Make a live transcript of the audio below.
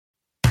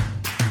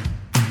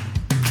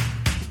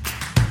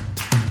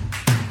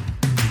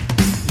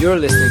You're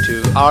listening to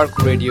ARC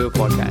Radio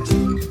Podcast.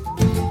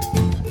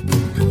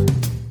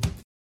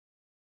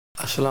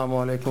 अस्सलामु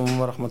अलैकुम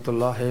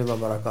वरहमतुल्लाहि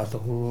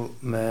वबरकातुहू।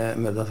 मैं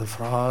मिर्ज़ा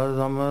सरफराज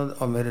अहमद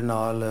और मेरे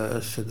नाल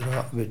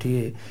सिदरा बैठी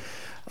है।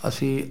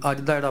 ਅਸੀਂ ਅੱਜ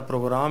ਦਾ ਜਿਹੜਾ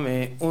ਪ੍ਰੋਗਰਾਮ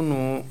ਹੈ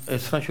ਉਹਨੂੰ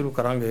ਇਸ ਤਰ੍ਹਾਂ ਸ਼ੁਰੂ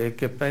ਕਰਾਂਗੇ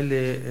ਕਿ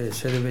ਪਹਿਲੇ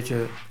ਹਿੱਸੇ ਦੇ ਵਿੱਚ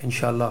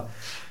ਇਨਸ਼ਾਅੱਲਾ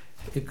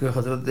ਇੱਕ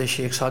ਹਜ਼ਰਤ ਦੇ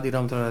ਸ਼ੇਖ ਸਾਦੀ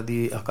ਰਹਿਮਤੁल्लाह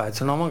ਦੀ ਹਕਾਇਤ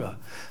ਸੁਣਾਵਾਂਗਾ।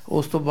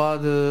 ਉਸ ਤੋਂ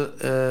ਬਾਅਦ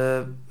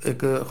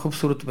ਇੱਕ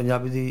ਖੂਬਸੂਰਤ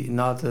ਪੰਜਾਬੀ ਦੀ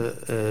ਨਾਤ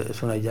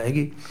ਸੁਣਾਈ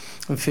ਜਾਏਗੀ।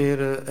 ਫਿਰ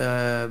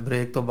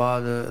ਬ੍ਰੇਕ ਤੋਂ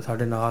ਬਾਅਦ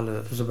ਸਾਡੇ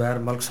ਨਾਲ ਜ਼ੁਬੈਰ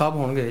ਮਲਕ ਸਾਹਿਬ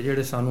ਹੋਣਗੇ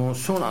ਜਿਹੜੇ ਸਾਨੂੰ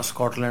ਸੋਹਣਾ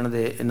ਸਕਾਟਲੈਂਡ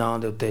ਦੇ ਨਾਂ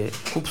ਦੇ ਉੱਤੇ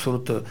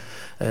ਖੂਬਸੂਰਤ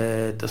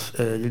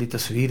ਜਿਹੜੀ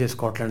ਤਸਵੀਰ ਹੈ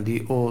ਸਕਾਟਲੈਂਡ ਦੀ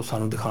ਉਹ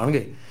ਸਾਨੂੰ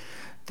ਦਿਖਾਉਣਗੇ।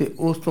 ਅਤੇ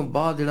ਉਸ ਤੋਂ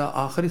ਬਾਅਦ ਜਿਹੜਾ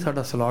ਆਖਰੀ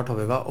ਸਾਡਾ ਸਲਾਟ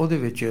ਹੋਵੇਗਾ ਉਹਦੇ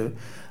ਵਿੱਚ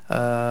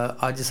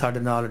ਅੱਜ ਸਾਡੇ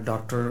ਨਾਲ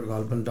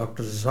ਗਾਲਬਨ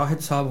ਡਾਕਟਰ ਜ਼ਾਹਿਦ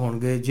ਸਾਹਿਬ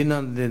ਹੋਣਗੇ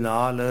ਜਿਨ੍ਹਾਂ ਦੇ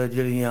ਨਾਲ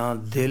ਜਿਹੜੀਆਂ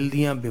ਦਿਲ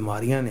ਦੀਆਂ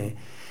ਬਿਮਾਰੀਆਂ ਨੇ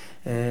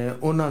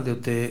ਉਹਨਾਂ ਦੇ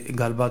ਉੱਤੇ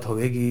ਗੱਲਬਾਤ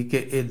ਹੋਵੇਗੀ ਕਿ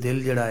ਇਹ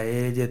ਦਿਲ ਜਿਹੜਾ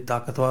ਹੈ ਜੇ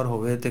ਤਾਕਤਵਰ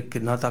ਹੋਵੇ ਤਾਂ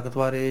ਕਿੰਨਾ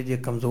ਤਾਕਤਵਰ ਹੈ, ਜੇ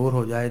ਕਮਜ਼ੋਰ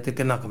ਹੋ ਜਾਏ ਤਾਂ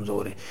ਕਿੰਨਾ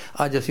ਕਮਜ਼ੋਰ ਹੈ।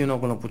 ਅੱਜ ਅਸੀਂ ਉਹਨਾਂ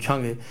ਕੋਲੋਂ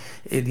ਪੁੱਛਾਂਗੇ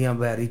ਇਹਦੀਆਂ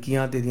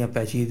ਬਾਰੀਕੀਆਂ ਅਤੇ ਇਹਦੀਆਂ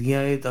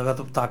ਪੈਚੀਦਗੀਆਂ, ਇਹ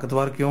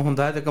ਤਾਕਤਵਰ ਕਿਉਂ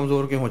ਹੁੰਦਾ ਹੈ ਅਤੇ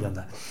ਕਮਜ਼ੋਰ ਕਿਉਂ ਹੋ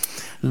ਜਾਂਦਾ ਹੈ।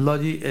 ਲਓ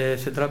ਜੀ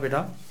ਸਿਤਰਾ ਬੇਟਾ।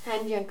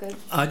 ਹਾਂਜੀ ਅੰਕਲ।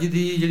 ਅੱਜ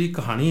ਦੀ ਜਿਹੜੀ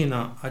ਕਹਾਣੀ ਹੈ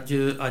ਨਾ ਅੱਜ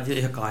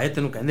ਇਹ ਹਕਾਇਤ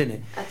ਇਹਨੂੰ ਕਹਿੰਦੇ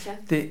ਨੇ।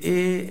 ਅਤੇ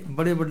ਇਹ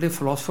ਬੜੇ ਵੱਡੇ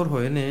ਫਿਲਾਸਫਰ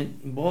ਹੋਏ ਨੇ,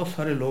 ਬਹੁਤ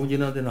ਸਾਰੇ ਲੋਕ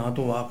ਜਿਨ੍ਹਾਂ ਦੇ ਨਾਂ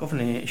ਤੋਂ ਵਾਕਫ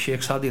ਨੇ।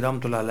 ਸ਼ੇਖ ਸਾਦੀ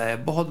ਰਹਿਮਤੁल्लाह ਅਲੈਹ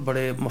ਬਹੁਤ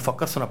ਬੜੇ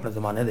ਮੁਫੱਕਰ ਸਨ ਆਪਣੇ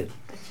ਜ਼ਮਾਨੇ ਦੇ।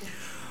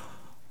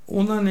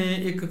 ਉਹਨਾਂ ਨੇ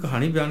ਇੱਕ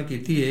ਕਹਾਣੀ ਬਿਆਨ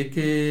ਕੀਤੀ ਹੈ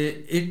ਕਿ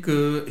ਇੱਕ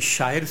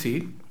ਸ਼ਾਇਰ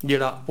ਸੀ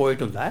ਜਿਹੜਾ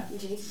ਪੋਇਟ ਹੁੰਦਾ ਹੈ,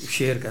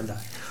 ਸ਼ੇਰ ਕਹਿੰਦਾ,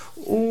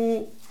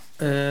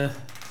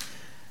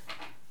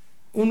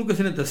 ਉਹਨੂੰ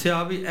ਕਿਸੇ ਨੇ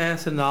ਦੱਸਿਆ ਵੀ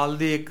ਇਸ ਨਾਲ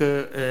ਦੇ ਇੱਕ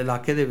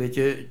ਇਲਾਕੇ ਦੇ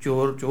ਵਿੱਚ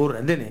ਚੋਰ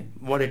ਰਹਿੰਦੇ ਨੇ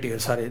ਬੜੇ ਢੇਰ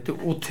ਸਾਰੇ, ਅਤੇ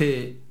ਉੱਥੇ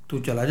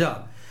ਤੂੰ ਚਲਾ ਜਾ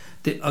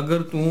ਅਤੇ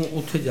ਅਗਰ ਤੂੰ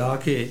ਉੱਥੇ ਜਾ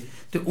ਕੇ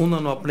ਅਤੇ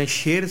ਉਹਨਾਂ ਨੂੰ ਆਪਣੇ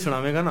ਸ਼ੇਰ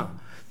ਸੁਣਾਵੇਂਗਾ ਨਾ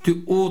ਅਤੇ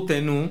ਉਹ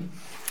ਤੈਨੂੰ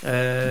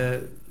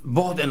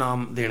ਬਹੁਤ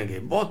ਇਨਾਮ ਦੇਣਗੇ,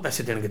 ਬਹੁਤ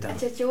ਪੈਸੇ ਦੇਣਗੇ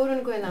ਤੈਨੂੰ। ਚੋਰ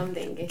ਉनको ਇਨਾਮ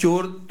ਦੇਣਗੇ,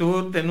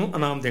 ਚੋਰ ਤੈਨੂੰ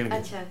ਇਨਾਮ ਦੇਣਗੇ।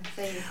 ਅੱਛਾ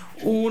ਸਹੀ।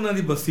 ਉਹ ਉਹਨਾਂ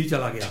ਦੀ ਬਸਤੀ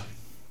ਚਲਾ ਗਿਆ।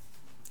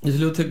 ਜਿਸ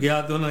ਲਈ ਉੱਥੇ ਗਿਆ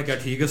ਅਤੇ ਉਹਨਾਂ ਨੇ ਕਿਹਾ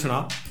ਠੀਕ ਹੈ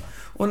ਸੁਣਾ।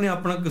 ਉਹਨੇ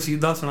ਆਪਣਾ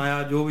ਕਸੀਦਾ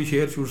ਸੁਣਾਇਆ, ਜੋ ਵੀ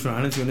ਸ਼ੇਰ ਸ਼ੂਰ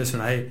ਸੁਣਾਉਣੇ ਸੀ ਉਹਨੇ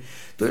ਸੁਣਾਏ।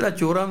 ਅਤੇ ਜਿਹੜਾ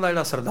ਚੋਰਾਂ ਦਾ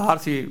ਜਿਹੜਾ ਸਰਦਾਰ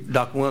ਸੀ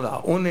ਡਾਕੂਆਂ ਦਾ,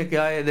 ਉਹਨੇ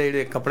ਕਿਹਾ ਇਹਦੇ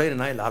ਜਿਹੜੇ ਕੱਪੜੇ ਨੇ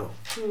ਨਾ ਇਹ ਲਾ ਲਓ,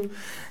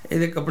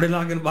 ਇਹਦੇ ਕੱਪੜੇ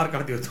ਲਾ ਕੇ ਬਾਹਰ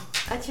ਕੱਢ ਦਿਓ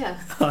ਉੱਥੋਂ। ਅੱਛਾ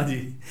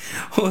ਹਾਂਜੀ।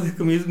 ਉਹਦੇ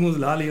ਕਮੀਜ਼ ਕਮੂਜ਼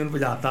ਲਾ ਲਈ, ਉਹਨੂੰ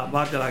ਭਜਾਤਾ,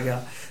 ਬਾਹਰ ਚਲਾ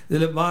ਗਿਆ।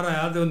 ਜਦੋਂ ਬਾਹਰ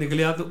ਆਇਆ ਅਤੇ ਉਹ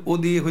ਨਿਕਲਿਆ ਅਤੇ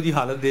ਉਹਦੀ ਇਹੋ ਜਿਹੀ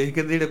ਹਾਲਤ ਦੇਖ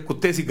ਕੇ ਜਿਹੜੇ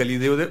ਕੁੱਤੇ ਸੀ ਗਲੀ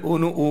ਦੇ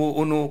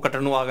ਉਹਨੂੰ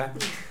ਕੱਟਣ ਨੂੰ ਆ ਗਏ।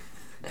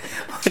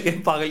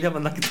 ਪਾਗਲ ਜਿਹਾ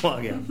ਬੰਦਾ ਕਿੱਥੋਂ ਆ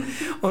ਗਿਆ।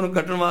 ਉਹਨੂੰ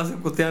ਕੱਟਣ ਵਾਸਤੇ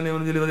ਕੁੱਤਿਆਂ ਨੇ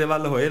ਉਹਨੂੰ ਜਿਹੜੇ ਉਹਦੇ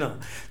ਵੱਲ ਹੋਏ ਨਾ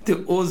ਅਤੇ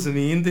ਉਹ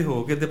ਜ਼ਮੀਨ 'ਤੇ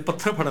ਹੋ ਕੇ ਅਤੇ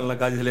ਪੱਥਰ ਫੜਨ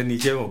ਲੱਗਾ। ਜਿਸਲੇ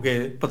ਨੀਚੇ ਹੋ ਕੇ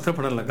ਪੱਥਰ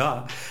ਫੜਨ ਲੱਗਾ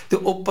ਅਤੇ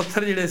ਉਹ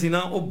ਪੱਥਰ ਜਿਹੜੇ ਸੀ ਨਾ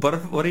ਉਹ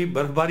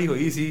ਬਰਫਬਾਰੀ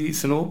ਹੋਈ ਸੀ,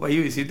 ਸਨੋ ਪਈ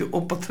ਹੋਈ ਸੀ, ਅਤੇ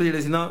ਉਹ ਪੱਥਰ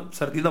ਜਿਹੜੇ ਸੀ ਨਾ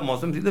ਸਰਦੀ ਦਾ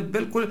ਮੌਸਮ ਸੀ ਅਤੇ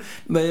ਬਿਲਕੁਲ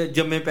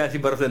ਜੰਮੇ ਪਏ ਸੀ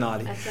ਬਰਫ ਦੇ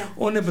ਨਾਲ ਹੀ।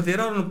 ਉਹਨੇ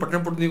ਬਥੇਰਾ ਉਹਨੂੰ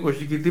ਪੁੱਟਣ ਦੀ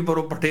ਕੋਸ਼ਿਸ਼ ਕੀਤੀ ਪਰ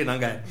ਉਹ ਪੱਟੇ ਨਾ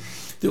ਗਏ।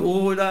 ਅਤੇ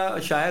ਉਹ ਜਿਹੜਾ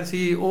ਸ਼ਾਇਰ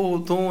ਸੀ ਉਹ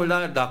ਉੱਥੋਂ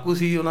ਜਿਹੜਾ ਡਾਕੂ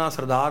ਸੀ ਉਹਨਾਂ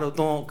ਸਰਦਾਰ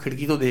ਉੱਤੋਂ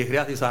ਖਿੜਕੀ ਤੋਂ ਦੇਖ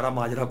ਰਿਹਾ ਸੀ ਸਾਰਾ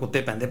ਮਾਜਰਾ,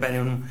 ਕੁੱਤੇ ਪੈਂਦੇ ਪਏ ਨੇ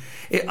ਉਹਨੂੰ।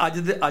 ਇਹ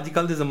ਅੱਜ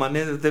ਕੱਲ੍ਹ ਦੇ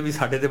ਜ਼ਮਾਨੇ ਦੇ ਉੱਤੇ ਵੀ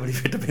ਸਾਡੇ 'ਤੇ ਬੜੀ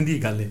ਫਿੱਟ ਪੈਂਦੀ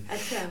ਗੱਲ ਹੈ।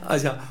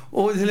 ਅੱਛਾ।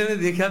 ਉਹ ਜਿਸਲੇ ਉਹਨੇ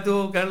ਦੇਖਿਆ ਤਾਂ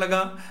ਉਹ ਕਹਿਣ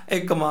ਲੱਗਾ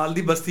ਇਹ ਕਮਾਲ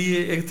ਦੀ ਬਸਤੀ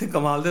ਹੈ, ਇੱਥੇ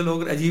ਕਮਾਲ ਦੇ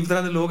ਲੋਕ, ਅਜੀਬ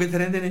ਤਰ੍ਹਾਂ ਦੇ ਲੋਕ ਇੱਥੇ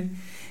ਰਹਿੰਦੇ ਨੇ।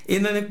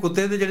 ਇਹਨਾਂ ਨੇ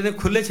ਕੁੱਤੇ ਦੇ ਜਿਹੜੇ ਨੇ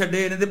ਖੁੱਲ੍ਹੇ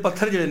ਛੱਡੇ ਨੇ ਅਤੇ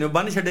ਪੱਥਰ ਜਿਹੜੇ ਨੇ ਉਹ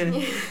ਬੰਨ੍ਹ ਛੱਡੇ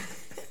ਨੇ।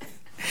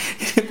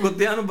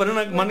 ਕੁੱਤਿਆਂ ਨੂੰ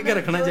ਬੰਨ ਕੇ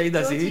ਰੱਖਣਾ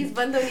ਚਾਹੀਦਾ ਸੀ,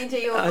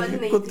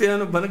 ਕੁੱਤਿਆਂ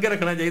ਨੂੰ ਬੰਨ ਕੇ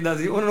ਰੱਖਣਾ ਚਾਹੀਦਾ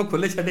ਸੀ, ਉਹਨਾਂ ਨੂੰ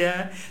ਖੁੱਲ੍ਹੇ ਛੱਡਿਆ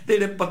ਹੈ। ਅਤੇ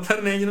ਜਿਹੜੇ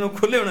ਪੱਥਰ ਨੇ ਜਿਹਨਾਂ ਨੂੰ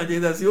ਖੁੱਲ੍ਹੇ ਹੋਣਾ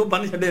ਚਾਹੀਦਾ ਸੀ ਉਹ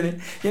ਬੰਨ ਛੱਡੇ ਨੇ,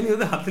 ਯਾਨੀ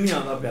ਉਹਦੇ ਹੱਥ ਨਹੀਂ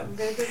ਆਉਂਦਾ ਪਿਆ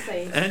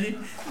ਹੈ ਜੀ।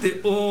 ਅਤੇ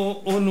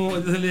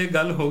ਉਹਨੂੰ ਜਿਸ ਲਈ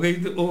ਗੱਲ ਹੋ ਗਈ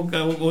ਅਤੇ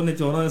ਉਹਨੇ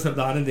ਚੋਰਾਂ ਦੇ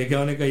ਸਰਦਾਰ ਨੇ ਦੇਖਿਆ,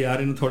 ਉਹਨੇ ਕਿਹਾ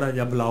ਯਾਰ ਇਹਨੂੰ ਥੋੜ੍ਹਾ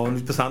ਜਿਹਾ ਬੁਲਾਓ,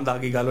 ਉਹਨੂੰ ਪਸੰਦ ਆ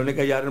ਗਈ ਗੱਲ। ਉਹਨੇ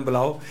ਕਿਹਾ ਯਾਰ ਇਹਨੂੰ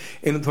ਬੁਲਾਓ,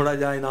 ਇਹਨੂੰ ਥੋੜ੍ਹਾ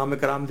ਜਿਹਾ ਇਨਾਮ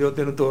ਇਕਰਾਮ ਦਿਓ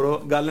ਅਤੇ ਇਹਨੂੰ ਤੋਰੋ।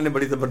 ਗੱਲ ਇਹਨੇ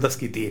ਬੜੀ ਜ਼ਬਰਦਸਤ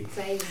ਕੀਤੀ ਹੈ।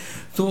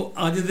 ਸੋ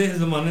ਅੱਜ ਦੇ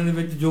ਜ਼ਮਾਨੇ ਦੇ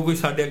ਵਿੱਚ ਜੋ ਕੁਝ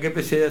ਸਾਡੇ ਅੱਗੇ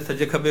ਪਿੱਛੇ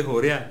ਸੱਜੇ ਖੱਬੇ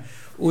ਹੋ ਰਿਹਾ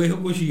ਉਹ ਇਹੋ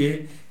ਕੁਛ ਹੀ ਹੈ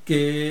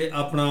ਕਿ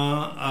ਆਪਣਾ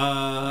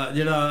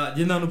ਜਿਹੜਾ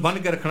ਜਿਨ੍ਹਾਂ ਨੂੰ ਬੰਨ੍ਹ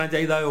ਕੇ ਰੱਖਣਾ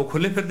ਚਾਹੀਦਾ ਹੈ ਉਹ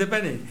ਖੁੱਲ੍ਹੇ ਫਿਰਦੇ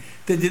ਪਏ ਨੇ,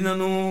 ਅਤੇ ਜਿਨ੍ਹਾਂ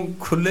ਨੂੰ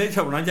ਖੁੱਲ੍ਹੇ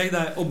ਛੱਡਣਾ ਚਾਹੀਦਾ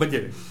ਹੈ ਉਹ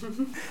ਬੱਝੇ।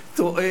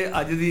 ਤੋ ਇਹ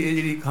ਅੱਜ ਦੀ ਇਹ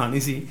ਜਿਹੜੀ ਕਹਾਣੀ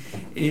ਸੀ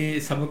ਇਹ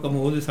ਸਬਕ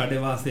ਅਮੋਦ ਸਾਡੇ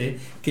ਵਾਸਤੇ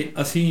ਕਿ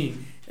ਅਸੀਂ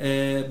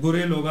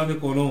ਬੁਰੇ ਲੋਕਾਂ ਦੇ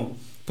ਕੋਲੋਂ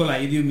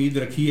ਭਲਾਈ ਦੀ ਉਮੀਦ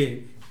ਰੱਖੀਏ।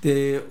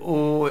 ਅਤੇ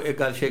ਉਹ ਇੱਕ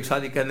ਗੱਲ ਸ਼ੇਖ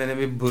ਸਾਦੀ ਕਹਿੰਦੇ ਨੇ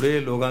ਵੀ ਬੁਰੇ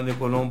ਲੋਕਾਂ ਦੇ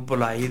ਕੋਲੋਂ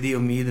ਭਲਾਈ ਦੀ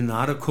ਉਮੀਦ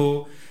ਨਾ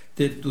ਰੱਖੋ,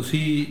 ਅਤੇ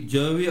ਤੁਸੀਂ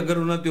ਜਦੋਂ ਵੀ ਅਗਰ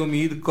ਉਹਨਾਂ 'ਤੇ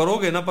ਉਮੀਦ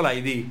ਕਰੋਗੇ ਨਾ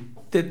ਭਲਾਈ ਦੀ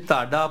ਅਤੇ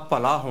ਤੁਹਾਡਾ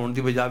ਭਲਾ ਹੋਣ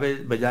ਦੀ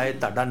ਬਜਾਏ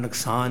ਤੁਹਾਡਾ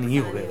ਨੁਕਸਾਨ ਹੀ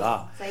ਹੋਵੇਗਾ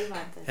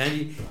ਹੈ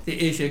ਜੀ। ਅਤੇ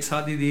ਇਹ ਸ਼ੇਖ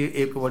ਸਾਦੀ ਦੀ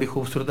ਇੱਕ ਬੜੀ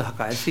ਖੂਬਸੂਰਤ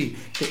ਹਕਾਇਤ ਸੀ।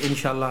 ਅਤੇ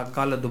ਇਨਸ਼ਾਅੱਲਾ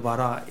ਕੱਲ੍ਹ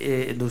ਦੁਬਾਰਾ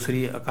ਇਹ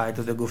ਦੂਸਰੀ ਹਕਾਇਤ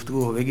ਉੱਤੇ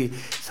ਗੁਫ਼ਤਗੂ ਹੋਵੇਗੀ।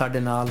 ਸਾਡੇ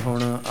ਨਾਲ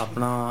ਹੁਣ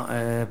ਆਪਣਾ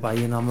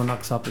ਭਾਈ ਇਨਾਮ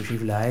ਨਕ ਸਾਹਿਬ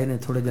ਤਸ਼ਰੀਫ ਲਿਆਏ ਨੇ,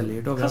 ਥੋੜ੍ਹਾ ਜਿਹਾ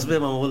ਲੇਟ ਹੋ ਗਿਆ, ਹਸਬੇ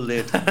ਮਾਮੂਲ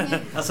ਲੇਟ।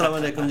 अस्सलाम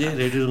वालेकुम जी,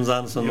 रेडियो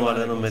रमज़ान सुनने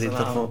वाले ਨੂੰ ਮੇਰੀ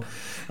ਤਰਫੋਂ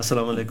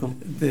अस्सलाम वालेकुम।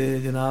 ਅਤੇ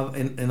ਜਨਾਬ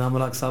ਇਨਾਮ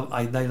ਨਕ ਸਾਹਿਬ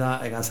ਅੱਜ ਦਾ ਜਿਹੜਾ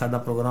ਹੈਗਾ ਸਾਡਾ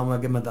ਪ੍ਰੋਗਰਾਮ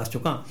ਅੱਗੇ ਮੈਂ ਦੱਸ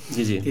ਚੁੱਕਾ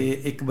ਕਿ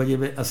 1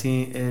 ਵਜੇ ਅਸੀਂ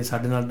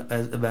ਸਾਡੇ ਨਾਲ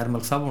ਜ਼ੁਬੈਰ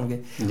ਮਲਕ ਸਾਹਿਬ ਹੋਣਗੇ।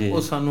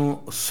 ਉਹ ਸਾਨੂੰ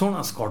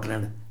ਸੋਹਣਾ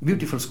ਸਕਾਟਲੈਂਡ,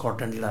 ਬਿਊਟੀਫੁਲ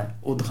ਸਕਾਟਲੈਂਡ ਜਿਹੜਾ ਹੈ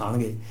ਉਹ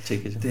ਦਿਖਾਉਣਗੇ।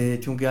 ਅਤੇ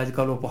ਚੂੰਕਿ ਅੱਜ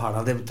ਕੱਲ੍ਹ ਉਹ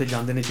ਪਹਾੜਾਂ ਦੇ ਉੱਤੇ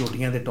ਜਾਂਦੇ ਨੇ,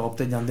 ਚੋਟੀਆਂ ਦੇ ਟੌਪ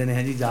 'ਤੇ ਜਾਂਦੇ ਨੇ,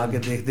 ਹੈ ਜੀ, ਜਾ ਕੇ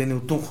ਦੇਖਦੇ ਨੇ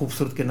ਉੱਤੋਂ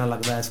ਖੂਬਸੂਰਤ ਕਿੰਨਾ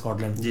ਲੱਗਦਾ ਹੈ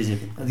ਸਕਾਟਲੈਂਡ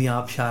ਦੀਆਂ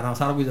ਆਬਸ਼ਾਰਾਂ,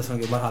 ਸਾਰਾ ਕੁਝ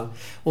ਦੱਸਣਗੇ। ਬਹਰਹਾਲ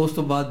ਉਸ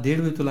ਤੋਂ ਬਾਅਦ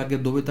 1:30 ਵਜੇ ਤੋਂ ਲੈ ਕੇ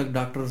 2 ਵਜੇ ਤੱਕ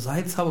ਡਾਕਟਰ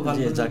ਜ਼ਾਹਿਦ ਸਾਹਿਬ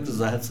ਡਾਕਟਰ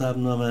ਜ਼ਾਹਿਦ ਸਾਹਿਬ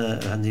ਨੂੰ ਮੈਂ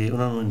ਹਾਂਜੀ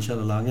ਉਹਨਾਂ ਨੂੰ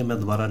ਇਨਸ਼ਾਅੱਲਾ ਲਾਂਗੇ। ਮੈਂ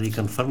ਦੁਬਾਰਾ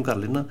ਰੀਕਨਫਰਮ ਕਰ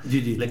ਲੈਣਾ ਜੀ,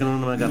 ਲੇਕਿਨ ਉਹਨਾਂ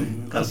ਨਾਲ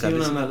ਗੱਲ ਕਰ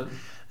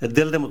ਲਈ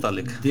ਦਿਲ ਦੇ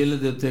ਮੁਤਾਲਿਕ, ਦਿਲ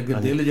ਦੇ ਉੱਤੇ ਕਿ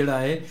ਦਿਲ ਜਿਹੜਾ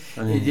ਹੈ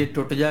ਇਹ ਜੇ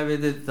ਟੁੱਟ ਜਾਵੇ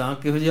ਤੇ ਤਾਂ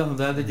ਕਿਹੋ ਜਿਹਾ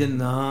ਹੁੰਦਾ, ਤੇ ਜੇ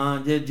ਨਾ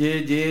ਜੇ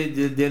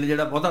ਦਿਲ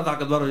ਜਿਹੜਾ ਬਹੁਤਾ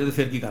ਤਾਕਤਵਰ ਹੋ ਜਾਵੇ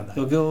ਫਿਰ ਕੀ ਕਰਦਾ?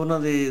 ਕਿਉਂਕਿ ਉਹਨਾਂ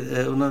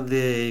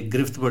ਦੇ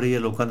ਗ੍ਰਿਫਤ ਬੜੀ ਹੈ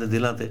ਲੋਕਾਂ ਦੇ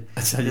ਦਿਲਾਂ ਤੇ।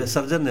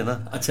 ਸਰਜਨ ਨੇ ਨਾ।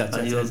 ਅੱਛਾ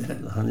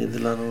ਹਾਂਜੀ,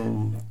 ਦਿਲਾਂ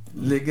ਨੂੰ।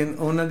 ਲੇਕਿਨ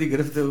ਉਹਨਾਂ ਦੀ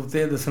ਗ੍ਰਿਫਤ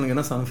ਉੱਤੇ ਦੱਸਣਗੇ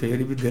ਨਾ ਸਾਨੂੰ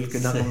ਫੇਰ ਵੀ ਦਿਲ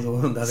ਕਿੰਨਾ ਕਮਜ਼ੋਰ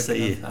ਹੁੰਦਾ।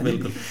 ਸਹੀ ਹੈ,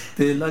 ਬਿਲਕੁਲ।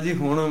 ਤੇ ਅੱਲਾ ਜੀ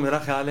ਹੁਣ ਮੇਰਾ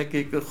ਖਿਆਲ ਹੈ ਕਿ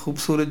ਇੱਕ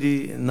ਖੂਬਸੂਰਤ ਜੀ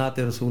ਨਾਤ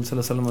ਰਸੂਲ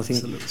ਸੱਲੱਲਾਹੁ ਅਲੈਹਿ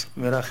ਵਸੱਲਮ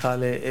ਅਸੀਂ ਮੇਰਾ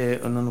ਖਿਆਲ ਹੈ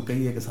ਇਹ ਉਹਨਾਂ ਨੂੰ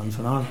ਕਹੀਏ ਕਿ ਸਾਨੂੰ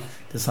ਸੁਣਾਉਣ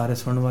ਤੇ ਸਾਰੇ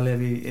ਸੁਣਨ ਵਾਲੇ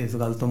ਵੀ ਇਸ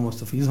ਗੱਲ ਤੋਂ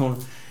ਮੁਸਤਫੀਜ਼ ਹੋਣ।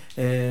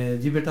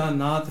 ਜੀ ਬੇਟਾ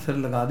ਨਾਤ ਫਿਰ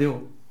ਲਗਾ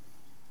ਦਿਓ।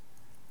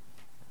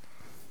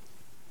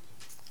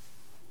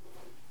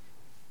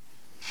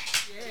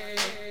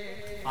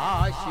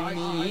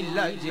 हाशमी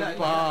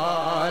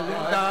लजपाल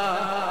दा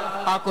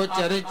आको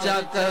चर्चा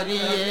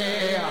करिए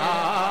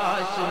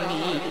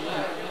हाशमी,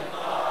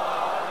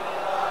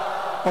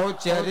 ओ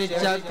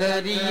चर्चा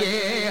करिए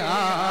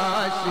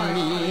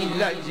हाशमी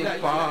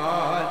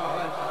लजपाल।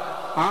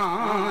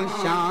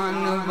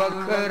 शान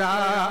बखरा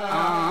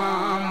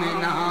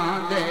आमना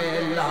दे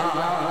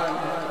लाल,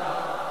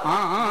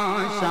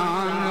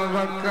 शान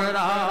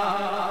बखरा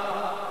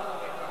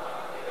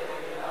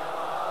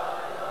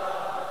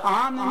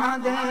आमना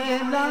दे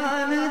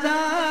लाल दा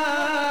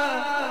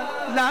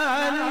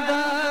लाल दा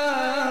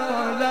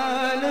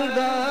लाल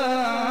दा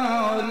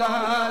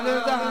लाल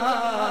दा,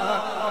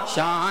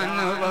 शान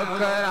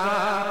वकरा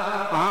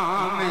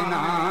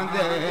आमना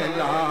दे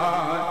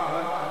लाल।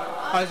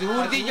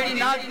 हजूर दी जड़ी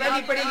नात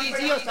पहली पढ़ी गई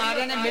सी,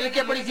 सारे ने मिल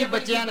के पढ़ी सी,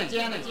 बच्चियां ने।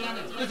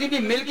 तुसी भी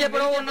मिल के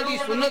पढ़ो, उन्हां दी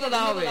सुन्नत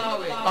अदा होवे।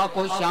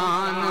 आखो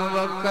शान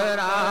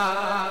वकरा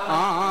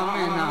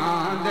आमना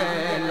दे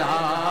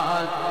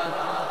लाल,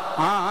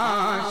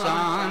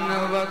 शान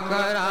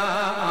वकरा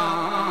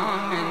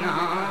आमना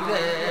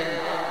दे।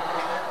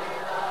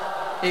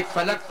 एक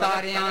फलक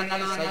तारियां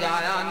नाल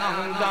सजाया ना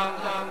हुंदा,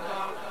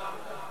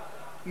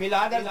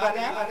 मिलाद कर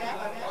रहे हैं।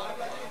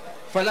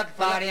 फलक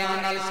तारियां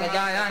नाल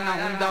सजाया ना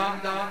हुंदा,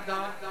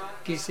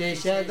 किसे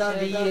शैदा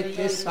भी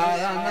इत्थे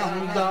साया ना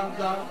हुंदा।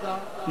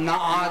 ना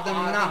आदम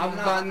ना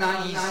हव्वा ना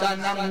ईसा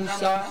ना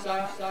मूसा,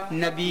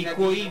 नबी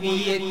कोई भी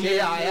इत्थे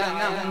आया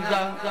ना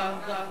हुंदा।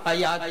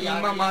 हयाती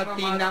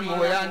ममाती ना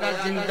मोया ना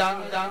जिंदा,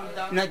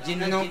 ना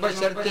जिन्नो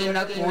बशर ते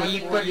ना कोई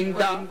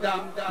परिंदा।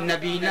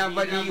 नबी ना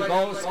वली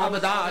गौस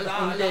अबदाल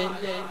हुंदे,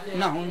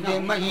 ना हुंदे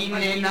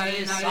महीने ना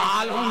ए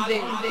साल हुंदे।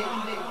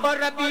 और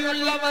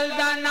रबीउल अव्वल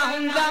दा ना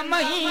हुंदा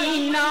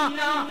महीना,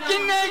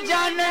 किने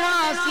जानना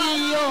सी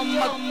ओ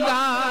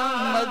मक्का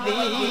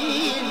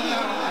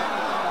मदीना।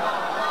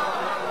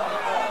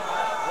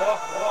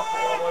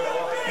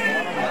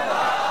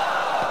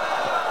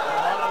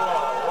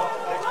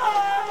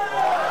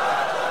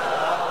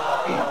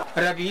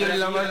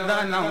 रबीउल अव्वल दा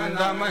ना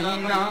हुंदा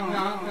महीना,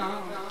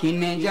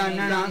 किने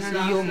जानना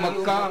सी ओ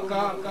मक्का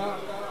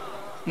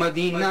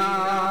मदीना।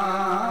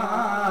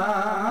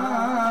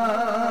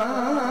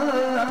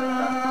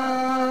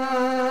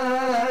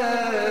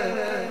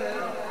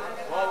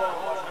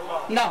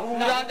 ना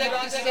हूरा दे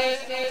किस्से,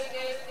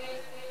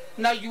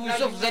 ना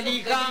यूसुफ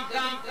ज़लीखा,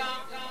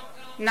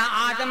 ना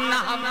आदम ना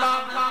हव्वा,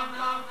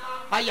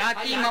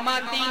 हयाती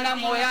ममाती ना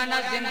मोया ना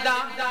जिंदा।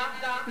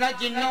 ना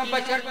जिन्नों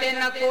बशरते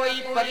ना कोई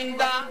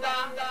परिंदा,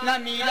 ना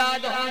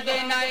मीलाद होंदे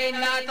ना ए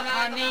नात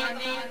खानी,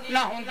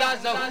 ना हुंदा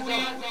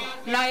ज़हूरी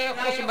ना ए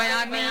खुश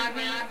बयानी।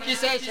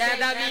 किसे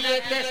शैदा भी ये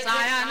ते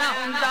साया ना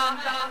हुंदा,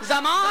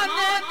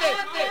 ज़माने ते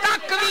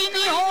तक भी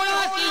नहीं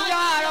होना सी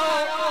यारो,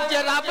 जे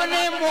रब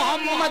ने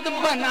मुहम्मद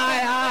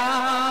बनाया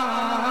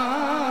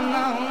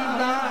ना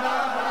हुंदा।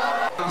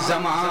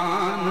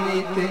 ज़माने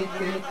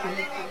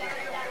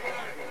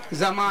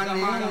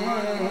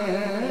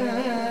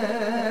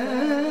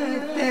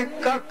ते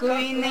कक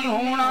भी नहीं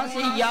होना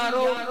सी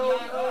यारो,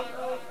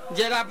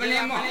 जे रब ने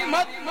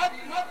मुहम्मद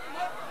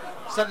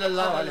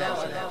सल्लल्लाहु अलैहि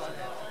वसल्लम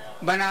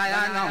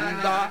बनाया ना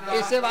हुंदा।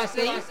 इसे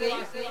वास्ते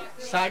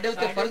साडे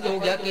उते फर्ज हो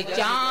गया कि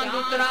चांद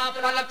उतरा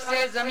फलक से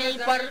जमीन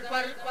पर,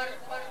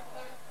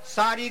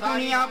 सारी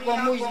दुनिया को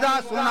मुजदा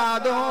सुना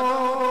दो।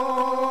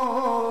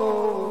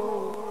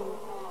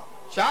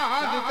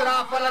 चांद उतरा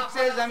फलक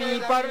से जमीन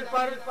पर,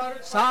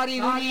 सारी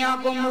दुनिया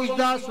को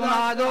मुजदा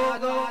सुना दो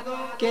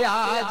कि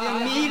आज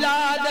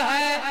मीलाद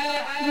है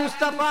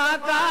मुस्तफा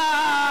का।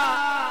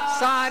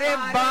 सारे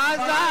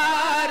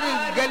बाजार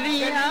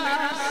गलियां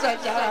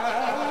सजा,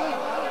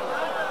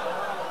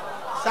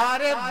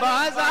 सारे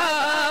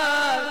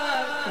बाजार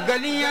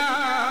गलियां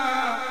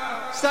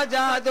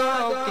सजा दो,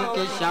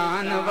 क्योंकि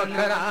शान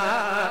वकरा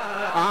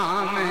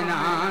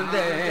आमना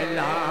दे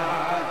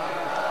लाल।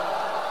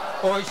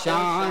 ओ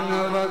शान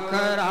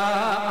वकरा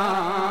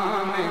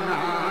आमना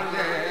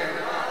दे,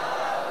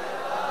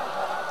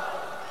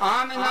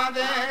 आमना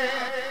दे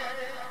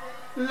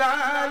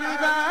लाल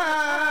दा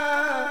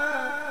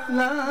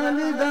लाल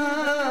दा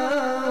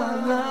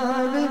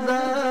लाल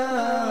दा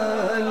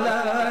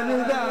लाल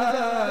दा,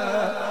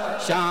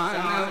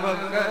 शान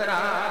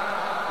वकरा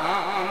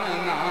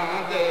आमना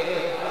दे।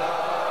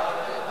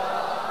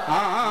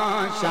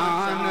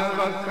 शान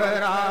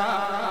वकरा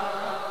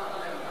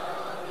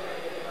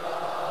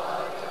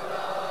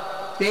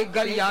ते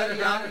गल याद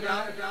रखना,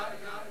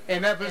 اے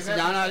محفل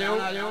سجان والو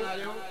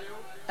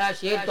اے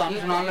شعر تانوں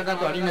سنان لگا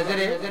تہاڈی نظر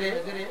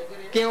ہے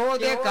کہ او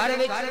دے گھر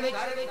وچ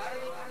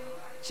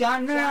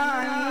چاننا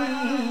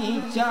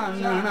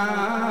چاننا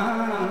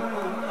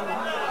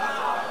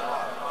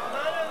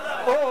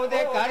او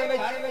دے گھر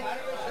وچ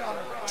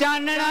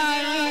چاننا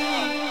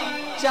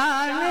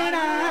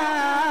چاننا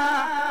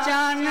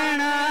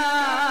چاننا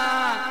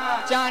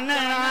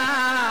چاننا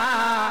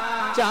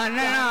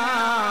چاننا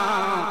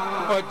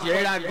او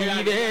جیڑا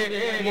دیوے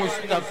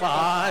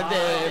مصطفیٰ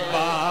دے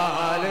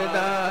بال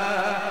دا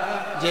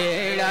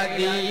جیڑا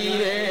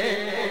دیوے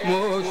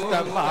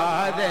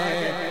مصطفیٰ دے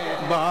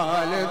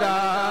بال دا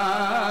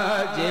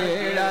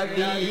جیڑا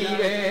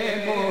دیوے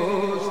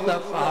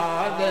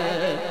مصطفیٰ دے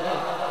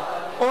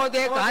او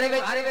دے گھر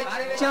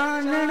وچ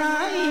چاننا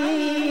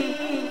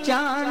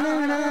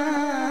چاننا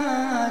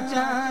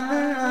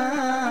چاننا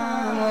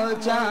او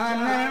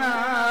چاننا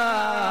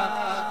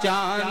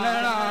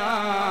چاننا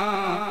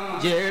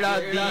جیڑا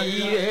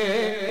دیوے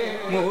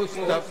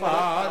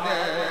مصطفیٰ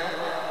دے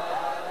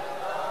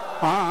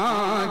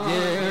ہاں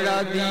جیڑا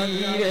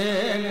دیوے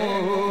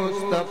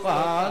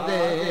مصطفیٰ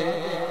دے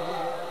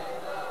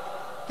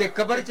تے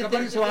قبر چ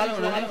تین سوال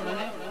ہونا ہے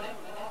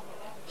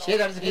شعر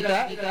عرض کیتا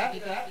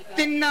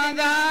تناں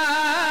دا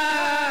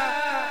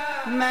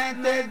میں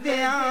تے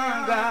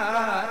دیاں گا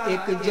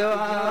ایک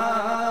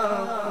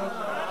جواب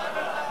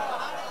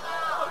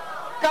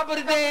قبر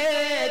دے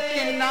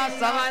تناں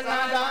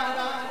سوالاں دا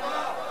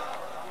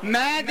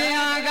میں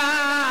دیاں گا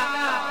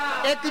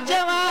ایک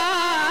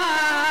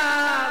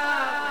جواب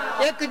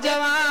ایک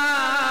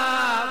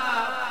جواب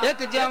ایک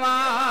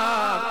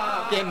جواب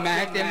کہ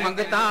میں تے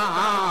منگتا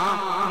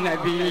ہاں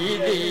نبی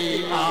دی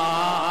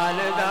آل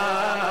دا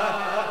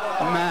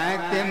میں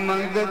تے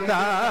منگتا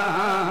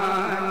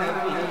ہاں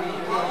نبی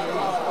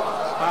دی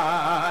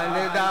آل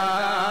دا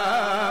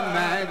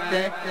میں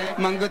تے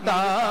منگتا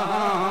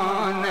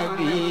ہاں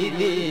نبی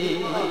دی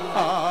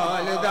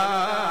آل دا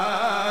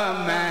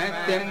میں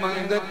تے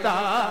منگتا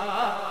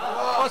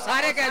او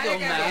سارے کہہ دو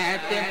میں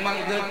تے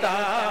منگتا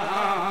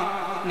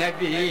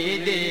نبی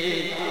دی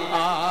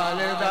آل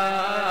دا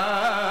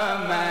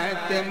میں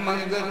تے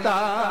منگتا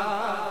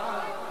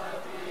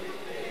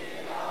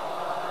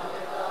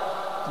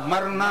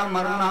مرنا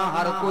مرنا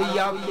ہر کوئی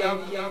آکھے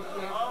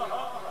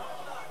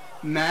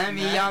میں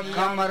بھی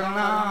آکھا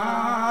مرنا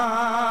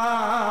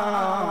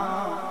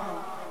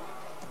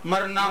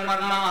مرنا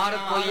مرنا ہر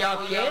کوئی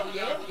آکھے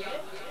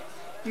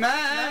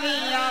میں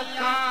بھی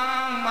آکھا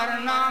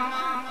مرنا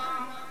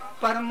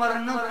پر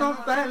مرن تو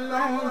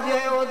پہلوں جے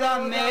او دا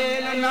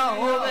میل نہ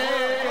ہوئے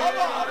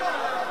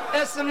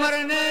اس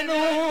مرنے نو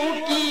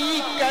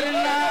کی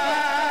کرنا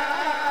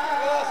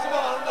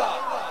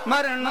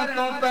مرن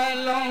تو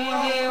پہلوں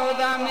جے او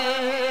دا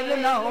میل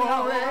نہ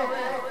ہوئے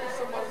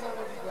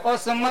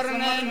اس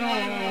مرنے نو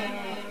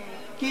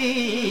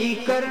کی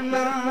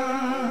کرنا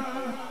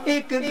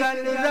ایک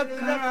گل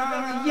رکھنا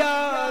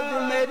یاد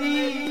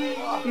میری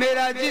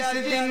میرا جس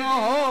دن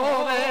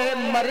ہوئے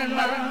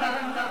مرنا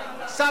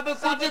سب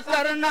کچھ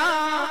کرنا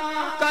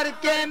کر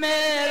کے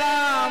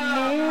میرا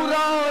منہ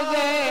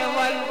روزے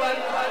ول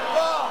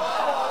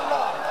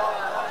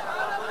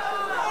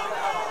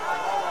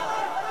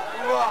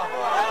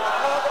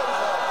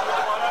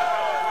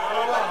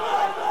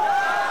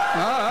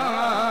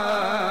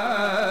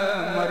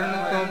مرن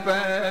تو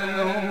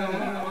پہلوں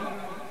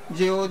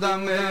جو دا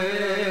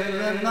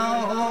میل نہ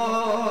ہو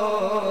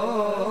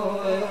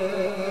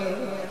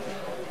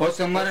اس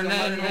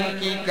مرنے نو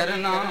کی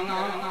کرنا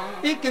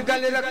ایک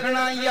گل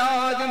رکھنا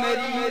یاد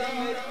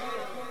میری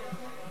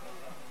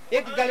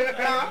ایک گل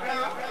رکھنا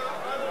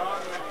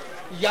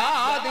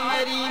یاد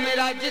میری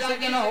میرا جس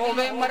دن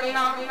ہوئے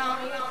مرنا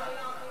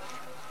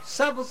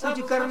سب کچھ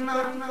کرنا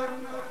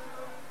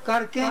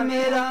کر کے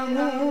میرا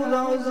منہ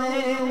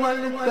روزے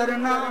ول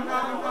کرنا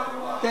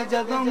تے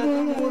جدوں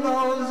منہ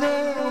روزے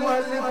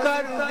ول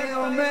کر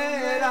دیو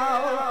میرا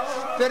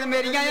پھر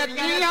میریاں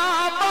اکھیاں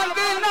بند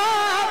نہ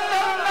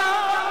کرنا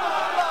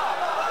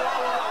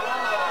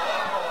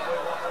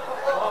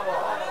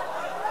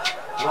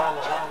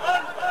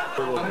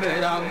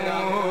میرا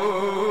منہ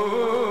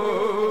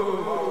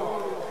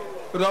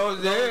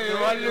روزے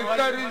ول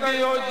کر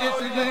دیو جس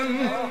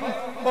دن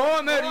او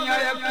میری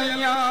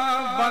اکھیاں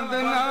بند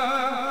نہ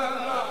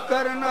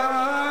کرنا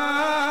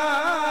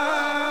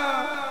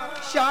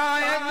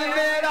شاید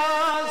میرا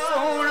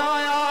سونا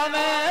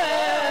آوے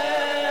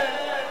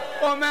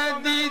او میں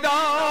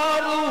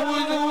دیدار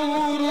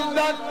حضور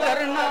دا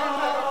کرنا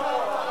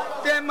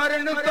تے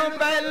مرن تو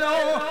پہلو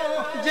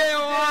جے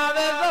او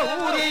آوے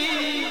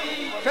ظہوری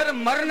پھر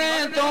مرنے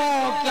تو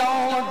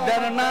کیوں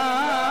ڈرنا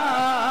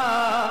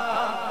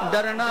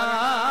ڈرنا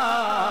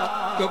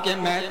کیونکہ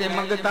میں تے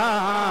منگتا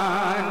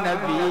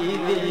نبی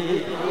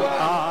دی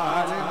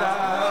آل دا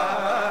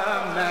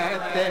میں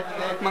تے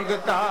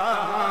منگتا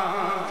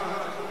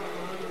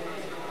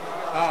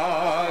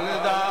آل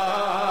دا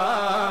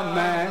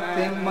میں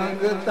تے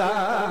منگتا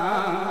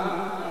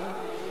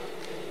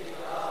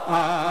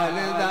آل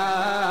دا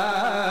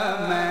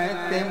میں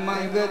تے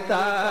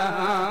منگتا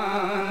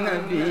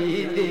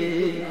نبی دی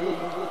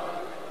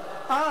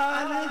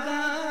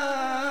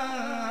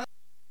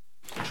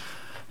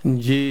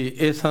जी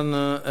ये सन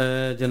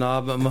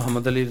जनाब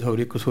मुहम्मद अली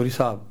लाहौरी कसूरी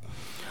साहब,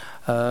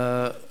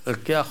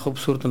 क्या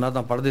खूबसूरत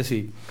नातां पढ़दे सी,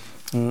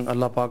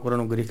 अल्लाह पाक उन्हां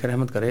नूं गरीक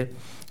रहमत करे।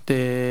 तो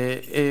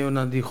ये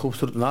उन्हां दी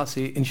खूबसूरत नात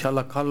सी।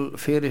 इंशाअल्लाह कल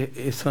फिर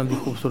इस तरह की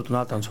खूबसूरत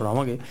नात तुहानूं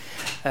सुणावांगे।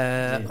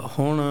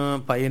 हुण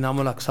भाई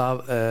इनामुल हक साहब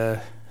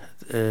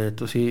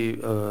तुसी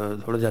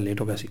थोड़ा जिहा लेट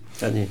हो गया सी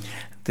जी,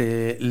 ते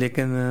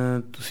लेकिन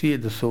तुसी ये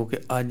दसो कि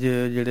अज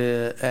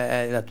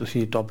जेह्ड़ा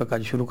तुसी टॉपिक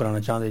अज शुरू कराना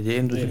चाहते जे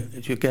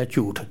इहनूं क्या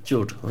झूठ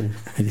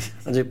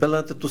जी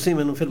पहला तो तुसी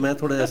मैनूं फिर मैं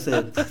थोड़ा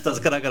जिहा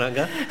तज़किरा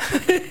करांगा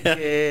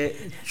कि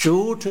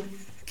झूठ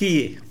की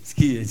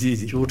है। जी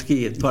जी झूठ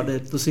की है तुहाडे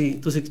तुसी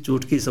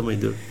झूठ की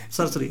समझदे हो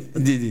सरसरी?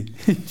 जी जी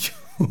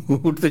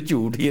झूठ तो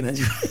झूठ ही है ना,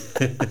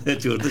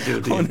 झूठ तो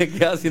झूठ ही उन्हें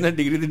क्या सी ना,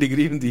 डिग्री तो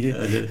डिग्री हुंदी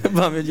है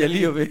भावें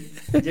जली होवे,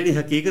 जिहड़ी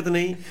हकीकत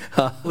नहीं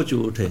वो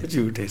झूठ है।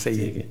 झूठ है, सही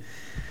है।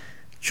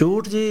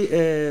 झूठ जी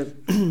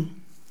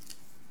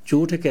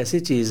झूठ एक ऐसी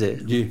चीज़ है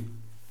जी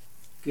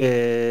कि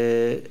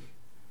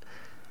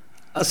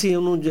ਅਸੀਂ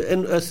ਉਹਨੂੰ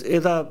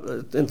ਇਹਦਾ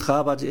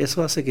ਇੰਤਖਾਬ ਅੱਜ ਇਸ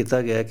ਵਾਸਤੇ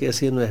ਕੀਤਾ ਗਿਆ ਕਿ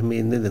ਅਸੀਂ ਇਹਨੂੰ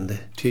ਅਹਿਮੀਅਤ ਨਹੀਂ ਦਿੰਦੇ।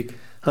 ਠੀਕ।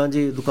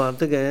 ਹਾਂਜੀ ਦੁਕਾਨ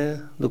ਤੇ ਗਏ,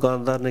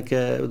 ਦੁਕਾਨਦਾਰ ਨੇ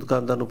ਕਿਹਾ,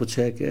 ਦੁਕਾਨਦਾਰ ਨੂੰ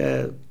ਪੁੱਛਿਆ ਕਿ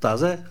ਇਹ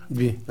ਤਾਜ਼ਾ ਹੈ?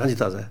 ਜੀ ਹਾਂਜੀ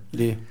ਤਾਜ਼ਾ ਹੈ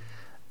ਜੀ।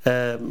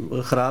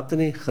 ਖਰਾਬ ਤਾਂ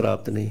ਨਹੀਂ?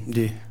 ਖਰਾਬ ਤਾਂ ਨਹੀਂ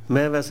ਜੀ।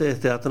 ਮੈਂ ਵੈਸੇ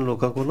ਇhtiyatan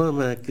ਲੋਕਾਂ ਕੋਲ ਨਾ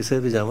ਮੈਂ ਕਿਸੇ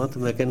ਵੀ ਜਾਵਾਂ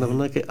ਤਾਂ ਮੈਂ ਕਹਿੰਦਾ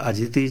ਹੁੰਦਾ ਕਿ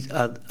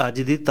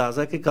ਅੱਜ ਦੀ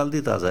ਤਾਜ਼ਾ ਕਿ ਕੱਲ੍ਹ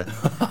ਦੀ ਤਾਜ਼ਾ ਹੈ।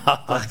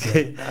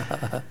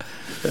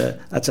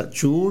 अच्छा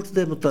झूठ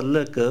के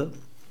मुतल्लक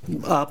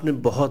आपने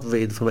बहुत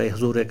वईद फरमाई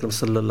हजूर अकरम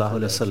सल्लल्लाहु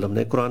अलैहि वसल्लम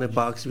ने। कुरान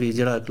पाक भी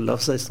जिहड़ा एक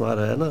लफ्ज़ इस्तेमाल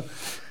है ना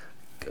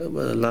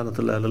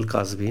लानतुल्लाह अलल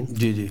काज़िबीन,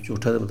 जी जी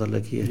झूठा के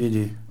मुतल्लक ही है जी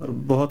जी, और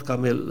बहुत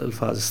कामिल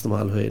अल्फाज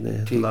इस्तेमाल हुए ने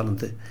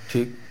लानत।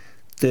 ठीक।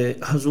 तो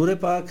हजूर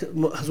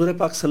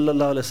पाक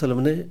सल्लल्लाहु अलैहि वसल्लम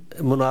ने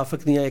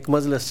मुनाफिक दियां एक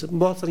मजलिस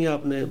बहुत सारियां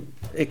आपने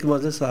एक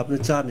मजलिस आपने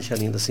 4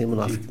 निशानियां दसियां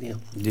मुनाफिक दियां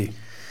जी।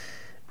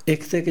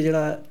 एक तो कि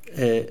जिहड़ा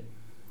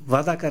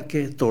वादा करके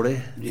तोड़े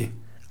जी,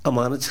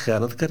 अमानत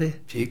खयानत करे,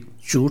 ठीक,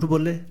 झूठ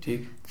बोले,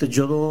 ठीक, तो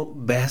जदों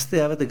बहस ते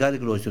आवे तो गाली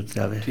गलोच उत्ते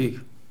आवे, ठीक।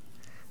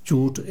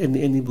 झूठ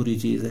इन्नी बुरी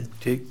चीज़ है,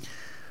 ठीक।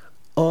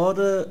 और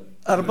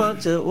अरबां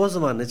च उस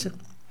जमाने च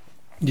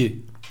जी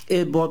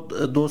ये बहुत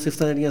दो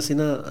सिफतां जिहड़ियां सी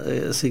ना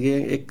सीगे,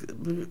 एक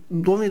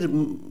दोवें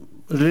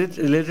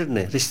रिलेटेड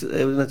ने, रिश्ते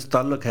इन्हां च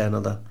ताल्लुक है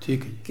इन्हां दा, ठीक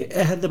है, कि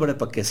अहद बड़े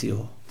पक्के सी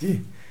ओह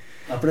जी।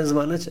 अपने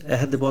जमाने च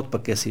अहद बहुत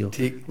पक्के सी ओह,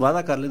 ठीक।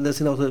 वादा कर लेंदे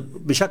सी ना उस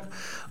बेशक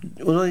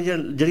उन्हां दी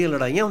जिहड़ियां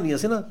लड़ाइयां हुंदियां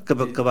सी ना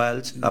कबाइल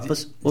च आपस,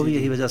 वो भी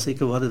यही वजह से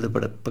कि वादे दे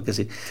बड़े पक्के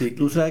सी।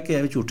 दूसरा है कि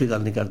एवं झूठी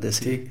गल नहीं करते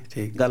सी, ठीक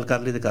ठीक, गल कर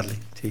ली तो कर ली,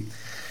 ठीक।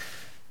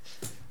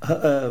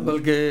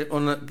 बल्कि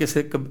उन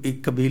किसी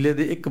कबीले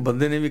दे एक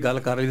बंदे ने भी गल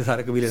कर ली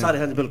सारे कबीले सारे,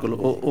 हाँ जी बिल्कुल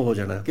वो हो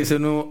जाना। किसी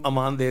नूं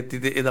अमान देती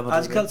ते इहदा मतलब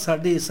अजकल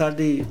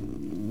साडी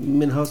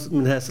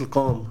मिनहासल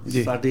कौम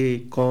साडी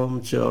कौम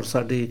च और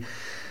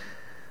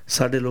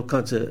साडे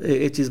लोकां च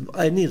ये चीज़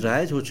इन्नी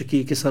राइज हो चुकी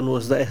है कि सानू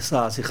उसका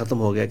एहसास ही खत्म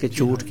हो गया कि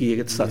झूठ की है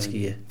कि सच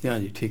की है। हाँ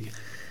जी ठीक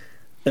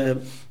है।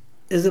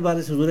 इस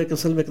बारे से हुज़ूर अकरम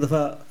सल्लल्लाहु अलैहि वसल्लम एक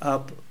दफ़ा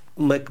आप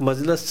एक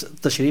मजलिस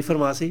तशरीफ़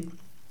फरमा सी,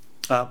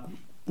 आप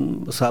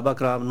सहाबा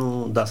कराम नूं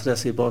दस रहे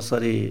सी, बहुत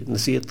सारी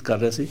नसीहत कर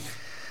रहे सी,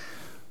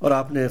 और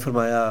आपने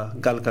फरमाया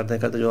गल करते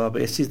करते जो आप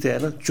इस चीज़ से है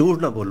ना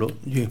झूठ ना बोलो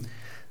जी,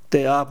 तो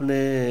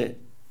आपने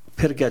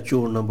फिर क्या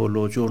झूठ ना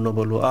बोलो झूठ ना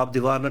बोलो, आप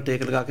दीवार ना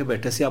टेक लगा के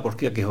बैठे सी, आप उठ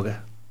के अगे हो गए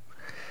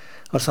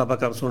और सहाबा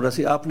कराम सुन रहे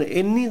सी। आपने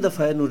इन्नी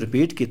दफ़ा इनू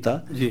रिपीट किया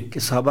कि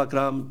सहाबा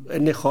कराम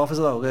इन्ने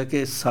खौफज़दा हो गए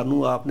कि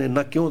सानू आपने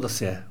इन्ना क्यों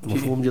दस्या है,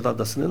 मफहूम जो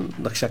दसने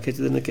नक्शा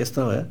खिंचते ने किस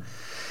तरह होया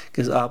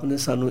कि आपने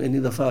सानू इन्नी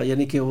दफ़ा,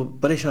 यानी कि वो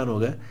परेशान हो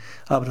गए।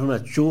 आपने होना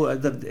चू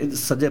इधर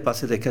सज्जे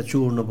पासे देखा,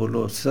 झूठ न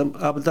बोलो,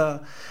 आपका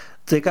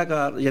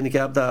तरीकाकार यानी कि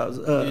आपका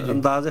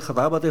अंदाज़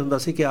खिताब ते हुंदा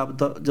सी कि आप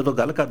जदों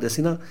गल करदे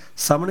सी ना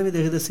सामने भी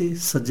देखदे सी,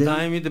 सज्जे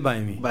दाएं भी ते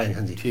बाएं भी, बाएं,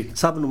 हाँ जी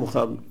सब नूं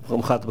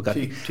मुखातब कर।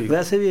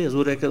 वैसे भी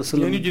हजूर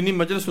अकरम यानी जिन्नी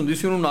मजलिस हुंदी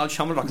सी उन्होंने नाल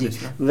शामिल रखदे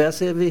सी ना।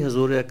 वैसे भी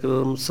हजूर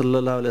अकरम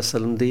सल्लल्लाहु अलैहि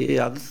वसल्लम दी ये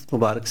आदत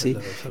मुबारक सी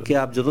कि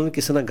आप जदों भी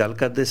किसी नाल गल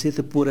करदे सी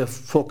ते पूरे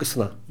फोकस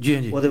नाल जी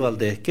हाँ जी ओहदे वल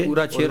देख के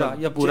पूरा चेहरा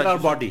या पूरा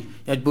बॉडी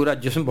या पूरा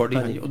जिस्म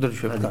बॉडी उधर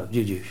शिफ्ट कर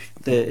जी जी।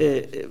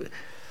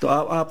 तो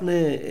आपने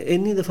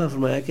इन्नी दफ़ा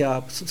फरमाया कि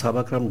आप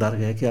सहाबा कराम डर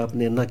गए कि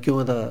आपने इन्ना क्यों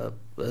इहदा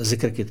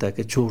जिक्र किया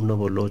कि झूठ न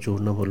बोलो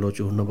झूठ न बोलो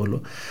झूठ न बोलो।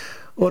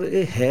 और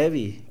ये है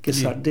भी कि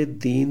साडे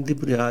दीन दी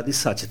बुनियाद ही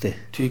सच ते,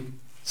 ठीक,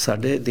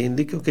 साडे दीन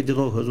दी, क्योंकि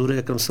जो हजूर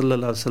अकरम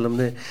सल्लल्लाहु अलैहि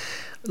वसल्लम ने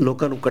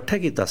लोगों को इकट्ठा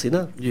किया सी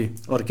ना जी,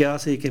 और क्या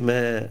सी कि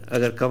मैं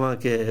अगर कहां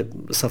कि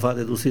सफ़ा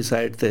दे दूसरी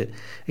साइड ते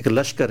एक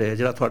लश्कर है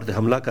जिहड़ा तुहाडे ते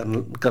हमला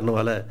करने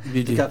वाला है,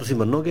 क्या तुसीं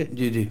मन्नोगे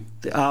जी जी।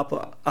 ते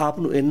आप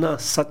नूं इन्ना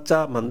सच्चा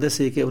मनदे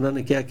सी कि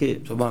उन्होंने कहा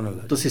कि सुभान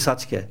अल्लाह तुसीं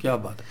सच कहा, क्या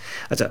बात है।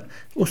 अच्छा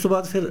उस तो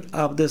बाद फिर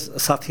आप दे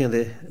साथियां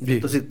दे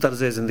तुसीं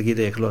तर्ज़े ज़िंदगी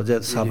देख लो,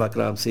 जैसे सहाबा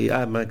कराम सी,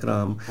 आइमा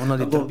कराम, उन्हां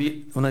दी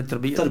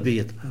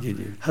तरबियत जी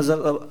जी,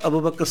 हज़रत अबू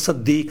बकर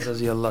सिद्दीक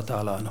रज़ी अल्लाह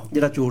तआला अन्हु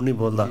जिहड़ा झूठ नहीं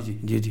बोलदा जी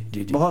जी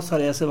जी, बहुत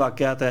सारे ऐसे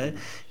वाक़यात है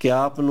कि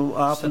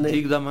आपने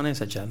ठीक दा माने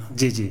सच्चा ना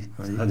जी जी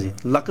हाँ जी,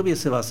 लक भी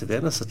इससे वास्ते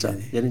है ना सच्चा,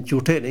 यानी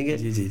झूठे नहीं गए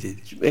जी जी जी,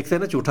 एक तो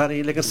ना झूठा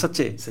नहीं लेकिन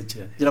सच्चे, सच्चा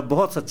जिहड़ा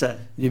बहुत सच्चा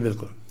है जी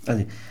बिल्कुल हाँ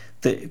जी।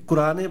 ਤੇ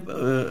ਕੁਰਾਨ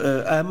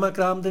ਅਹਿਮਾ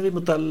ਕਰਾਮ ਦੇ ਵੀ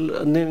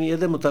ਨੇ ਵੀ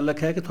ਇਹਦੇ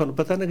ਮੁਤਲਕ ਹੈ ਕਿ ਤੁਹਾਨੂੰ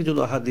ਪਤਾ ਨਾ ਕਿ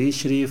ਜਦੋਂ ਹਦੀਸ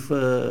ਸ਼ਰੀਫ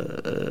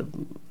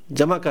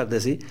ਜਮ੍ਹਾਂ ਕਰਦੇ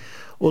ਸੀ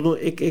ਉਦੋਂ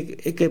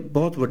ਇੱਕ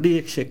ਬਹੁਤ ਵੱਡੀ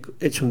ਇੱਕ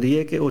ਹੁੰਦੀ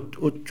ਹੈ ਕਿ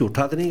ਉਹ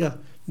ਝੂਠਾ ਤਾਂ ਨਹੀਂਗਾ।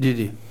 ਜੀ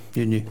ਜੀ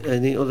ਜੀ ਜੀ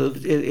ਨਹੀਂ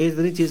ਇਹ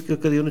ਨਹੀਂ ਚੀਜ਼ ਕਿ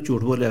ਕਦੀ ਉਹਨੇ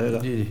ਝੂਠ ਬੋਲਿਆ ਹੋਵੇਗਾ,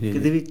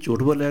 ਕਦੇ ਵੀ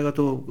ਝੂਠ ਬੋਲਿਆ ਹੋਵੇਗਾ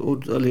ਤਾਂ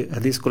ਉਹ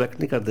ਹਦੀਸ ਕਲੈਕਟ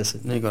ਨਹੀਂ ਕਰਦੇ ਸੀ।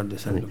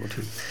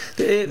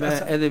 ਤੇ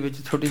ਇਹਦੇ ਵਿੱਚ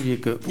ਛੋਟੀ ਜਿਹੀ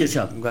ਇੱਕ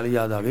ਗੱਲ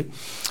ਯਾਦ ਆ ਗਈ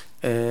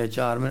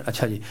 4 ਮਿੰਟ।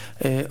 ਅੱਛਾ ਜੀ,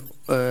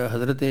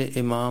 ਹਜ਼ਰਤ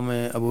ਇਮਾਮ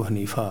ਅਬੂ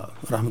ਹਨੀਫਾ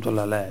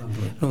ਰਹਿਮਤੁल्लाह अलैह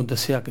ਨੂੰ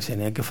ਦੱਸਿਆ ਕਿਸੇ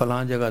ਨੇ ਕਿ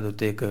ਫਲਾਂ ਜਗ੍ਹਾ ਦੇ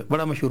ਉੱਤੇ ਇੱਕ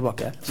ਬੜਾ ਮਸ਼ਹੂਰ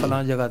ਵਾਕਿਆ ਹੈ,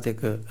 ਫਲਾਂ ਜਗ੍ਹਾ 'ਤੇ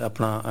ਇੱਕ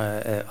ਆਪਣਾ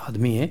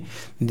ਆਦਮੀ ਹੈ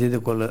ਜਿਹਦੇ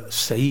ਕੋਲ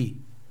ਸਹੀ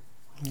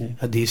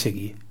ਹਦੀਸ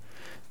ਹੈਗੀ ਹੈ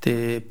ਤੇ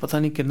ਪਤਾ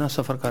ਨਹੀਂ ਕਿੰਨਾ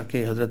ਸਫ਼ਰ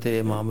ਕਰਕੇ ਹਜ਼ਰਤ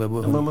ਇਮਾਮ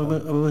ਅਬੂ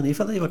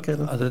ਹਨੀਫਾ ਦਾ ਹੀ ਵਾਕਿਆ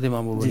ਨਾ, ਹਜ਼ਰਤ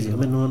ਇਮਾਮ ਅਬੂ ਹਨੀਫਾ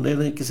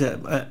ਮੈਨੂੰ ਕਿਸੇ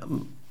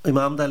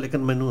ਇਮਾਮ ਦਾ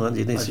ਲੇਕਿਨ ਮੈਨੂੰ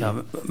ਹਾਂਜੀ ਨਹੀਂ ਸੀ,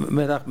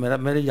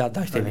 ਮੇਰੇ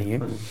ਯਾਦਦਾਸ਼ਤ ਨਹੀਂ ਹੈ।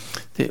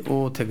 ਤੇ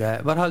ਉਹ ਉੱਥੇ ਗਏ,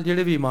 ਬਹਰਹਾਲ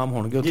ਜਿਹੜੇ ਵੀ ਇਮਾਮ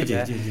ਹੋਣਗੇ ਉੱਥੇ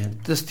ਗਏ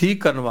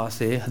ਤਸਦੀਕ ਕਰਨ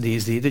ਵਾਸਤੇ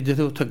ਹਦੀਸ ਦੀ। ਤੇ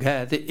ਜਦੋਂ ਉੱਥੇ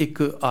ਗਏ ਤੇ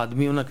ਇੱਕ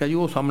ਆਦਮੀ ਉਹਨਾਂ ਕਿਹਾ ਜੀ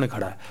ਉਹ ਸਾਹਮਣੇ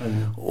ਖੜਾ ਹੈ,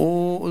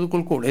 ਉਹ ਉਹਦੇ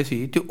ਕੋਲ ਘੋੜੇ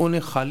ਸੀ ਤੇ ਉਹਨੇ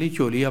ਖਾਲੀ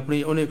ਝੋਲੀ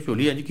ਆਪਣੀ ਉਹਨੇ ਇੱਕ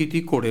ਝੋਲੀ ਇੰਝ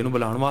ਕੀਤੀ ਘੋੜੇ ਨੂੰ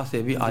ਬੁਲਾਉਣ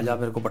ਵਾਸਤੇ ਵੀ ਆ ਜਾ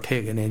ਮੇਰੇ ਕੋਲ ਪੱਠੇ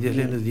ਹੈਗੇ ਨੇ। ਜਿਸ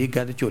ਲਈ ਨਜ਼ਦੀਕ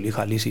ਗਏ ਤੇ ਝੋਲੀ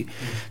ਖਾਲੀ ਸੀ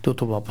ਤੇ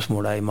ਉੱਥੋਂ ਵਾਪਸ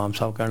ਮੁੜ ਆਏ। ਇਮਾਮ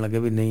ਸਾਹਿਬ ਕਹਿਣ ਲੱਗੇ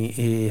ਵੀ ਨਹੀਂ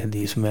ਇਹ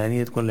ਹਦੀਸ ਮੈਂ ਨਹੀਂ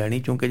ਇਹਦੇ ਕੋਲ ਲੈਣੀ,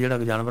 ਕਿਉਂਕਿ ਜਿਹੜਾ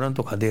ਜਾਨਵਰਾਂ ਨੂੰ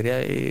ਧੋਖਾ ਦੇ ਰਿਹਾ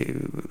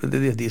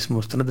ਇਹਦੀ ਹਦੀਸ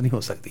ਮੁਸਤਨਦ ਨਹੀਂ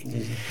ਹੋ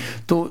ਸਕਦੀ।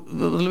 ਤੋ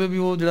ਮਤਲਬ ਵੀ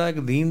ਉਹ ਜਿਹੜਾ ਇੱਕ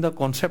ਦੀਨ ਦਾ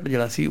ਕਨਸੈਪਟ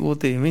ਜਿਹੜਾ ਸੀ ਉਹ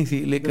ਤੇ ਇਵੇਂ ਹੀ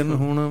ਸੀ, ਲੇਕਿਨ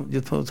ਹੁਣ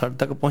ਜਿੱਥੋਂ ਸਾਡੇ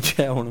ਤੱਕ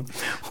ਪਹੁੰਚਿਆ ਹੁਣ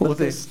ਉਹ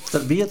ਤੇ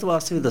ਤਰਬੀਅਤ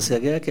ਵਾਸਤੇ ਵੀ ਦੱਸਿਆ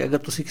ਗਿਆ ਕਿ ਅਗਰ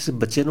ਤੁਸੀਂ ਕਿਸੇ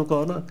ਬੱਚੇ ਨੂੰ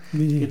ਕਹੋ ਨਾ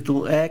ਕਿ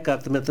ਤੂੰ ਇਹ ਕਰ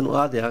ਤੇ ਮੈਂ ਤੈਨੂੰ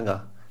ਆਹ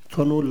ਦਿਆਂਗਾ,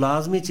 ਤੁਹਾਨੂੰ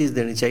ਲਾਜ਼ਮੀ ਚੀਜ਼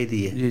ਦੇਣੀ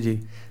ਚਾਹੀਦੀ ਹੈ। ਜੀ ਜੀ,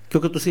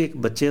 ਕਿਉਂਕਿ ਤੁਸੀਂ ਇੱਕ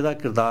ਬੱਚੇ ਦਾ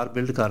ਕਿਰਦਾਰ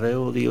ਬਿਲਡ ਕਰ ਰਹੇ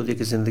ਹੋ, ਉਹਦੀ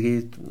ਇੱਕ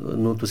ਜ਼ਿੰਦਗੀ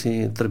ਨੂੰ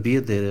ਤੁਸੀਂ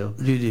ਤਰਬੀਅਤ ਦੇ ਰਹੇ ਹੋ।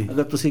 ਜੀ ਜੀ,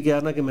 ਅਗਰ ਤੁਸੀਂ ਕਿਹਾ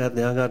ਨਾ ਕਿ ਮੈਂ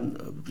ਦਿਆਂਗਾ,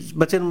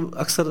 ਬੱਚੇ ਨੂੰ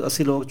ਅਕਸਰ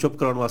ਅਸੀਂ ਲੋਕ ਚੁੱਪ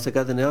ਕਰਾਉਣ ਵਾਸਤੇ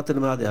ਕਹਿ ਦਿੰਦੇ ਹਾਂ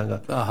ਤੈਨੂੰ ਮੈਂ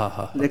ਦਿਆਂਗਾ,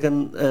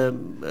 ਲੇਕਿਨ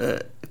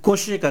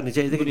ਕੋਸ਼ਿਸ਼ ਕਰਨੀ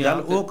ਚਾਹੀਦੀ ਕਿ ਗੱਲ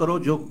ਉਹ ਕਰੋ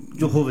ਜੋ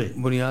ਹੋਵੇ।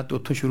 ਬੁਨਿਆਦ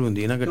ਉੱਥੋਂ ਸ਼ੁਰੂ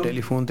ਹੁੰਦੀ ਹੈ ਨਾ ਕਿ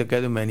ਟੈਲੀਫੋਨ ਤੇ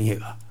ਕਹਿ ਦਿਓ ਮੈਂ ਨਹੀਂ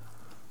ਹੈਗਾ।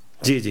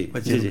 ਜੀ ਜੀ,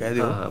 ਬੱਚੇ ਨੂੰ ਕਹਿ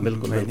ਦਿਓ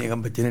ਬਿਲਕੁਲ ਮੈਂ ਨਹੀਂ ਹੈਗਾ।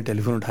 ਬੱਚੇ ਨੇ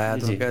ਟੈਲੀਫੋਨ ਉਠਾਇਆ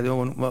ਤਾਂ ਕਹਿ ਦਿਓ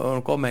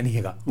ਉਹਨੂੰ ਕਹੋ ਮੈਂ ਨਹੀਂ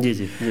ਹੈਗਾ। ਜੀ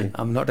ਜੀ,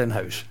 ਆਮ ਨਾਟ ਇਨ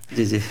ਹਾਊਸ।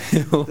 ਜੀ ਜੀ,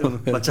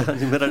 ਬੱਚਾ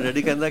ਮੇਰਾ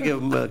ਡੈਡੀ ਕਹਿੰਦਾ ਕਿ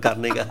ਕਰ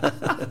ਨਹੀਂਗਾ।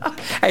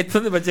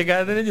 ਇੱਥੋਂ ਦੇ ਬੱਚੇ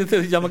ਕਹਿੰਦੇ ਨੇ ਜਿੱਥੇ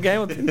ਅਸੀਂ ਜੰਮ ਕੇ ਆਏ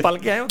ਉੱਥੇ ਪਲ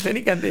ਕੇ ਆਏ ਉੱਥੇ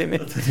ਨਹੀਂ ਕਹਿੰਦੇ ਐਵੇਂ,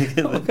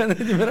 ਉਹ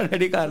ਕਹਿੰਦੇ ਜੀ ਮੇਰਾ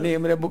ਡੈਡੀ ਘਰ ਨਹੀਂ ਹੈ,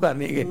 ਮੇਰੇ ਅੱਬੂ ਘਰ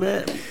ਨਹੀਂ ਹੈਗੇ। ਮੈਂ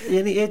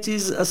ਯਾਨੀ ਇਹ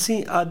ਚੀਜ਼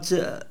ਅਸੀਂ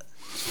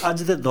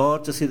ਅੱਜ ਦੇ ਦੌਰ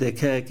 'ਚ ਅਸੀਂ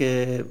ਦੇਖਿਆ ਕਿ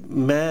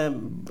ਮੈਂ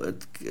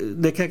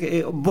ਦੇਖਿਆ ਕਿ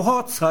ਇਹ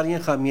ਬਹੁਤ ਸਾਰੀਆਂ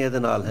ਖਾਮੀਆਂ ਇਹਦੇ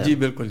ਨਾਲ ਹੈ। ਜੀ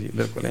ਬਿਲਕੁਲ ਜੀ,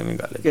 ਬਿਲਕੁਲ ਐਵੇਂ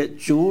ਗੱਲ ਹੈ ਕਿ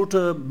ਝੂਠ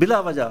ਬਿਲਾ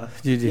ਵਜ੍ਹਾ,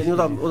 ਯਾਨੀ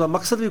ਉਹਦਾ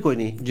ਮਕਸਦ ਵੀ ਕੋਈ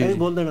ਨਹੀਂ, ਐਵੇਂ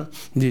ਬੋਲ ਦੇਣਾ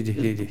ਜੀ ਜੀ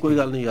ਜੀ ਜੀ ਕੋਈ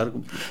ਗੱਲ ਨਹੀਂ ਯਾਰ,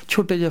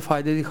 ਛੋਟੇ ਜਿਹੇ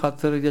ਫਾਇਦੇ ਦੀ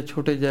ਖਾਤਰ ਜਾਂ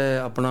ਛੋਟੇ ਜਿਹੇ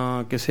ਆਪਣਾ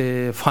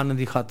ਕਿਸੇ ਫਨ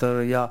ਦੀ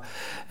ਖਾਤਰ ਜਾਂ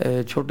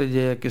ਛੋਟੇ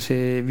ਜਿਹੇ ਕਿਸੇ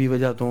ਵੀ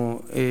ਵਜ੍ਹਾ ਤੋਂ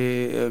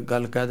ਇਹ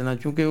ਗੱਲ ਕਹਿ ਦੇਣਾ,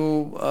 ਕਿਉਂਕਿ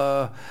ਉਹ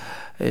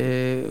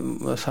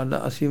ਸਾਡਾ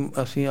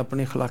ਅਸੀਂ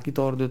ਆਪਣੇ ਅਖਲਾਕੀ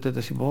ਤੌਰ ਦੇ ਉੱਤੇ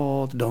ਤਾਂ ਅਸੀਂ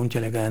ਬਹੁਤ ਡਾਊਨ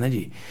ਚਲੇ ਗਏ ਨਾ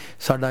ਜੀ।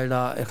 ਸਾਡਾ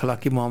ਜਿਹੜਾ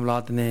ਅਖਲਾਕੀ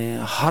ਮਾਮਲਾਤ ਨੇ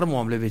ਹਰ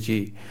ਮਾਮਲੇ ਵਿੱਚ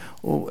ਹੀ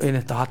ਉਹ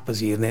ਇਨਤਾਤ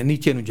ਪਜ਼ੀਰ ਨੇ,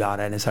 ਨੀਚੇ ਨੂੰ ਜਾ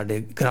ਰਹੇ ਨੇ, ਸਾਡੇ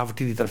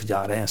ਗ੍ਰੈਵਿਟੀ ਦੀ ਤਰਫ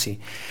ਜਾ ਰਹੇ ਹਾਂ ਅਸੀਂ।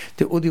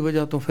 ਅਤੇ ਉਹਦੀ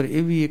ਵਜ੍ਹਾ ਤੋਂ ਫਿਰ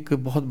ਇਹ ਵੀ ਇੱਕ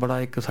ਬਹੁਤ ਬੜਾ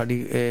ਇੱਕ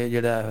ਸਾਡੀ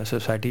ਜਿਹੜਾ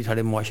ਸੋਸਾਇਟੀ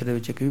ਸਾਡੇ ਮੁਆਸ਼ਰੇ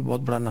ਵਿੱਚ ਇੱਕ ਵੀ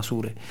ਬਹੁਤ ਬੜਾ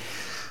ਨਸੂਰ ਹੈ।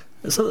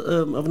 ਸਰ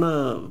ਆਪਣਾ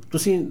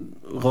ਤੁਸੀਂ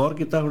ਗੌਰ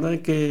ਕੀਤਾ ਹੋਣਾ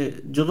ਕਿ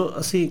ਜਦੋਂ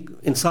ਅਸੀਂ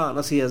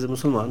ਐਜ਼ ਏ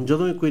ਮੁਸਲਮਾਨ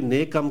ਜਦੋਂ ਵੀ ਕੋਈ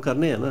ਨੇਕ ਕੰਮ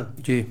ਕਰਨੇ ਆ ਨਾ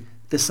ਜੀ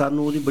ਤੇ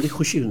ਸਾਨੂੰ ਉਹਦੀ ਬੜੀ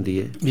ਖੁਸ਼ੀ ਹੁੰਦੀ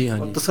ਹੈ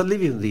ਔਰ ਤਸੱਲੀ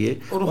ਵੀ ਹੁੰਦੀ ਹੈ,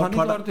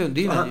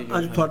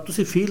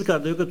 ਤੁਸੀਂ ਫੀਲ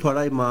ਕਰਦੇ ਹੋ ਕਿ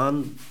ਤੁਹਾਡਾ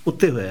ਈਮਾਨ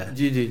ਉੱਤੇ ਹੋਇਆ ਹੈ।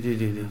 ਜੀ ਜੀ ਜੀ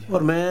ਜੀ ਜੀ।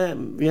 ਔਰ ਮੈਂ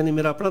ਯਾਨੀ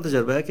ਮੇਰਾ ਆਪਣਾ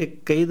ਤਜਰਬਾ ਹੈ ਕਿ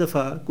ਕਈ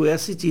ਦਫਾ ਕੋਈ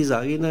ਐਸੀ ਚੀਜ਼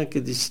ਆ ਗਈ ਨਾ ਕਿ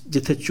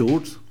ਜਿੱਥੇ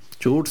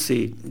ਝੂਠ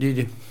ਸੀ ਜੀ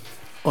ਜੀ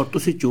ਔਰ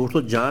ਤੁਸੀਂ ਝੂਠ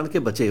ਤੋਂ ਜਾਣ ਕੇ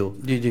ਬਚੇ ਹੋ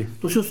ਜੀ ਜੀ,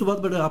 ਤੁਸੀਂ ਉਸ ਤੋਂ ਬਾਅਦ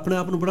ਬੜਾ ਆਪਣੇ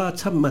ਆਪ ਨੂੰ ਬੜਾ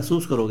ਅੱਛਾ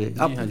ਮਹਿਸੂਸ ਕਰੋਗੇ,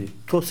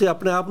 ਤੁਸੀਂ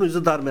ਆਪਣੇ ਆਪ ਨੂੰ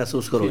ਇੱਜ਼ਤਦਾਰ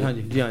ਮਹਿਸੂਸ ਕਰੋਗੇ।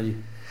 ਹਾਂਜੀ ਜੀ ਹਾਂਜੀ।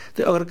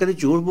 ਤੇ ਅਗਰ ਕਦੀ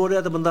ਝੂਠ ਬੋਲ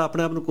ਰਿਹਾ ਤਾਂ ਬੰਦਾ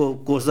ਆਪਣੇ ਆਪ ਨੂੰ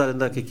ਕੋਸਦਾ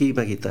ਰਹਿੰਦਾ ਕਿ ਕੀ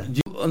ਮੈਂ ਕੀਤਾ।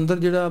 ਅੰਦਰ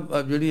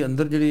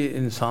ਜਿਹੜੀ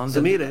ਇਨਸਾਨ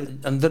ਜ਼ਮੀਰ ਹੈ,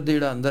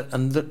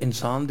 ਅੰਦਰ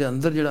ਇਨਸਾਨ ਦੇ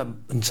ਅੰਦਰ ਜਿਹੜਾ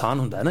ਇਨਸਾਨ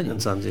ਹੁੰਦਾ ਹੈ ਨਾ ਜੀ,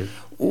 ਇਨਸਾਨ ਜੀ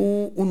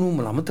ਉਹ ਉਹਨੂੰ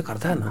ਮਲਾਮਤ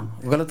ਕਰਦਾ ਹੈ ਨਾ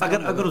ਗਲਤ,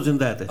 ਅਗਰ ਉਹ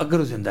ਜ਼ਿੰਦਾ ਹੈ ਤੇ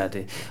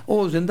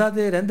ਉਹ ਜ਼ਿੰਦਾ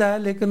ਤੇ ਰਹਿੰਦਾ ਹੈ,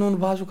 ਲੇਕਿਨ ਉਹਨੂੰ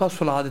ਬਾਅਦ ਚੋਂ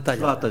ਸੁਲਾ ਦਿੱਤਾ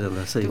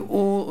ਜਾਂਦਾ। ਸਹੀ,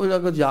 ਉਹ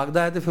ਅਗਰ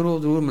ਜਾਗਦਾ ਹੈ ਤੇ ਫਿਰ ਉਹ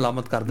ਜ਼ਰੂਰ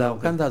ਮਲਾਮਤ ਕਰਦਾ, ਉਹ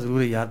ਕਹਿੰਦਾ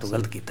ਜ਼ਰੂਰ ਯਾਰ ਤੂੰ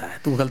ਗਲਤ ਕੀਤਾ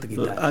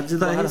ਹੈ। ਅੱਜ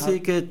ਦਾ ਇਹ ਸੀ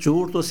ਕਿ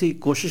ਝੂਠ ਤੋਂ ਅਸੀਂ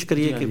ਕੋਸ਼ਿਸ਼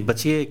ਕਰੀਏ ਕਿ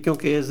ਬਚੀਏ,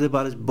 ਕਿਉਂਕਿ ਇਸ ਦੇ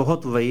ਬਾਰੇ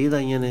ਬਹੁਤ ਵਈਦ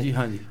ਆਈਆਂ ਨੇ ਜੀ।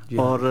 ਹਾਂਜੀ,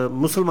 ਔਰ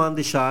ਮੁਸਲਮਾਨ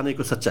ਦੀ ਸ਼ਾਨ ਹੈ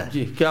ਕੋਈ ਸੱਚਾ ਹੈ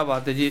ਜੀ। ਕੀ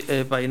ਬਾਤ ਹੈ ਜੀ।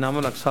 ਭਾਈ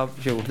ਨਾਮੁਲ ਹਕ ਸਾਹਿਬ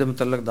ਝੂਠ ਦੇ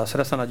ਮੁਤਲਕ ਦੱਸ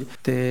ਰਹੇ ਸਨ ਅੱਜ,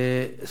 ਤੇ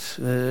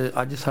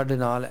ਅੱਜ ਸਾਡੇ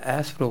ਨਾਲ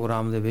ਇਸ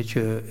ਪ੍ਰੋਗਰਾਮ ਦੇ ਵਿੱਚ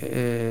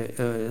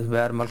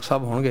ਜ਼ੁਬੈਰ ਮਲਕ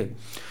ਸਾਹਿਬ ਹੋਣਗੇ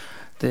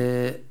ਤੇ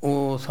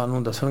ਉਹ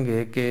ਸਾਨੂੰ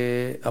ਦੱਸਣਗੇ ਕਿ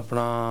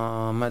ਆਪਣਾ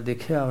ਮੈਂ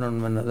ਦੇਖਿਆ ਉਹਨਾਂ ਨੂੰ,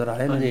 ਮੈਂ ਨਜ਼ਰ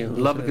ਆਏ ਨੇ,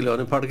 ਲੱਭ ਕੇ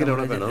ਲਿਆਉਣੇ, ਫੜ ਕੇ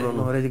ਲਿਆਉਣਾ ਪੈਣਾ ਉਹਨਾਂ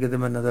ਨੂੰ, ਉਹਦੇ 'ਚ ਕਿਤੇ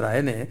ਮੈਂ ਨਜ਼ਰ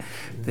ਆਏ ਨੇ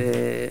ਤੇ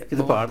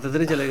ਕਿਤੇ ਪਹਾੜ ਤੇ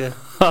ਨਹੀਂ ਚਲੇ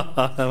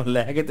ਗਏ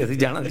ਲੈ ਕੇ ਤੇ ਅਸੀਂ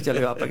ਜਾਣਾ ਸੀ,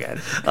 ਚਲੇ ਆਪਾਂ ਗਏ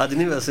ਅੱਜ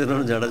ਨਹੀਂ, ਵੈਸੇ ਉਹਨਾਂ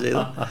ਨੂੰ ਜਾਣਾ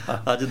ਚਾਹੀਦਾ,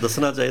 ਅੱਜ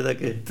ਦੱਸਣਾ ਚਾਹੀਦਾ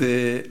ਕਿ ਤੇ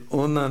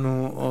ਉਹਨਾਂ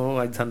ਨੂੰ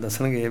ਉਹ ਅੱਜ ਸਾਨੂੰ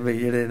ਦੱਸਣਗੇ ਬਈ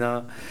ਜਿਹੜੇ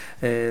ਨਾ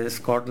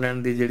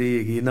ਸਕਾਟਲੈਂਡ ਦੀ ਜਿਹੜੀ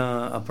ਹੈਗੀ ਨਾ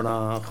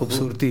ਆਪਣਾ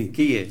ਖੂਬਸੂਰਤੀ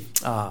ਕੀ ਹੈ,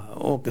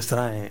 ਉਹ ਕਿਸ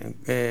ਤਰ੍ਹਾਂ ਹੈ,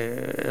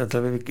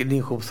 ਮਤਲਬ ਕਿੰਨੀ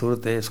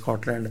ਖੂਬਸੂਰਤ ਹੈ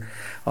ਸਕਾਟਲੈਂਡ,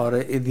 ਔਰ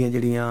ਇਹਦੀਆਂ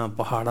ਜਿਹੜੀਆਂ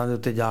ਪਹਾੜਾਂ ਦੇ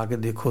ਉੱਤੇ ਜਾ ਕੇ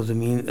ਦੇਖੋ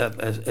ਜ਼ਮੀਨ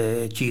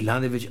ਝੀਲਾਂ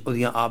ਦੇ ਵਿੱਚ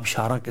ਉਹਦੀਆਂ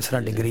ਆਬਸ਼ਾਰਾਂ ਕਿਸ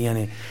ਤਰ੍ਹਾਂ ਡਿੱਗ ਰਹੀਆਂ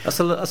ਨੇ।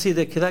 ਅਸਲ ਅਸੀਂ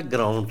ਦੇਖਿਆ ਤਾਂ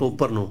ਗਰਾਊਂਡ ਤੋਂ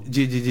ਉੱਪਰ ਨੂੰ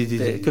ਜੀ ਜੀ ਜੀ ਜੀ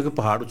ਕਿਉਂਕਿ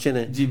ਪਹਾੜ ਉੱਚੇ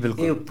ਨੇ ਜੀ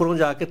ਬਿਲਕੁਲ, ਇਹ ਉੱਪਰੋਂ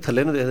ਜਾ ਕੇ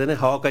ਥੱਲੇ ਨੂੰ ਦੇਖਦੇ ਨੇ,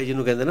 ਹਵਾਕਾਈ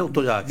ਜਿਹਨੂੰ ਕਹਿੰਦੇ ਨੇ,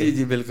 ਉੱਤੋਂ ਜਾ ਕੇ ਜੀ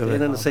ਜੀ ਬਿਲਕੁਲ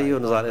ਇਹਨਾਂ ਨੇ ਸਹੀ ਉਹ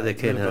ਨਜ਼ਾਰੇ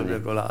ਦੇਖੇ ਨੇ।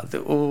 ਬਿਲਕੁਲ ਹਾਂ, ਤੇ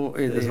ਉਹ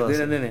ਇਹ ਦੇਖਦੇ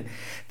ਰਹਿੰਦੇ ਨੇ।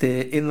 ਤੇ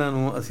ਇਹਨਾਂ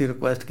ਨੂੰ ਅਸੀਂ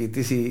ਰਿਕੁਐਸਟ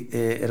ਕੀਤੀ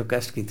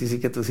ਸੀ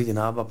ਕਿ ਤੁਸੀਂ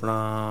ਜਨਾਬ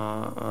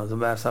ਆਪਣਾ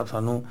ਜ਼ੁਬੈਰ ਸਾਹਿਬ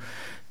ਸਾਨੂੰ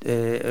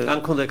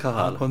ਅੱਖੋਂ ਦੇਖਾ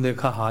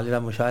ਹਾਲ ਜਿਹੜਾ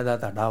ਮੁਸ਼ਾਹਿਦਾ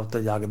ਤੁਹਾਡਾ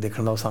ਉੱਤੇ ਜਾ ਕੇ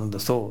ਦੇਖਣ ਦਾ ਉਹ ਸਾਨੂੰ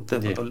ਦੱਸੋ, ਤੇ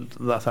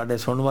ਸਾਡੇ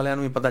ਸੁਣਨ ਵਾਲਿਆਂ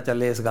ਨੂੰ ਵੀ ਪਤਾ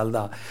ਚੱਲੇ ਇਸ ਗੱਲ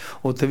ਦਾ,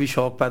 ਉੱਥੇ ਵੀ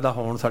ਸ਼ੌਕ ਪੈਦਾ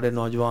ਹੋਣ ਸਾਡੇ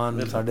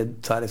ਨੌਜਵਾਨ, ਸਾਡੇ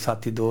ਸਾਰੇ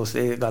ਸਾਥੀ ਦੋਸਤ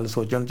ਇਹ ਗੱਲ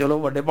ਸੋਚਣ ਚਲੋ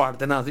ਵੱਡੇ ਪਹਾੜ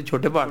ਤੇ ਨਾ ਅਸੀਂ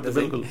ਛੋਟੇ ਪਹਾੜ ਤੇ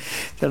ਬਿਲਕੁਲ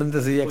ਚੜ੍ਹਨ ਤੇ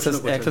ਅਸੀਂ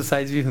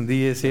ਐਕਸਰਸਾਈਜ਼ ਵੀ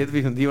ਹੁੰਦੀ ਹੈ, ਸਿਹਤ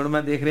ਵੀ ਹੁੰਦੀ। ਹੁਣ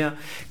ਮੈਂ ਦੇਖ ਰਿਹਾ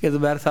ਕਿ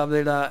ਜ਼ੁਬੈਰ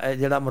ਸਾਹਿਬ ਦਾ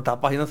ਜਿਹੜਾ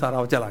ਮੋਟਾਪਾ ਸੀ ਨਾ ਸਾਰਾ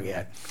ਉਹ ਚਲਾ ਗਿਆ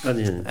ਹੈ।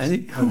 ਹਾਂਜੀ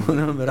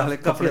ਉਹਨਾਂ ਨੂੰ ਮੇਰਾ ਹਾਲੇ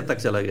ਕਾਫੀ ਹੱਦ ਤੱਕ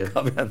ਚਲਾ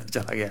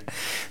ਗਿਆ।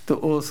 ਤੇ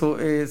ਉਹ ਸੋ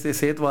ਇਹ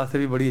ਸਿਹਤ ਵਾਸਤੇ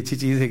ਵੀ ਬੜੀ ਅੱਛੀ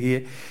ਚੀਜ਼ ਹੈਗੀ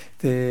ਹੈ।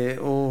 ਤੇ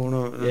ਉਹ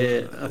ਹੁਣ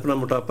ਇਹ ਆਪਣਾ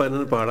ਮੋਟਾਪਾ ਇਹਨਾਂ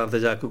ਨੇ ਪਹਾੜਾਂ ਤੇ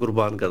ਜਾ ਕੇ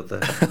ਕੁਰਬਾਨ ਕਰਤਾ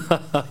ਹੈ।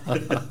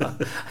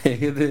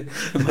 ਇਹ ਤੇ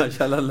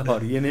ਮਾਸ਼ਾਅੱਲਾ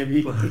ਲਾਹੌਰੀਏ ਨੇ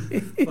ਵੀ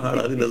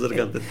ਪਹਾੜਾਂ ਦੀ ਨਜ਼ਰ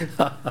ਕਰਦੇ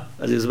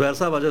ਅਜੀ ਜ਼ੁਬੈਰ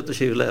ਸਾਹਿਬ ਆ ਜਾਓ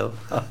ਤਸ਼ਰੀਫ ਲੈ ਆਓ।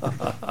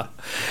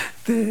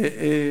 ਤੇ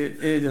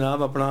ਇਹ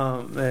ਜਨਾਬ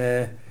ਆਪਣਾ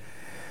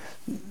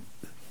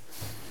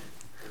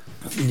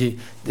ਜੀ,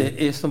 ਤੇ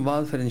ਇਸ ਤੋਂ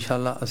ਬਾਅਦ ਫਿਰ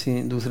ਇਨਸ਼ਾਅੱਲਾ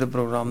ਅਸੀਂ ਦੂਸਰੇ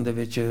ਪ੍ਰੋਗਰਾਮ ਦੇ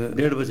ਵਿੱਚ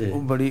 1:30 ਵਜੇ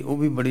ਉਹ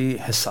ਵੀ ਬੜੀ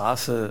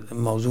ਹਸਾਸ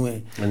ਮੌਜੂ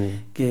ਹੈ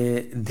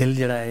ਕਿ ਦਿਲ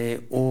ਜਿਹੜਾ ਹੈ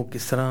ਉਹ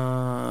ਕਿਸ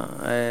ਤਰ੍ਹਾਂ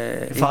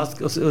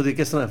ਉਹਦੀ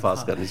ਕਿਸ ਤਰ੍ਹਾਂ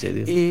ਹਿਫਾਜ਼ਤ ਕਰਨੀ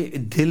ਚਾਹੀਦੀ ਹੈ। ਇਹ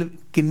ਦਿਲ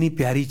ਕਿੰਨੀ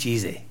ਪਿਆਰੀ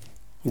ਚੀਜ਼ ਹੈ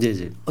ਜੀ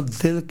ਜੀ,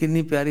 ਦਿਲ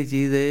ਕਿੰਨੀ ਪਿਆਰੀ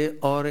ਚੀਜ਼ ਹੈ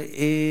ਔਰ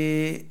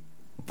ਇਹ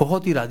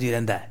ਬਹੁਤ ਹੀ ਰਾਜ਼ੀ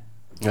ਰਹਿੰਦਾ ਹੈ।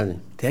 ਹਾਂਜੀ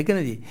ਠੀਕ ਹੈ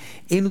ਨਾ ਜੀ।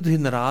 ਇਹਨੂੰ ਤੁਸੀਂ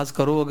ਨਾਰਾਜ਼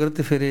ਕਰੋ ਅਗਰ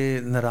ਤੇ ਫਿਰ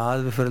ਇਹ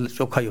ਨਾਰਾਜ਼ ਫਿਰ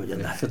ਚੌਖਾ ਹੀ ਹੋ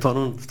ਜਾਂਦਾ ਹੈ,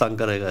 ਤੁਹਾਨੂੰ ਤੰਗ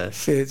ਕਰੇਗਾ,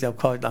 ਫਿਰ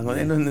ਚੌਖਾ ਤੰਗ।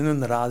 ਇਹਨੂੰ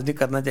ਨਾਰਾਜ਼ ਨਹੀਂ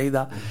ਕਰਨਾ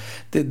ਚਾਹੀਦਾ।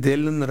 ਤੇ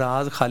ਦਿਲ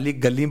ਨਾਰਾਜ਼ ਖਾਲੀ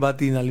ਗੱਲੀ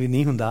ਬਾਤੀ ਨਾਲ ਵੀ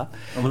ਨਹੀਂ ਹੁੰਦਾ,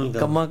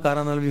 ਕੰਮਾਂ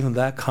ਕਾਰਾਂ ਨਾਲ ਵੀ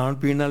ਹੁੰਦਾ ਹੈ, ਖਾਣ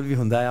ਪੀਣ ਨਾਲ ਵੀ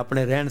ਹੁੰਦਾ ਹੈ,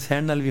 ਆਪਣੇ ਰਹਿਣ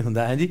ਸਹਿਣ ਨਾਲ ਵੀ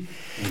ਹੁੰਦਾ ਹੈ ਜੀ।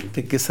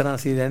 ਤੇ ਕਿਸ ਤਰ੍ਹਾਂ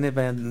ਅਸੀਂ ਰਹਿੰਦੇ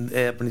ਪਏ,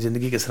 ਆਪਣੀ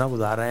ਜ਼ਿੰਦਗੀ ਕਿਸ ਤਰ੍ਹਾਂ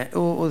ਗੁਜ਼ਾਰ ਰਹੇ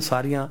ਉਹ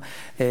ਸਾਰੀਆਂ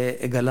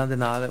ਗੱਲਾਂ ਦੇ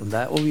ਨਾਲ ਹੁੰਦਾ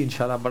ਹੈ। ਉਹ ਵੀ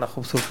ਇਨਸ਼ਾਅੱਲਾ ਬੜਾ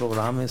ਖੂਬਸੂਰਤ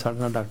ਪ੍ਰੋਗਰਾਮ ਹੈ। ਸਾਡੇ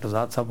ਨਾਲ ਡਾਕਟਰ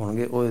ਜ਼ਾਦ ਸਾਹਿਬ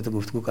ਹੋਣਗੇ, ਉਹ ਇਹ 'ਤੇ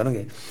ਗੁਫ਼ਤਗੂ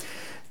ਕਰਨਗੇ।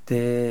 ਤੇ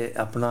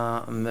ਆਪਣਾ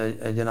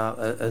ਜਨਾਬ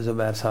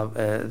ਜ਼ੁਬੈਰ ਸਾਹਿਬ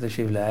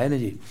ਤਸ਼ਰੀਫ ਲੈ ਆਏ ਨੇ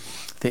ਜੀ।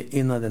 ਤੇ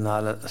ਇਹਨਾਂ ਦੇ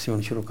ਨਾਲ ਅਸੀਂ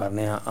ਹੁਣ ਸ਼ੁਰੂ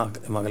ਕਰਨੇ ਹਾਂ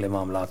ਅਗਲੇ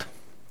ਮਾਮਲਾਤ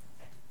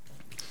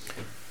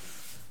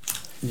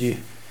ਜੀ।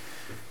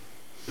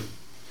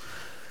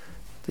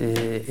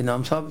 ਤੇ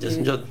ਇਨਾਮ ਸਾਹਿਬ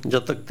ਜਦ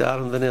ਤੱਕ ਤਿਆਰ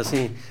ਹੁੰਦੇ ਨੇ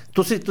ਅਸੀਂ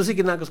ਤੁਸੀਂ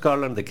ਕਿੰਨਾ ਕੁ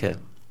ਸਕਾਟਲੈਂਡ ਦੇਖਿਆ?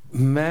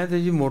 ਮੈਂ ਤੇ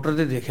ਜੀ ਮੋਟਰ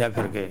ਤੇ ਦੇਖਿਆ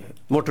ਫਿਰ ਕੇ,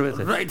 ਮੋਟਰਵੇ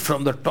ਤੇ right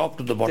firm the top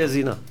to the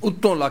bottom,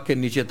 ਉੱਤੋਂ ਲਾ ਕੇ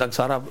ਨੀਚੇ ਤੱਕ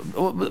ਸਾਰਾ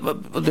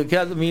ਉਹ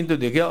ਦੇਖਿਆ, ਜ਼ਮੀਨ ਤੇ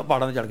ਦੇਖਿਆ,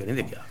 ਪਹਾੜਾਂ ਤੇ ਚੜ੍ਹ ਕੇ ਨਹੀਂ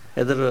ਦੇਖਿਆ।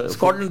 ਇੱਧਰ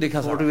ਸਕਾਟਲੈਂਡ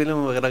ਦੇਖਿਆ, ਫੋਰਟ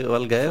ਵਿਲੀਅਮ ਵਗੈਰਾ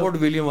ਵੱਲ ਗਏ? ਫੋਰਟ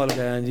ਵਿਲੀਅਮ ਵੱਲ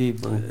ਗਏ ਜੀ,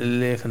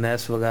 ਲੇਖ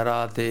ਨੈਸ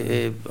ਵਗੈਰਾ ਤੇ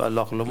ਇਹ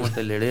ਲੋਕਲਮੋ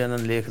ਤੇ ਲੇੜੇ ਇਹਨਾਂ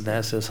ਲੇਖ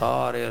ਨੈਸ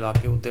ਸਾਰੇ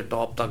ਇਲਾਕੇ ਉੱਤੇ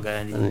ਟੌਪ ਤੱਕ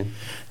ਗਏ ਜੀ।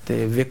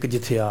 ਤੇ ਵਿਕ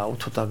ਜਿੱਥੇ ਆ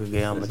ਉੱਥੋਂ ਤੱਕ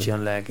ਗਿਆ ਬੱਚਿਆਂ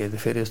ਨੂੰ ਲੈ ਕੇ। ਤੇ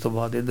ਫਿਰ ਇਸ ਤੋਂ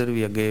ਬਾਅਦ ਇੱਧਰ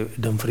ਵੀ ਅੱਗੇ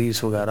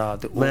ਡੰਫਰੀਸ ਵਗੈਰਾ।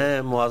 ਤੇ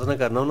ਮੈਂ ਮੁਆਜ਼ਨਾ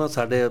ਕਰਨਾ ਉਹਨਾਂ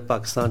ਸਾਡੇ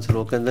ਪਾਕਿਸਤਾਨ 'ਚ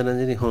ਲੋਕ ਕਹਿੰਦੇ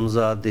ਨੇ ਜੀ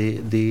ਹੁਨਜ਼ਾ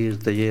ਦੀਰ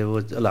ਤੇ ਇਹ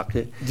ਉਹ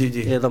ਇਲਾਕੇ ਜੀ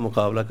ਜੀ ਇਹਦਾ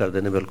ਮੁਕਾਬਲਾ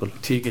ਕਰਦੇ ਨੇ। ਬਿਲਕੁਲ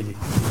ਠੀਕ ਹੈ ਜੀ।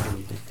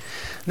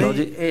 ਨਹੀਂ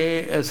ਜੀ,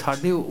 ਇਹ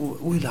ਸਾਡੇ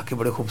ਉਹ ਇਲਾਕੇ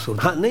ਬੜੇ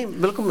ਖੂਬਸੂਰਤ। ਹਾਂ ਨਹੀਂ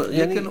ਬਿਲਕੁਲ,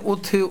 ਲੇਕਿਨ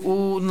ਉੱਥੇ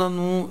ਉਹਨਾਂ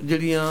ਨੂੰ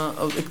ਜਿਹੜੀਆਂ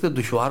ਇੱਕ ਤਾਂ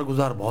ਦੁਸ਼ਵਾਰ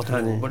ਗੁਜ਼ਾਰ ਬਹੁਤ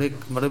ਨੇ, ਬੜੇ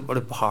ਬੜੇ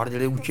ਬੜੇ ਪਹਾੜ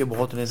ਜਿਹੜੇ ਉੱਚੇ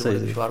ਬਹੁਤ ਨੇ, ਬੜੇ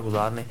ਦੁਸ਼ਵਾਰ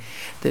ਗੁਜ਼ਾਰ ਨੇ।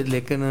 ਤੇ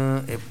ਲੇਕਿਨ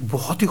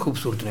ਬਹੁਤ ਹੀ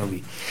ਖੂਬਸੂਰਤ ਨੇ ਉਹ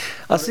ਵੀ।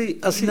 ਅਸੀਂ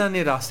ਇਹਨਾਂ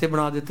ਨੇ ਰਾਸਤੇ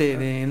ਬਣਾ ਦਿੱਤੇ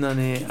ਨੇ, ਇਹਨਾਂ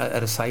ਨੇ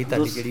ਰਸਾਈ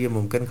ਤੁਹਾਡੀ ਜਿਹੜੀ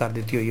ਮੁਮਕਿਨ ਕਰ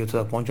ਦਿੱਤੀ ਹੋਈ ਉੱਥੇ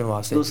ਤੱਕ ਪਹੁੰਚਣ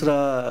ਵਾਸਤੇ। ਦੂਸਰਾ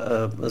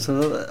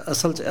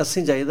ਅਸਲ 'ਚ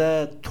ਅਸੀਂ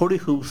ਚਾਹੀਦਾ ਥੋੜ੍ਹੀ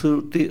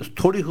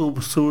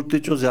ਖੂਬਸੂਰਤੀ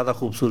 'ਚੋਂ ਜ਼ਿਆਦਾ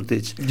ਖੂਬਸੂਰਤੀ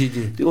 'ਚ ਜੀ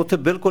ਜੀ। ਤੇ ਉੱਥੇ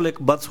ਬਿਲਕੁਲ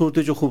ਇੱਕ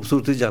ਬਦਸੂਰਤੀ 'ਚੋਂ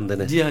ਖੂਬਸੂਰਤੀ ਜਾਂਦੇ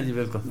ਨੇ ਜੀ। ਹਾਂਜੀ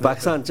ਬਿਲਕੁਲ।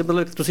 ਪਾਕਿਸਤਾਨ 'ਚ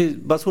ਮਤਲਬ ਤੁਸੀਂ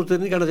ਬਦਸੂਰਤੀ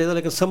ਨਹੀਂ ਕਹਿਣਾ ਚਾਹੀਦਾ,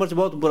 ਲੇਕਿਨ ਸਮਰ 'ਚ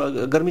ਬਹੁਤ ਬੁਰਾ,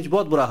 ਗਰਮੀ 'ਚ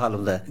ਬਹੁਤ ਬੁਰਾ ਹਾਲ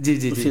ਹੁੰਦਾ ਹੈ ਜੀ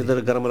ਜੀ। ਤੁਸੀਂ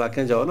ਇੱਧਰ ਗਰਮ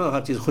ਇਲਾਕਿਆਂ ਜਾਓ ਨਾ,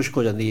 ਹਰ ਚੀਜ਼ ਖੁਸ਼ਕ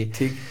ਹੋ ਜਾਂਦੀ ਹੈ।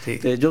 ਠੀਕ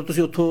ਠੀਕ। ਤੇ ਜਦੋਂ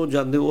ਤੁਸੀਂ ਉੱਥੋਂ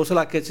ਜਾਂਦੇ ਹੋ ਉਸ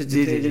ਇਲਾਕੇ 'ਚ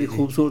ਜਿਹੜੀ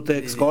ਖੂਬਸੂਰਤ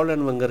ਹੈ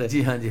ਸਕਾਟਲੈਂਡ ਵਾਂਗਰ ਹੈ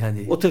ਜੀ। ਹਾਂਜੀ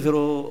ਹਾਂਜੀ। ਉੱਥੇ ਫਿਰ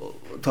ਉਹ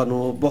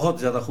ਤੁਹਾਨੂੰ ਬਹੁਤ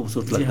ਜ਼ਿਆਦਾ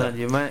ਖੂਬਸੂਰਤ ਲੱਗਦਾ।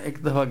 ਹਾਂਜੀ, ਮੈਂ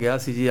ਇੱਕ ਦਫਾ ਗਿਆ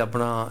ਸੀ ਜੀ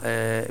ਆਪਣਾ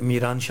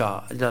ਮੀਰਾਨ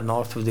ਸ਼ਾਹ ਜਿਹੜਾ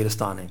ਨਾਰਥ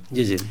ਵਜ਼ੀਰਿਸਤਾਨ ਹੈ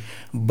ਜੀ ਜੀ।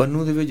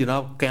 ਬੰਨੂ ਦੇ ਵਿੱਚ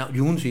ਜਨਾਬ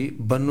ਜੂਨ ਸੀ,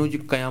 ਬੰਨੂ 'ਚ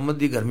ਕਿਆਮਤ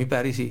ਦੀ ਗਰਮੀ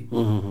ਪੈ ਰਹੀ ਸੀ।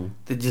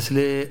 ਤੇ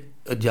ਜਿਸਲੇ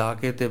ਜਾ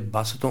ਕੇ ਤੇ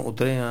ਬੱਸ ਤੋਂ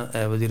ਉਤਰੇ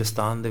ਆ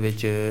ਵਜ਼ੀਰਿਸਤਾਨ ਦੇ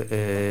ਵਿੱਚ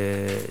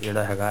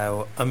ਜਿਹੜਾ ਹੈਗਾ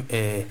ਉਹ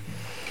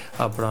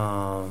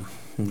ਆਪਣਾ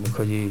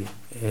ਦੇਖੋ ਜੀ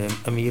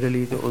ਅਮੀਰ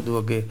ਅਲੀ ਤੇ ਉਦੋਂ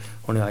ਅੱਗੇ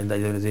ਹੁਣ ਆ ਜਾਂਦਾ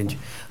ਜਿਹਦੇ ਰੇਂਜ।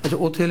 ਅੱਛਾ,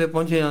 ਉੱਥੇ ਲੇ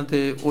ਪਹੁੰਚੇ ਆ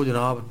ਤੇ ਉਹ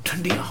ਜਨਾਬ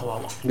ਠੰਡੀਆਂ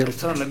ਹਵਾਵਾਂ ਇਸ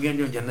ਤਰ੍ਹਾਂ ਲੱਗੀਆਂ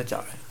ਜਿਵੇਂ ਜੰਨਤ 'ਚ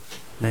ਆ ਗਏ।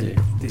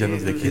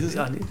 ਜੰਨਤ ਦੇਖੀ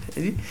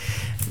ਜੀ।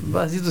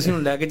 ਬਸ ਜੀ ਤੁਸੀਂ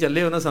ਹੁਣ ਲੈ ਕੇ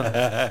ਚੱਲੇ ਹੋ ਨਾ ਸਾਨੂੰ,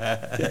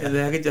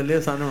 ਲੈ ਕੇ ਚੱਲੇ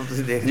ਹੋ ਸਾਨੂੰ, ਹੁਣ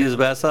ਤੁਸੀਂ ਦੇਖ ਜੀ।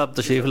 ਜ਼ੁਬੈਰ ਸਾਹਿਬ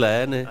ਤਸ਼ਰੀਫ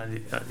ਲਾਏ ਨੇ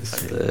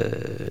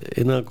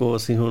ਇਹਨਾਂ ਕੋਲ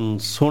ਅਸੀਂ ਹੁਣ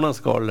ਸੋਹਣਾ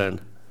ਸਕਾਟਲੈਂਡ।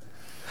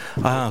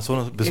 ਹਾਂ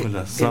ਸੋਹਣਾ।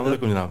 ਬਿਸਮਿਲ੍ਲਾ। ਅਸਲਾਮ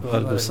ਵਾਲੇਕੁਮ ਜਨਾਬ।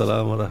 ਵਾਲੇਕੁਮ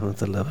ਸਲਾਮ ਵ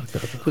ਰਹਿਮਤੁਲਾਹ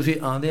ਬਰਕਾਤੁਹ। ਤੁਸੀਂ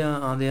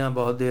ਆਂਦਿਆਂ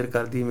ਬਹੁਤ ਦੇਰ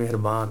ਕਰਦੀ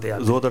ਮਿਹਰਬਾਨ। ਤੇ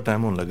ਜ਼ੋਰ ਦਾ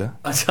ਟਾਈਮ ਹੋਣ ਲੱਗਾ।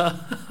 ਅੱਛਾ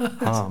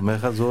ਹਾਂ, ਮੈਂ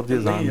ਕਿਹਾ ਜ਼ੋਰ ਦੀ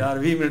ਅਜ਼ਾਨ ਯਾਰ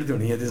 20 ਮਿੰਟ ਦੀ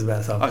ਹੋਣੀ ਹੈ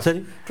ਜ਼ੁਬੈਰ ਸਾਹਿਬ। ਅੱਛਾ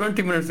ਜੀ,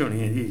 20 ਮਿੰਟ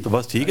ਹੋਣੀ ਹੈ ਜੀ। तो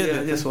बस ठीक है।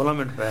 अजय 16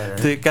 मिनट पे है।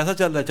 तो कैसा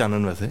चल रहा है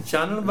चानन? वैसे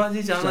चानन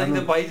बाजी चानन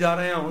तो पाई जा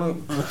रहे हैं ਹੁਣ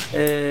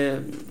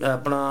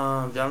अपना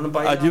चानन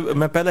पाई। ਅੱਜ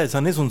ਮੈਂ ਪਹਿਲਾ ऐसा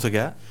नहीं सुन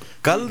सकिया,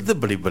 ਕੱਲ ਤੇ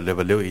ਬੜੀ ਬੱਲੇ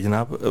ਬੱਲੇ ਹੋਈ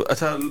ਜਨਾਬ।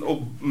 ਅੱਛਾ,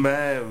 ਉਹ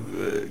ਮੈਂ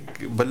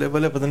ਬੱਲੇ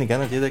ਬੱਲੇ ਪਤਾ ਨਹੀਂ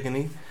ਕਹਿਣਾ ਚਾਹੀਦਾ ਕਿ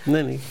ਨਹੀਂ।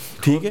 ਨਹੀਂ ਨਹੀਂ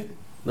ਠੀਕ ਹੈ।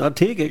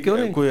 ਠੀਕ ਹੈ, ਕਿਉਂ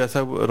ਨਹੀਂ, ਕੋਈ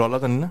ਐਸਾ ਰੌਲਾ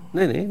ਤਾਂ ਨਹੀਂ ਨਾ?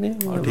 ਨਹੀਂ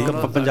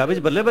ਪੰਜਾਬੀ 'ਚ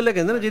ਬੱਲੇ ਬੱਲੇ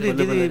ਕਹਿੰਦੇ ਨੇ, ਜਿਹਦੀ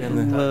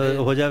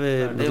ਹੋ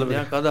ਜਾਵੇ ਮਤਲਬ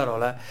ਕਾਹਦਾ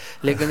ਰੌਲਾ।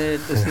 ਲੇਕਿਨ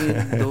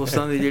ਤੁਸੀਂ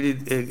ਦੋਸਤਾਂ ਦੀ ਜਿਹੜੀ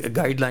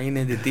ਗਾਈਡਲਾਈਨ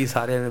ਨੇ ਦਿੱਤੀ,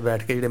 ਸਾਰਿਆਂ ਨੇ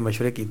ਬੈਠ ਕੇ ਜਿਹੜੇ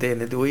ਮਸ਼ਵਰੇ ਕੀਤੇ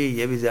ਨੇ, ਤੇ ਉਹ ਇਹ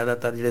ਹੈ ਵੀ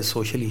ਜ਼ਿਆਦਾਤਰ ਜਿਹੜੇ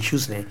ਸੋਸ਼ਲ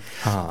ਇਸ਼ੂਜ਼ ਨੇ,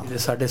 ਜਿਹੜੇ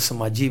ਸਾਡੇ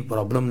ਸਮਾਜੀ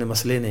ਪ੍ਰੋਬਲਮ ਨੇ,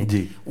 ਮਸਲੇ ਨੇ,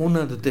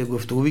 ਉਹਨਾਂ ਦੇ ਉੱਤੇ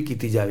ਗੁਫ਼ਤਗੂ ਵੀ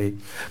ਕੀਤੀ ਜਾਵੇ।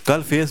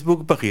 ਕੱਲ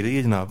ਫੇਸਬੁੱਕ ਭਖੀ ਰਹੀ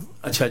ਹੈ ਜਨਾਬ।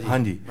 ਅੱਛਾ ਜੀ।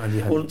 ਹਾਂਜੀ,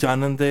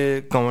 ਚਾਨਣ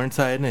ਦੇ ਕਮੈਂਟਸ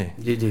ਆਏ ਨੇ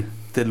ਜੀ,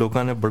 ਤੇ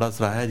ਲੋਕਾਂ ਨੇ ਬੜਾ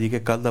ਸਰਾਹਿਆ ਜੀ ਕਿ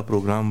ਕੱਲ ਦਾ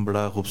ਪ੍ਰੋਗਰਾਮ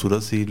ਬੜਾ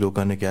ਖੂਬਸੂਰਤ ਸੀ।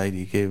 ਲੋਕਾਂ ਨੇ ਕਿਹਾ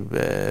ਜੀ ਕਿ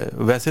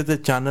ਵੈਸੇ ਤਾਂ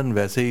ਚਾਨਣ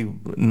ਵੈਸੇ ਹੀ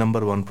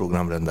ਨੰਬਰ 1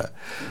 ਪ੍ਰੋਗਰਾਮ ਰਹਿੰਦਾ,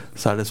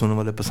 ਸਾਡੇ ਸੁਣਨ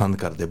ਵਾਲੇ ਪਸੰਦ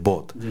ਕਰਦੇ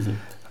ਬਹੁਤ।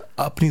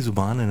 ਆਪਣੀ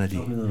ਜ਼ੁਬਾਨ ਹੈ ਨਾ ਜੀ,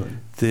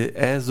 ਤੇ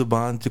ਇਸ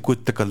ਜ਼ੁਬਾਨ 'ਚ ਕੋਈ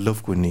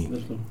ਤਕੱਲਫ ਕੋਈ ਨਹੀਂ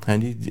ਹੈ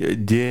ਜੀ।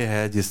 ਜੇ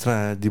ਹੈ ਜਿਸ ਤਰ੍ਹਾਂ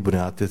ਹੈ ਦੀ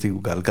ਬੁਨਿਆਦ 'ਤੇ ਅਸੀਂ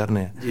ਗੱਲ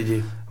ਕਰਨੇ ਆ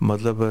ਜੀ,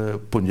 ਮਤਲਬ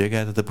ਭੁੰਜੇ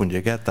ਕਹਿ ਤਾ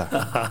ਭੁੰਜੇ ਕਹਿ ਤਾ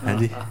ਹੈ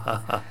ਜੀ,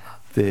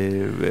 ਤੇ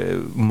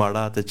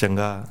ਮਾੜਾ ਤੇ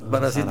ਚੰਗਾ।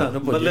 ਪਰ ਅਸੀਂ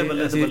ਤੁਹਾਨੂੰ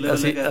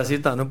ਅਸੀਂ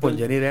ਤੁਹਾਨੂੰ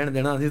ਭੁੰਜੇ ਨਹੀਂ ਰਹਿਣ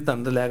ਦੇਣਾ, ਅਸੀਂ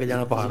ਤੁਹਾਨੂੰ ਲੈ ਕੇ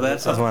ਜਾਣਾ ਪਹਾੜ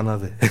ਅਸਮਾਨਾਂ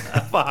ਤੇ,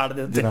 ਪਹਾੜ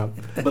ਦੇ ਉੱਤੇ।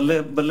 ਬੱਲੇ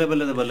ਬੱਲੇ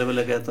ਬੱਲੇ ਤੇ ਬੱਲੇ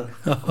ਬੱਲੇ ਕਹਿਤਾ,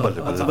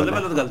 ਬੱਲੇ ਬੱਲੇ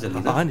ਬੱਲੇ ਗੱਲ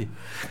ਚੱਲੀ। ਹਾਂਜੀ,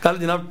 ਕੱਲ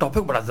ਜਨਾਬ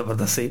ਟੌਪਿਕ ਬੜਾ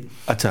ਜ਼ਬਰਦਸਤ ਸੀ।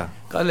 ਅੱਛਾ,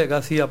 ਕੱਲ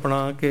ਹੈਗਾ ਸੀ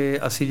ਆਪਣਾ ਕਿ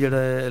ਅਸੀਂ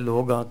ਜਿਹੜੇ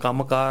ਲੋਕ ਆ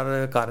ਕੰਮ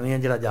ਕਾਰ ਕਰਨੇ ਆ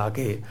ਜਿਹੜਾ ਜਾ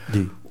ਕੇ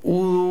ਜੀ,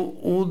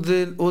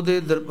 ਉਹਦੇ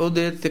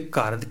ਤੇ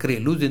ਘਰ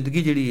ਘਰੇਲੂ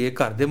ਜ਼ਿੰਦਗੀ ਜਿਹੜੀ ਹੈ,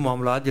 ਘਰ ਦੇ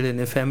ਮਾਮਲਾਤ ਜਿਹੜੇ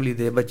ਨੇ, ਫੈਮਿਲੀ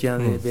ਦੇ, ਬੱਚਿਆਂ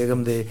ਦੇ,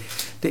 ਬੇਗਮ ਦੇ,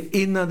 ਤੇ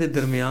ਇਹਨਾਂ ਦੇ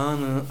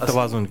ਦਰਮਿਆਨ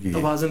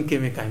ਤਵਾਜ਼ਨ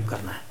ਕਿਵੇਂ ਕਾਇਮ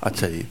ਕਰਨਾ ਹੈ।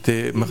 ਅੱਛਾ ਜੀ,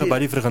 ਤੇ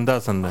ਮਖਬਾਰੀ ਫਰਖੰਦਾ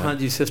ਹਸਨ,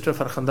 ਹਾਂਜੀ, ਸਿਸਟਰ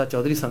ਫਰਖੰਦਾ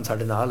ਚੌਧਰੀ ਸਨ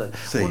ਸਾਡੇ ਨਾਲ,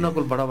 ਉਹਨਾਂ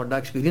ਕੋਲ ਬੜਾ ਵੱਡਾ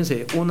ਐਕਸਪੀਰੀਅੰਸ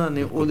ਹੈ। ਉਹਨਾਂ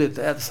ਨੇ ਉਹਦੇ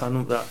ਤਹਿਤ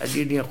ਸਾਨੂੰ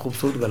ਐਡੀਆਂ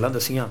ਖੂਬਸੂਰਤ ਗੱਲਾਂ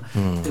ਦੱਸੀਆਂ,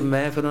 ਤੇ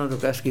ਮੈਂ ਫਿਰ ਉਹਨਾਂ ਨੂੰ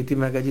ਰਿਕੁਐਸਟ ਕੀਤੀ,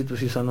 ਮੈਂ ਕਿਹਾ ਜੀ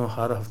ਤੁਸੀਂ ਸਾਨੂੰ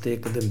ਹਰ ਹਫ਼ਤੇ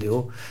ਇੱਕ ਦਿਨ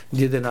ਦਿਓ,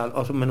 ਜਿਹਦੇ ਨਾਲ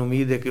ਮੈਨੂੰ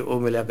ਉਮੀਦ ਹੈ ਕਿ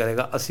ਉਹ ਮਿਲਿਆ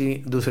ਕਰੇਗਾ।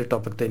 ਅਸੀਂ ਦੂਸਰੇ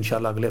ਟੌਪਿਕ ਤੇ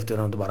ਇਨਸ਼ਾਅੱਲਾ ਅਗਲੇ ਹਫ਼ਤੇ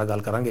ਉਹਨਾਂ ਨੂੰ ਦੁਬਾਰਾ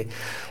ਗੱਲ ਕਰਾਂਗੇ।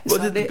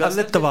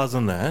 ਗੱਲ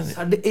ਤਵਾਜ਼ਨ ਹੈ,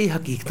 ਸਾਡੇ ਇਹ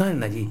ਹਕੀਕਤਾਂ ਨੇ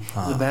ਨਾ ਜੀ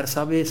ਜ਼ੁਬੈਰ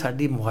ਸਾਹਿਬ, ਇਹ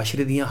ਸਾਡੀ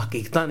ਮੁਆਸ਼ਰੇ ਦੀਆਂ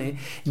ਹਕੀਕਤਾਂ ਨੇ,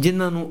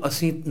 ਜਿਨ੍ਹਾਂ ਨੂੰ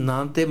ਅਸੀਂ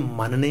ਨਾ ਤੇ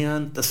ਮੰਨਦੇ ਹਾਂ,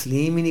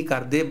 ਤਸਲੀਮ ਹੀ ਨਹੀਂ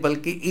ਕਰਦੇ,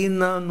 ਬਲਕਿ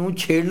ਇਹਨਾਂ ਨੂੰ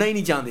ਛੇੜਨਾ ਹੀ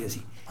ਨਹੀਂ ਚਾਹੁੰਦੇ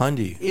ਅਸੀਂ।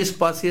 ਹਾਂਜੀ, ਇਸ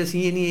ਪਾਸੇ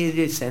ਅਸੀਂ ਇਹ ਨਹੀਂ, ਇਹ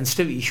ਜਿਹੜੇ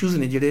ਸੈਂਸਿਟਿਵ ਇਸ਼ੂਜ਼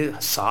ਨੇ, ਜਿਹੜੇ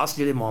ਹਸਾਸ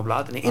ਜਿਹੜੇ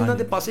ਮਾਮਲਾਤ ਨੇ, ਇਹਨਾਂ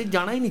ਦੇ ਪਾਸੇ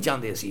ਜਾਣਾ ਹੀ ਨਹੀਂ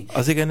ਚਾਹੁੰਦੇ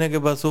ਅਸੀਂ ਕਹਿੰਦੇ ਕਿ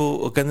ਬਸ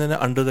ਉਹ ਕਹਿੰਦੇ ਨੇ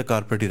ਅੰਡਰ ਦ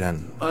ਕਾਰਪੇਟ ਹੀ ਰਹਿਣ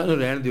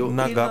ਦਿਓ।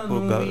 ਇਹਨਾਂ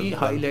ਨੂੰ ਵੀ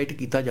ਹਾਈਲਾਈਟ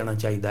ਕੀਤਾ ਜਾਣਾ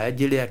ਚਾਹੀਦਾ ਹੈ।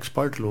 ਜਿਹੜੇ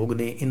ਐਕਸਪਰਟ ਲੋਕ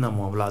ਨੇ ਇਹਨਾਂ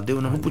ਮਾਮਲਾਤ ਦੇ,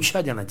 ਉਹਨਾਂ ਨੂੰ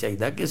ਪੁੱਛਿਆ ਜਾਣਾ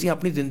ਚਾਹੀਦਾ ਕਿ ਅਸੀਂ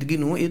ਆਪਣੀ ਜ਼ਿੰਦਗੀ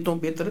ਨੂੰ ਇਹ ਤੋਂ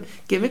ਬਿਹਤਰ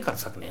ਕਿਵੇਂ ਕਰ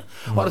ਸਕਦੇ ਹਾਂ।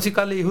 ਔਰ ਅਸੀਂ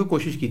ਕੱਲ੍ਹ ਇਹੋ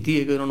ਕੋਸ਼ਿਸ਼ ਕੀਤੀ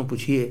ਹੈ ਕਿ ਉਹਨਾਂ ਨੂੰ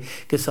ਪੁੱਛੀਏ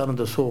ਕਿ ਸਾਨੂੰ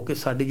ਦੱਸੋ ਕਿ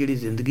ਸਾਡੀ ਜਿਹੜੀ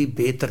ਜ਼ਿੰਦਗੀ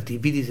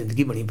ਬੇਤਰਤੀਬੀ ਦੀ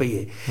ਜ਼ਿੰਦਗੀ ਬਣੀ ਪਈ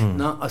ਹੈ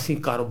ਨਾ, ਅਸੀਂ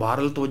ਕਾਰੋਬਾਰ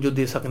ਵੱਲ ਤਵੱਜੋ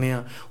ਦੇ ਸਕਦੇ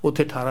ਹਾਂ,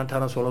 ਉੱਥੇ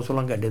 18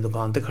 16 ਘੰਟੇ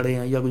ਦੁਕਾਨ ਤੇ ਖੜੇ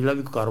ਹਾਂ, ਜਾਂ ਜਿਹੜਾ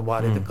ਵੀ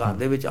ਕਾਰੋਬਾਰ ਹੈ, ਤੇ ਘਰ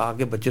ਦੇ ਵਿੱਚ ਆ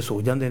ਕੇ ਬੱਚੇ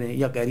ਸੋ ਜਾਂਦੇ ਨੇ,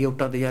 ਜਾਂ ਕੈਰੀ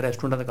ਆਊਟਾਂ ਤੇ ਜਾਂ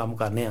ਰੈਸਟੋਰੈਂਟਾਂ ਤੇ ਕੰਮ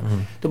ਕਰਨੇ ਆ,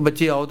 ਤੇ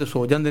ਬੱਚੇ ਆਓ ਤੇ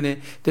ਸੋ ਜਾਂਦੇ ਨੇ,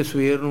 ਤੇ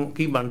ਸਵੇਰ ਨੂੰ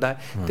ਕੀ ਬਣਦਾ ਹੈ।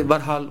 ਤੇ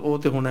ਬਹਰਹਾਲ ਉਹ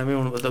ਤੇ ਹੁਣ ਐਵੇਂ,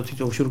 ਹੁਣ ਤੁਸੀਂ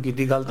ਚੋਕ ਸ਼ੁਰੂ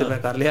ਕੀਤੀ ਗੱਲ, ਤੇ ਮੈਂ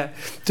ਕਰ ਲਿਆ,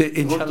 ਤੇ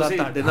ਇਨਸ਼ਾਅੱਲਾ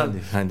ਤੁਹਾਡੇ ਨਾਲ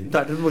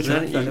ਤੁਹਾਡੇ ਨੂੰ ਪੁੱਛਣਾ,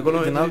 ਤੁਹਾਡੇ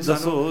ਕੋਲੋਂ ਜਨਾਬ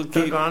ਦੱਸੋ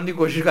ਕਿ ਕਰਨ ਦੀ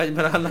ਕੋਸ਼ਿਸ਼ ਅੱਜ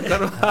ਮੇਰਾ ਹੱਲ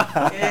ਕਰੋ।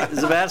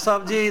 ਜ਼ੁਬੈਰ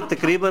ਸਾਹਿਬ ਜੀ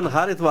ਤਕਰੀਬਨ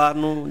ਹਰ ਇਤਵਾਰ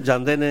ਨੂੰ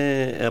ਜਾਂਦੇ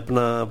ਨੇ,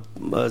 ਆਪਣਾ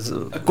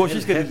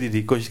ਕੋਸ਼ਿਸ਼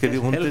ਕਰੀ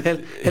ਹੁਣ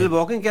ਹਿਲ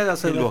ਵਾਕਿੰਗ ਕਿਹਾ ਜਾ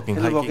ਸਕਦਾ,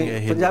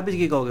 ਪੰਜਾਬੀ 'ਚ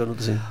ਕੀ ਕਹੋਗੇ ਉਹਨੂੰ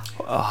ਤੁਸੀਂ?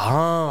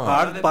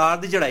 ਹਾਂ, ਪਹਾੜ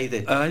ਦੀ ਚੜਾਈ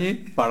ਤੇ, ਹਾਂਜੀ,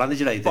 ਪਹਾੜਾਂ ਦੀ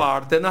ਚੜਾਈ ਤੇ,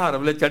 ਪਹਾੜ ਤੇ ਨਾ ਹਰ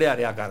ਵੇਲੇ ਚੜਿਆ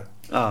ਰਿਹਾ ਕਰ,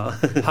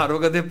 ਹਰ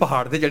ਵਕਤ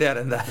ਪਹਾੜ ਤੇ ਚੜਿਆ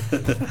ਰਹਿੰਦਾ।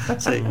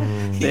 ਸਹੀ,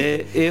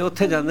 ਤੇ ਇਹ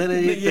ਉੱਥੇ ਜਾਂਦੇ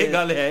ਨੇ ਜੀ। ਇਹ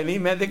ਗੱਲ ਹੈ ਨਹੀਂ,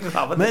 ਮੈਂ ਤੇ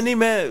ਕਹਾਵਤ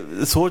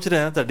ਮੈਂ ਸੋਚ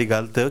ਰਿਹਾ ਤੁਹਾਡੀ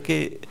ਗੱਲ ਤੇ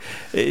ਕਿ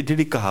ਇਹ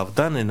ਜਿਹੜੀ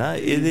ਕਹਾਵਤਾਂ ਨੇ ਨਾ,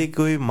 ਇਹਦੇ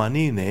ਕੋਈ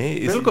ਮਾਨੀ ਨੇ,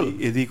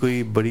 ਇਹਦੀ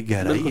ਕੋਈ ਬੜੀ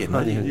ਗਹਿਰਾਈ ਹੈ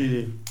ਨਾ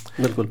ਜੀ।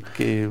 ਬਿਲਕੁਲ,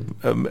 ਕਿ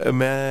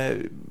ਮੈਂ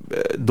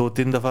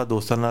 2-3 ਦਫਾ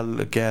ਦੋਸਤਾਂ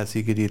ਨਾਲ ਕਿਹਾ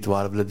ਸੀ ਕਿ ਜੀ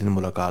ਇਤਵਾਰ ਵਾਲੇ ਦਿਨ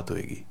ਮੁਲਾਕਾਤ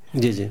ਹੋਏਗੀ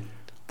ਜੀ ਜੀ,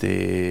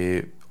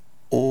 ਤੇ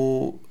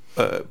ਉਹ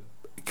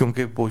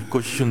ਕਿਉਂਕਿ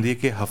ਕੋਸ਼ਿਸ਼ ਹੁੰਦੀ ਹੈ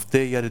ਕਿ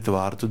ਹਫ਼ਤੇ ਜਾਂ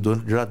ਇਤਵਾਰ ਤੋਂ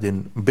ਜਿਹੜਾ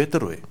ਦਿਨ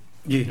ਬਿਹਤਰ ਹੋਏ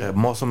ਜੀ,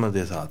 ਮੌਸਮ ਦੇ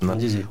ਹਿਸਾਬ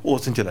ਨਾਲ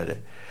ਉਸ ਦਿਨ ਚਲਾ ਜਾਏ।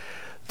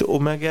 ਤੇ ਉਹ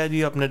ਮੈਂ ਕਿਹਾ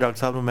ਜੀ ਆਪਣੇ ਡਾਕਟਰ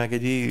ਸਾਹਿਬ ਨੂੰ, ਮੈਂ ਕਿਹਾ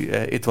ਜੀ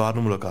ਇਤਵਾਰ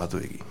ਨੂੰ ਮੁਲਾਕਾਤ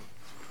ਹੋਏਗੀ,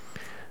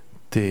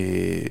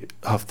 ਤੇ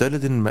ਹਫ਼ਤੇ ਵਾਲੇ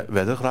ਦਿਨ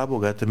ਵੈਦਰ ਖਰਾਬ ਹੋ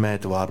ਗਿਆ, ਤੇ ਮੈਂ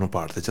ਇਤਵਾਰ ਨੂੰ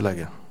ਪਹਾੜ ਤੇ ਚਲਾ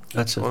ਗਿਆ।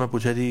 ਅੱਛਾ, ਉਹਨਾਂ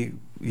ਪੁੱਛਿਆ ਜੀ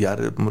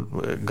ਯਾਰ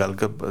ਗੱਲ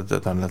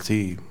ਤੁਹਾਡੇ ਨਾਲ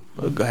ਸੀ,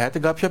 ਹੈ ਤੇ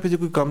ਗੱਪਸ਼ਪ ਸੀ,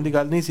 ਕੋਈ ਕੰਮ ਦੀ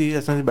ਗੱਲ ਨਹੀਂ ਸੀ,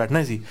 ਇਸ ਤਰ੍ਹਾਂ ਬੈਠਣਾ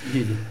ਹੀ ਸੀ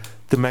ਜੀ ਜੀ।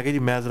 ਤੇ ਮੈਂ ਕਿਹਾ ਜੀ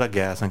ਮੈਂ ਜ਼ਰਾ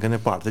ਗਿਆ ਸਾਂ, ਕਹਿੰਦੇ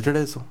ਪਹਾੜ ਤੇ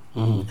ਚੜ੍ਹੇ ਸੋ।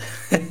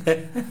 ਤੇ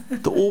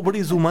ਉਹ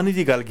ਬੜੀ ਜ਼ੁਮਾਨੀ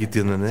ਜੀ ਗੱਲ ਕੀਤੀ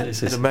ਉਹਨਾਂ ਨੇ,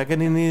 ਤੇ ਮੈਂ ਕਿਹਾ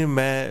ਨਹੀਂ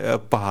ਮੈਂ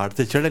ਪਹਾੜ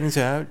ਤੇ ਚੜ੍ਹੇ ਨਹੀਂ ਸੀ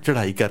ਆਇਆ,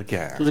 ਚੜ੍ਹਾਈ ਕਰਕੇ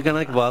ਆਇਆ। ਤੁਸੀਂ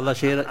ਕਹਿਣਾ ਇਕਬਾਲ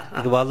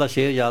ਦਾ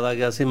ਸ਼ੇਰ ਯਾਦ ਆ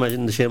ਗਿਆ ਸੀ, ਮੈਂ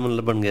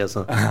ਨਸ਼ੇਮਨ ਬਣ ਗਿਆ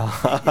ਸਾਂ,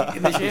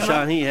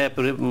 ਸ਼ਾਹੀ ਹੈ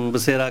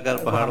ਬਸੇਰਾ ਕਰ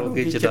ਪਹਾੜੋਂ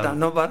ਕੀ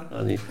ਚਟਾਨੋਂ ਪਰ।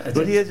 ਹਾਂਜੀ,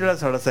 ਇਹ ਜਿਹੜਾ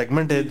ਸਾਡਾ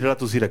ਸੈਗਮੈਂਟ ਹੈ ਜਿਹੜਾ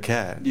ਤੁਸੀਂ ਰੱਖਿਆ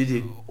ਹੈ ਜੀ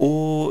ਜੀ,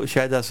 ਉਹ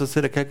ਸ਼ਾਇਦ ਇਸ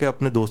ਵਾਸਤੇ ਰੱਖਿਆ ਕਿ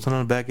ਆਪਣੇ ਦੋਸਤਾਂ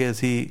ਨਾਲ ਬਹਿ ਕੇ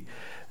ਅਸੀਂ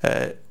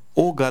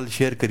ਉਹ ਗੱਲ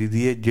ਸ਼ੇਅਰ ਕਰੀ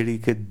ਦੀ ਹੈ ਜਿਹੜੀ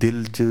ਕਿ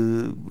ਦਿਲ 'ਚ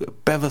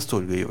ਪੈਵਸਤ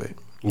ਹੋ ਗਈ ਹੋਵੇ,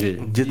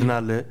 ਜਿਹਦੇ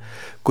ਨਾਲ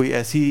ਕੋਈ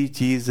ਐਸੀ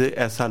ਚੀਜ਼,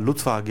 ਐਸਾ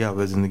ਲੁਤਫ ਆ ਗਿਆ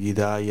ਹੋਵੇ ਜ਼ਿੰਦਗੀ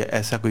ਦਾ, ਜਾਂ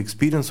ਐਸਾ ਕੋਈ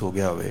ਐਕਸਪੀਰੀਅੰਸ ਹੋ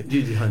ਗਿਆ ਹੋਵੇ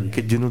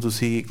ਕਿ ਜਿਹਨੂੰ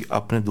ਤੁਸੀਂ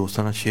ਆਪਣੇ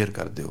ਦੋਸਤਾਂ ਨਾਲ ਸ਼ੇਅਰ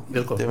ਕਰਦੇ ਹੋ।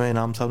 ਤੇ ਮੈਂ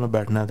ਇਨਾਮ ਸਾਹਿਬ ਨਾਲ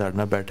ਬੈਠਣਾ, ਤੁਹਾਡੇ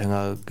ਨਾਲ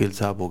ਬੈਠਾਂਗਾ, ਗਿਲ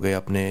ਸਾਹਿਬ ਹੋ ਗਏ,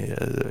 ਆਪਣੇ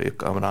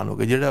ਇਮਰਾਨ ਹੋ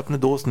ਗਏ, ਜਿਹੜੇ ਆਪਣੇ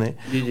ਦੋਸਤ ਨੇ,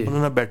 ਉਹਨਾਂ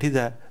ਨਾਲ ਬੈਠੀ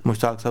ਦਾ,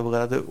 ਮੁਸ਼ਤਾਕ ਸਾਹਿਬ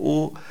ਵਗੈਰਾ। ਤੇ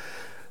ਉਹ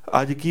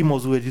ਅੱਜ ਕੀ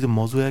ਮੌਜੂ ਹੈ ਜੀ? ਤੇ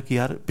ਮੌਜੂ ਹੈ ਕਿ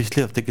ਯਾਰ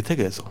ਪਿਛਲੇ ਹਫ਼ਤੇ ਕਿੱਥੇ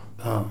ਗਏ ਸੋ?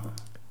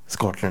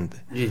 ਸਕਾਟਲੈਂਡ ਤੇ।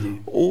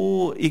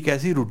 ਉਹ ਇੱਕ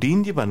ਐਸੀ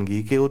ਰੂਟੀਨ ਜੀ ਬਣ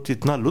ਗਈ ਕਿ ਉਹ 'ਚ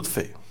ਇਤਨਾ ਲੁਤਫ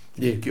ਹੈ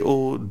ਕਿ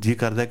ਉਹ ਜੀ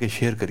ਕਰਦਾ ਕਿ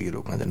ਸ਼ੇਅਰ ਕਰੀਏ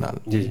ਲੋਕਾਂ ਦੇ ਨਾਲ।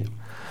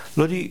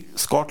 ਲੋ ਜੀ,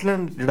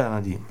 ਸਕਾਟਲੈਂਡ ਜਿਹੜਾ ਨਾ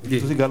ਜੀ,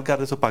 ਤੁਸੀਂ ਗੱਲ ਕਰ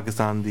ਰਹੇ ਸੋ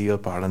ਪਾਕਿਸਤਾਨ ਦੀ ਔਰ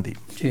ਪਹਾੜਾਂ ਦੀ,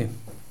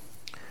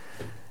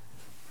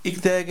 ਇੱਕ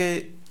ਤਾਂ ਹੈ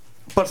ਕਿ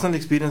ਪਰਸਨਲ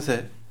ਐਕਸਪੀਰੀਅੰਸ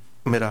ਹੈ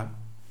मेरा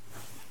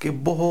कि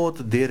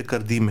बहुत देर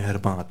कर दी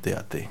मेहरबान आते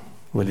आते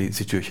वाली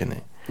सिचुएशन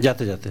है,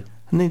 जाते जाते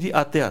नहीं जी,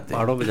 आते आते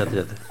पहाड़ों पे जाते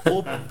जाते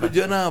वो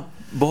जो ना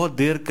बहुत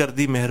देर कर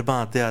दी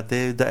मेहरबान, आते आते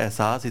दा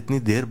एहसास इतनी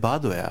देर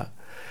बाद होया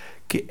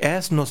कि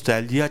ऐस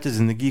नोस्टैल्जिया च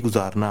जिंदगी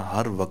गुजारना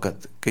हर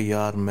वक्त कि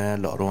यार मैं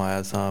लाहौरों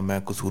आया सा,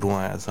 मैं कसूरों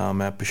आया सा,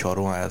 मैं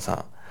पिशौरों आया सा,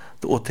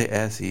 तो उत्थे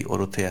ऐ सी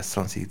और उत्थे इस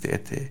तरह सी, ते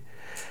इत्थे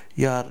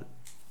यार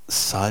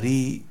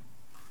सारी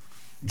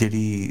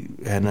जिहड़ी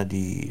है ना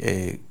जी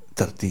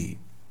धरती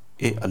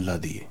ये अल्लाह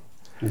दी है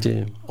जी,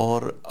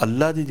 और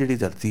अल्लाह दी जिहड़ी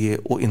धरती है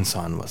वो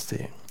इंसान वास्ते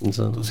है।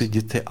 तुसी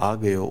जिथे आ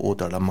गए हो वो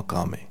तुहाडा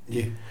मकाम है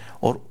जी,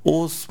 और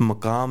उस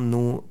मकाम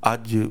नू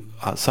अज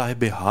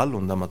साहिब हाल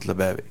होंदा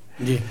मतलब है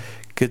जी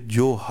कि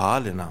जो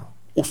हाल है ना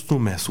उसनू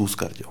महसूस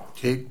कर जाओ,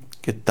 ठीक,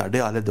 कि तुहाडे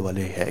आले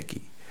दुआले है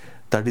की,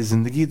 तुहाडी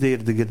जिंदगी दे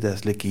इर्द गिर्द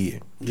इसले की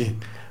है। जी,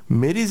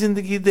 मेरी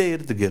जिंदगी दे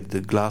इर्द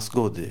गिर्द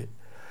ग्लासगो दे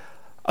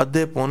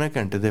अद्धे पौने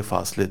घंटे दे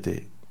फासले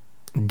ते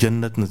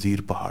जन्नत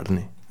नज़ीर पहाड़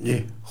ने जी,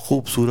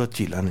 खूबसूरत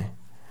झीलां ने,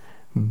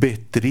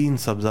 बेहतरीन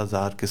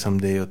सब्जाजार किस्म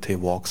दे उत्थे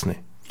वॉक्स ने,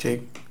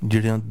 ठीक,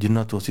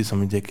 जिन्हां तो असीं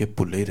समझदे कि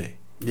भुल्ले ही रहे,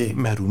 जी,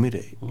 महरूम ही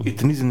रहे।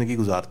 इतनी जिंदगी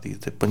गुजारती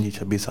ते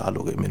 25-26 साल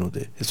हो गए मैनू,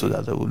 ते इस तो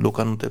ज़्यादा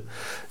लोगों नूं ते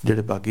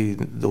जिहड़े बाकी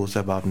दोस्त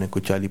साहब ने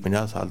कोई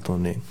 40-50 साल तो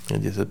ने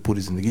जैसे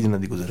पूरी जिंदगी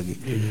जिन्हां दी गुजर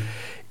गई।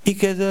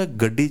 एक ऐसा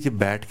गड्डी च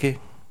बैठ के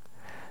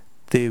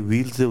ते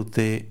व्हील्स दे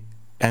उत्ते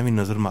एवें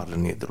नज़र मार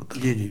लैनी इधर उधर,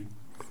 जी, जी,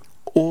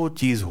 वो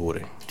चीज़ हो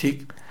रही,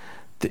 ठीक,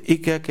 ते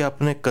एक है कि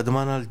अपने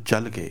कदमां नाल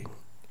चल के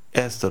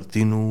इस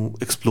धरती नूं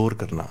एक्सप्लोर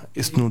करना,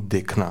 इसनूं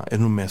देखना,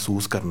 इहनूं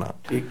महसूस करना,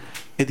 ठीक,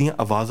 इहदियां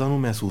आवाज़ां नूं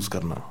महसूस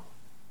करना,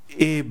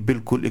 ये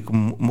बिल्कुल एक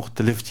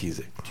मुख्तलिफ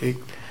चीज़ है।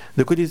 ठीक,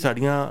 देखो जी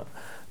साड़ियां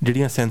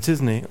जिहड़ियां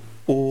सेंसिस ने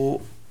वो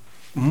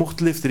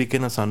मुख्तलिफ तरीके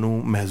नाल सानूं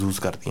महसूस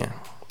करदियां।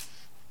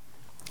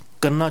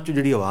 कन्नां चों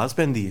जिहड़ी आवाज़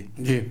पैंदी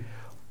है जी,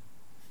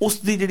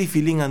 उसदी जिहड़ी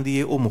फीलिंग आंदी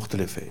है वो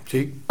मुख्तलिफ है।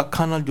 ठीक,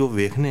 अखां नाल जो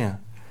वेखने आ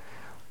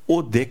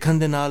वो देखण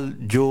दे नाल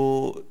जो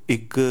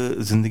एक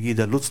जिंदगी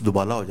दा लुत्फ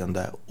दुबाला हो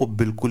जाता है वो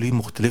बिल्कुल ही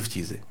मुख्तलिफ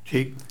चीज़ है।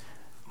 ठीक,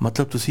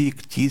 मतलब तुसी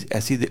एक चीज़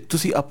ऐसी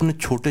तुसी अपने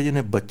छोटे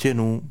ਜਿਹੇ ਬੱਚੇ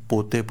ਨੂੰ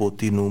ਪੋਤੇ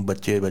ਪੋਤੀ ਨੂੰ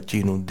ਬੱਚੇ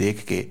ਬੱਚੀ ਨੂੰ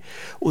ਦੇਖ ਕੇ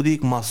ਉਹਦੀ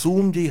ਇੱਕ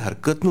ਮਾਸੂਮ ਜਿਹੀ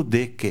ਹਰਕਤ ਨੂੰ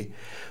ਦੇਖ ਕੇ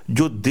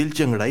ਜੋ ਦਿਲ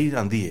ਚ ਅੰਗੜਾਈ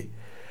ਜਾਂਦੀ ਹੈ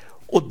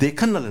ਉਹ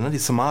ਦੇਖਣ ਨਾਲ ਨਾ ਦੀ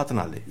ਸਮਾਤ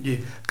ਨਾਲ ਹੈ ਜੀ।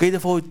 ਕਈ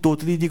ਦਫਾ ਉਹ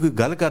ਤੋਤਲੀ ਜੀ ਕੋਈ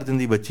ਗੱਲ ਕਰ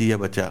ਦਿੰਦੀ ਬੱਚੀ ਜਾਂ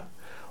ਬੱਚਾ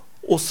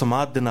ਉਹ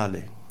ਸਮਾਤ ਦੇ ਨਾਲ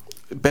ਹੈ।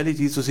 ਪਹਿਲੀ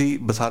ਚੀਜ਼ ਤੁਸੀਂ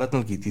ਬਸਾਰਤ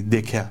ਨਾਲ ਕੀਤੀ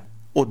ਦੇਖਿਆ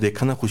ਉਹ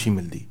ਦੇਖਣ ਨਾਲ ਖੁਸ਼ੀ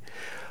ਮਿਲਦੀ।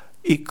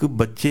 ਇੱਕ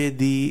ਬੱਚੇ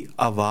ਦੀ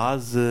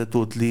ਆਵਾਜ਼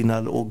ਤੋਤਲੀ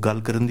ਨਾਲ ਉਹ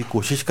ਗੱਲ ਕਰਨ ਦੀ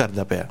ਕੋਸ਼ਿਸ਼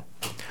ਕਰਦਾ ਪਿਆ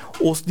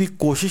ਉਸ ਦੀ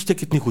ਕੋਸ਼ਿਸ਼ ਤੇ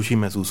ਕਿੰਨੀ ਖੁਸ਼ੀ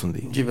ਮਹਿਸੂਸ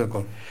ਹੁੰਦੀ ਜੀ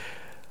ਬਿਲਕੁਲ।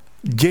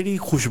 ਜਿਹੜੀ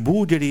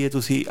ਖੁਸ਼ਬੂ ਜਿਹੜੀ ਹੈ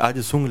ਤੁਸੀਂ ਅੱਜ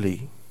ਸੁੰਘ ਲਈ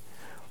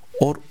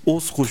ਔਰ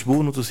ਉਸ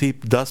ਖੁਸ਼ਬੂ ਨੂੰ ਤੁਸੀਂ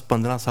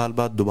 10-15 ਸਾਲ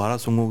ਬਾਅਦ ਦੁਬਾਰਾ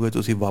ਸੁੰਘੋਗੇ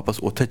ਤੁਸੀਂ ਵਾਪਸ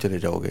ਉੱਥੇ ਚਲੇ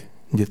ਜਾਓਗੇ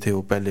ਜਿੱਥੇ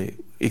ਉਹ ਪਹਿਲੇ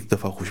ਇੱਕ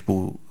ਦਫਾ ਖੁਸ਼ਬੂ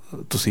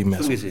ਤੁਸੀਂ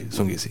ਮਹਿਸੂਸ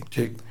ਸੁੰਘੀ ਸੀ।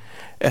 ਠੀਕ,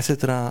 ਇਸੇ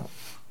ਤਰ੍ਹਾਂ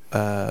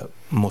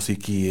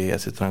ਮੌਸੀਕੀ ਹੈ,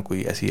 ਇਸੇ ਤਰ੍ਹਾਂ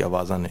ਕੋਈ ਐਸੀ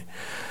ਆਵਾਜ਼ਾਂ ਨੇ।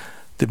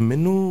 ਤੇ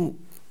ਮੈਨੂੰ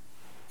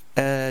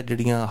ਇਹ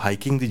ਜਿਹੜੀਆਂ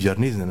ਹਾਈਕਿੰਗ ਦੀ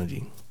ਜਰਨੀਜ਼ ਨੇ ਨਾ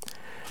ਜੀ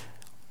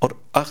ਔਰ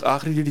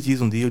ਆਖਰੀ ਜਿਹੜੀ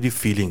ਚੀਜ਼ ਹੁੰਦੀ ਹੈ ਉਹਦੀ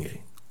ਫੀਲਿੰਗ ਹੈ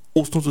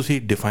ਉਸ ਨੂੰ ਤੁਸੀਂ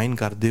ਡਿਫਾਈਨ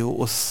ਕਰਦੇ ਹੋ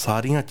ਉਹ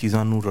ਸਾਰੀਆਂ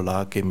ਚੀਜ਼ਾਂ ਨੂੰ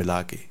ਰਲਾ ਕੇ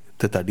ਮਿਲਾ ਕੇ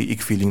ਤੇ ਤੁਹਾਡੀ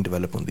ਇੱਕ ਫੀਲਿੰਗ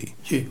ਡਿਵੈਲਪ ਹੁੰਦੀ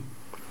ਜੀ।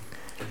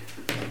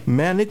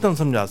 ਮੈਂ ਨਹੀਂ ਤੁਹਾਨੂੰ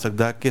ਸਮਝਾ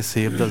ਸਕਦਾ ਕਿ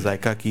ਸੇਬ ਦਾ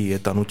ਜ਼ਾਇਕਾ ਕੀ ਹੈ,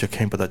 ਤੁਹਾਨੂੰ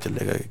ਚੱਖਿਆਂ ਹੀ ਪਤਾ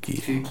ਚੱਲੇਗਾ ਕਿ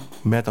ਕੀ ਹੈ।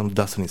 ਮੈਂ ਤੁਹਾਨੂੰ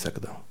ਦੱਸ ਨਹੀਂ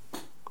ਸਕਦਾ,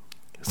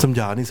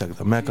 ਸਮਝਾ ਨਹੀਂ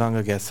ਸਕਦਾ। ਮੈਂ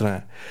ਕਹਾਂਗਾ ਕਿ ਇਸ ਤਰ੍ਹਾਂ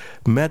ਹੈ,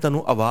 ਮੈਂ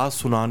ਤੁਹਾਨੂੰ ਆਵਾਜ਼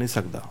ਸੁਣਾ ਨਹੀਂ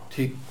ਸਕਦਾ।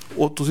 ਠੀਕ,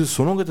 ਉਹ ਤੁਸੀਂ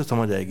ਸੁਣੋਗੇ ਤਾਂ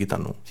ਸਮਝ ਆਏਗੀ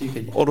ਤੁਹਾਨੂੰ। ਠੀਕ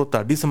ਹੈ ਜੀ। ਔਰ ਉਹ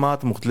ਤੁਹਾਡੀ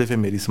ਸਮਾਤ ਮੁਖਤਲਿਫ ਹੈ,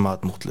 ਮੇਰੀ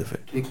ਸਮਾਤ ਮੁਖਤਲਿਫ ਹੈ।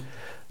 ਠੀਕ,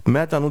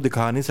 ਮੈਂ ਤੁਹਾਨੂੰ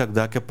ਦਿਖਾ ਨਹੀਂ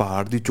ਸਕਦਾ ਕਿ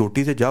ਪਹਾੜ ਦੀ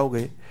ਚੋਟੀ ਤੇ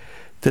ਜਾਓਗੇ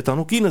ਤੇ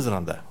ਤੁਹਾਨੂੰ ਕੀ ਨਜ਼ਰ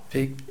ਆਉਂਦਾ ਹੈ।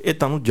 ਠੀਕ, ਇਹ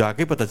ਤੁਹਾਨੂੰ ਜਾ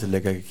ਕੇ ਪਤਾ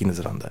ਚੱਲੇਗਾ ਕਿ ਕੀ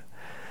ਨਜ਼ਰ ਆਉਂਦਾ ਹੈ।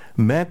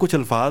 ਮੈਂ ਕੁਝ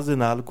ਅਲਫਾਜ਼ ਦੇ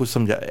ਨਾਲ ਕੁਝ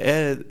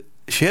ਇਹ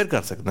ਸ਼ੇਅਰ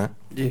ਕਰ ਸਕਦਾ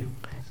ਜੀ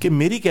ਕਿ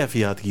ਮੇਰੀ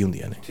ਕੈਫੀਅਤ ਕੀ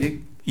ਹੁੰਦੀਆਂ ਨੇ।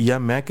 ਠੀਕ, ਜਾਂ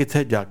ਮੈਂ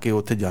ਕਿੱਥੇ ਜਾ ਕੇ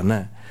ਉੱਥੇ ਜਾਣਾ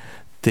ਹੈ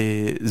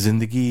ਤੇ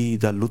ਜ਼ਿੰਦਗੀ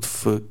ਦਾ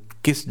ਲੁਤਫ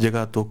ਕਿਸ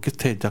ਜਗ੍ਹਾ ਤੋਂ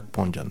ਕਿੱਥੇ ਤੱਕ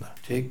ਪਹੁੰਚ ਜਾਂਦਾ।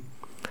 ਠੀਕ,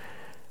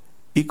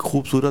 ਇੱਕ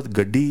ਖੂਬਸੂਰਤ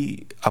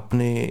ਗੱਡੀ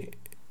ਆਪਣੇ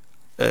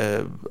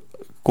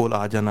ਕੋਲ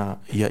ਆ ਜਾਣਾ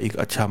ਜਾਂ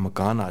ਇੱਕ ਅੱਛਾ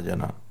ਮਕਾਨ ਆ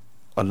ਜਾਣਾ,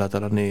 ਅੱਲਾਹ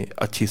ਤਾਲਾ ਨੇ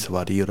ਅੱਛੀ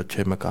ਸਵਾਰੀ ਔਰ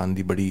ਅੱਛੇ ਮਕਾਨ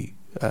ਦੀ ਬੜੀ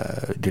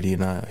ਜਿਹੜੀ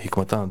ਨਾ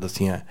ਹਿਕਮਤਾਂ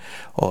ਦੱਸੀਆਂ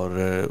ਔਰ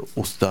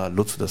ਉਸ ਦਾ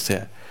ਲੁਤਫ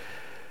ਦੱਸਿਆ।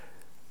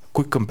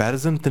 ਕੋਈ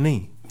ਕੰਪੈਰੀਜ਼ਨ ਤਾਂ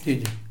ਨਹੀਂ ਜੀ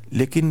ਜੀ,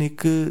 ਲੇਕਿਨ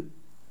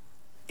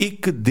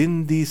ਇੱਕ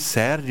ਦਿਨ ਦੀ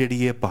ਸੈਰ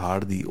ਜਿਹੜੀ ਹੈ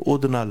ਪਹਾੜ ਦੀ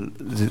ਉਹਦੇ ਨਾਲ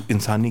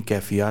ਇਨਸਾਨੀ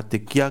ਕੈਫੀਅਤ ਤੇ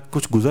ਕਿਆ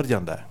ਕੁਝ ਗੁਜ਼ਰ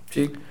ਜਾਂਦਾ ਹੈ।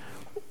 ਠੀਕ,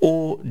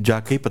 ਉਹ ਜਾ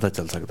ਕੇ ਹੀ ਪਤਾ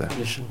ਚੱਲ ਸਕਦਾ ਹੈ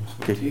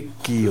ਕਿ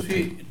ਕੀ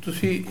ਉੱਥੇ।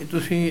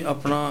 ਤੁਸੀਂ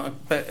ਆਪਣਾ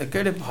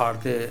ਕਿਹੜੇ ਪਹਾੜ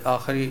ਤੇ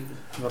ਆਖਰੀ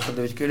ਵਕਤ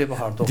ਦੇ ਵਿੱਚ ਕਿਹੜੇ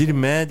ਪਹਾੜ ਤੋਂ? ਜੀ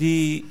ਮੈਂ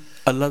ਜੀ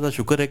ਅੱਲਾ ਦਾ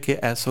ਸ਼ੁਕਰ ਹੈ ਕਿ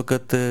ਇਸ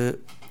ਵਕਤ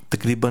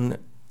ਤਕਰੀਬਨ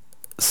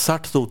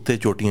 60 ਤੋਂ ਉੱਤੇ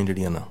ਚੋਟੀਆਂ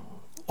ਜਿਹੜੀਆਂ ਨਾ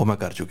ਉਹ ਮੈਂ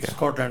ਕਰ ਚੁੱਕਿਆ।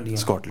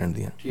 ਸਕਾਟਲੈਂਡ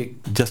ਦੀਆਂ ਠੀਕ,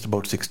 ਜਸਟ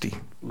ਅਬਾਊਟ 60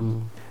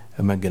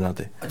 ਮੈਂ ਗਿਣਾ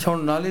ਤੇ। ਅੱਛਾ,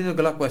 ਹੁਣ ਨਾਲ ਹੀ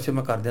ਅਗਲਾ ਕੁਐਸਚਨ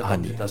ਮੈਂ ਕਰ ਦਿਆਂ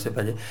ਤੁਹਾਨੂੰ ਦੱਸੇ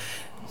ਭਾਜੀ,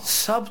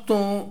 ਸਭ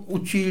ਤੋਂ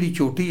ਉੱਚੀ ਜਿਹੜੀ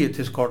ਚੋਟੀ ਹੈ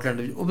ਇੱਥੇ ਸਕਾਟਲੈਂਡ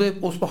ਵਿੱਚ ਉਹਦੇ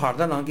ਉਸ ਪਹਾੜ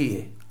ਦਾ ਨਾਂ ਕੀ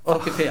ਹੈ ਔਰ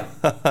ਕਿੱਥੇ ਆ?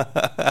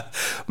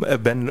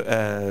 ਬੈਨ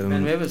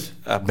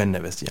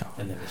ਨੇਵਿਸ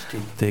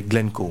ਠੀਕ, ਤੇ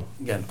ਗਲੈਨਕੋ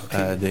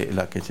ਦੇ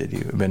ਇਲਾਕੇ 'ਚ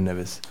ਜੀ ਬੈਨ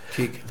ਨੇਵਿਸ।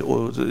 ਠੀਕ, ਤੇ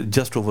ਉਹ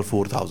ਜਸਟ ਓਵਰ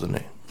 4000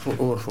 ਨੇ।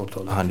 ਓਵਰ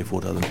 4000? ਹਾਂਜੀ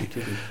 4000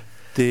 ਦੀ।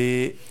 ਤੇ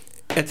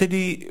ਇੱਥੇ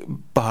ਦੀ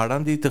ਪਹਾੜਾਂ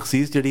ਦੀ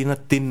ਤਖਸੀਸ ਜਿਹੜੀ ਨਾ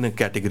 3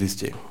 ਕੈਟੇਗਰੀਜ਼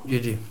 'ਚ। ਜੀ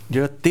ਜੀ।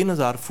 ਜਿਹੜਾ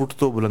 3000 ਫੁੱਟ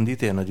ਤੋਂ ਬੁਲੰਦੀ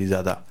ਤੇ ਹੈ ਨਾ ਜੀ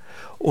ਜ਼ਿਆਦਾ,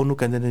 ਉਹਨੂੰ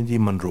ਕਹਿੰਦੇ ਨੇ ਜੀ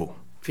ਮਨਰੋ।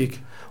 ਠੀਕ।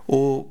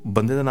 ਉਹ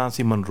ਬੰਦੇ ਦਾ ਨਾਮ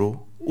ਸੀ ਮਨਰੋ।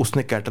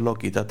 ਉਸਨੇ ਕੈਟਲੌਗ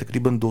ਕੀਤਾ,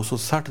 ਤਕਰੀਬਨ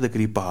 260 ਦੇ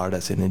ਕਰੀਬ ਪਹਾੜ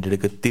ਐਸੇ ਨੇ ਜਿਹੜੇ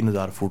ਕਿ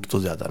 3000 ਫੁੱਟ ਤੋਂ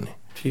ਜ਼ਿਆਦਾ ਨੇ।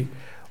 ਠੀਕ।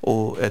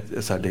 ਉਹ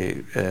ਸਾਡੇ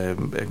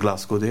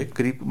ਗਲਾਸਗੋ ਦੇ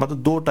ਕਰੀਬ ਮਤਲਬ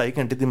 2-2.5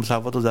 ਘੰਟੇ ਦੀ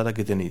ਮੁਸਾਫਤ ਤੋਂ ਜ਼ਿਆਦਾ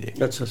ਕਿਤੇ ਨਹੀਂ ਜੇ।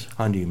 ਅੱਛਾ।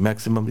 ਹਾਂਜੀ,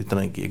 ਮੈਕਸਿਮਮ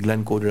ਇਤਨਾ ਹੀ ਕੀ।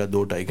 ਗਲੈਨਕੋ ਜਿਹੜਾ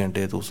 2-2.5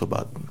 ਘੰਟੇ ਤੋਂ ਉਸ ਤੋਂ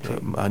ਬਾਅਦ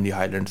ਹਾਂਜੀ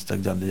ਹਾਈਲੈਂਡਸ ਤੱਕ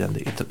ਜਾਂਦੇ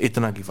ਜਾਂਦੇ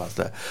ਇਤਨਾ ਕੀ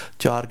ਫਾਸਲਾ ਹੈ,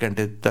 4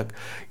 ਘੰਟੇ ਤੱਕ,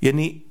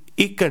 ਯਾਨੀ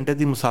 1 ਘੰਟੇ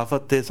ਦੀ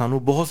ਮੁਸਾਫਤ ਤੇ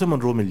ਸਾਨੂੰ ਬਹੁਤ ਸੇ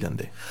ਮਨਰੋ ਮਿਲ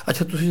ਜਾਂਦੇ।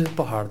 ਅੱਛਾ, ਤੁਸੀਂ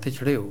ਪਹਾੜ ਤੇ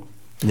ਚੜ੍ਹੇ ਹੋ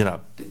ਜਨਾਬ,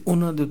 ਤੇ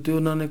ਉਹਨਾਂ ਦੇ ਉੱਤੇ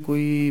ਉਹਨਾਂ ਨੇ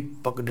ਕੋਈ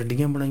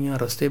ਪਗਡੰਡੀਆਂ ਬਣਾਈਆਂ,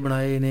 ਰਸਤੇ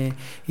ਬਣਾਏ ਨੇ,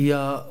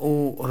 ਜਾਂ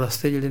ਉਹ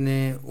ਰਸਤੇ ਜਿਹੜੇ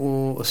ਨੇ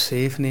ਉਹ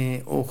ਸੇਫ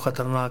ਨੇ, ਉਹ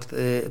ਖਤਰਨਾਕ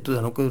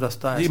ਤੁਹਾਨੂੰ ਕੋਈ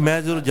ਰਸਤਾ? ਜੀ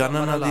ਮੈਂ ਜਦੋਂ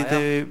ਜਾਣਨ ਦੀ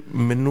ਤੇ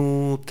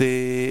ਮੈਨੂੰ ਤੇ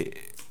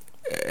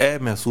ਇਹ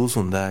ਮਹਿਸੂਸ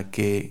ਹੁੰਦਾ ਹੈ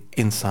ਕਿ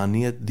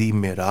ਇਨਸਾਨੀਅਤ ਦੀ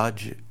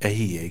ਮਿਰਾਜ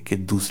ਇਹੀ ਹੈ ਕਿ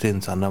ਦੂਸਰੇ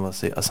ਇਨਸਾਨਾਂ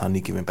ਵਾਸਤੇ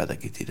ਆਸਾਨੀ ਕਿਵੇਂ ਪੈਦਾ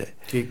ਕੀਤੀ ਜਾਏ।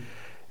 ਠੀਕ।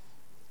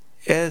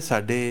 ਇਹ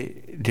ਸਾਡੇ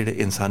ਜਿਹੜੇ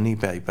ਇਨਸਾਨੀ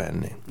ਭਾਈ ਭੈਣ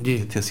ਨੇ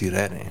ਜਿੱਥੇ ਅਸੀਂ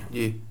ਰਹਿ ਰਹੇ ਹਾਂ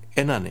ਜੀ,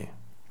 ਇਹਨਾਂ ਨੇ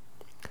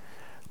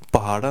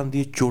ਪਹਾੜਾਂ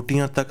ਦੀ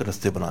ਚੋਟੀਆਂ ਤੱਕ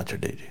ਰਸਤੇ ਬਣਾ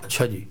ਛੱਡੇ ਜੀ।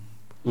 ਅੱਛਾ ਜੀ।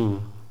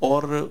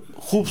 ਔਰ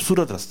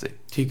ਖੂਬਸੂਰਤ ਰਸਤੇ।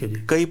 ਠੀਕ ਹੈ ਜੀ।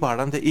 ਕਈ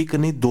ਪਹਾੜਾਂ ਤੇ ਇੱਕ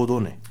ਨਹੀਂ 2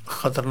 ਨੇ।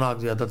 ਖਤਰਨਾਕ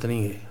ਜ਼ਿਆਦਾ ਤਾਂ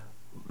ਨਹੀਂ ਹੈ?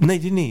 ਨਹੀਂ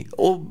ਜੀ ਨਹੀਂ,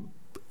 ਉਹ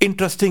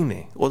ਇੰਟਰਸਟਿੰਗ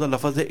ਨੇ। ਉਹਦਾ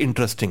ਲਫ਼ਜ਼ ਹੈ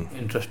ਇੰਟਰਸਟਿੰਗ।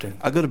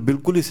 ਅਗਰ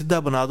ਬਿਲਕੁਲ ਹੀ ਸਿੱਧਾ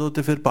ਬਣਾ ਦੋ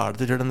ਤੇ ਫਿਰ ਪਹਾੜ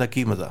ਤੇ ਚੜ੍ਹਨ ਦਾ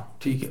ਕੀ ਮਜ਼ਾ।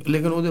 ਠੀਕ ਹੈ,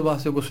 ਲੇਕਿਨ ਉਹਦੇ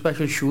ਵਾਸਤੇ ਕੋਈ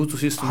ਸਪੈਸ਼ਲ ਸ਼ੂਜ਼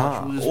ਤੁਸੀਂ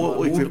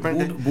ਉਹ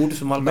ਇਕਵਿਪਮੈਂਟ ਬੂਟ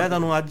ਇਸਤੇਮਾਲ? ਮੈਂ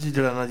ਤੁਹਾਨੂੰ ਅੱਜ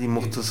ਜਿਹੜਾ ਨਾ ਜੀ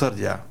ਮੁਖਤਸਰ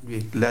ਜਿਹਾ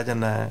ਲੈ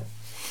ਜਾਣਾ ਹੈ।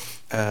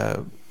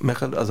 ਮੈਂ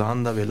ਖਿਆਲ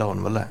ਅਜ਼ਾਨ ਦਾ ਵੇਲਾ ਹੋਣ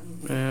ਵਾਲਾ ਹੈ।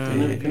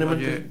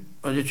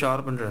 ਅਜੇ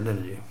 4 ਮਿੰਟ ਰਹਿੰਦੇ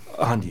ਨੇ ਜੀ।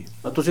 ਹਾਂਜੀ,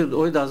 ਤੁਸੀਂ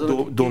ਉਹੀ ਦੱਸ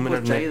ਦਿਓ 2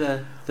 ਮਿੰਟ ਚਾਹੀਦਾ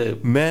ਤੇ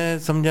ਮੈਂ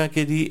ਸਮਝਾਂ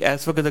ਕਿ ਜੀ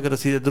ਇਸ ਵਕਤ ਅਗਰ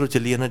ਅਸੀਂ ਇੱਧਰੋਂ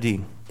ਚੱਲੀਏ ਨਾ ਜੀ,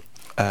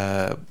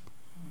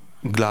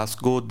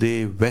 ਗਲਾਸਗੋ ਦੇ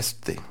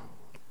ਵੈਸਟ ਤੇ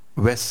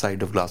West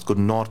side of Glasgow,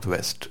 north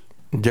West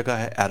ਜਗ੍ਹਾ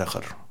ਹੈ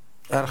ਐਰਖਰ।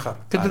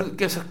 ਕਿੱਧਰ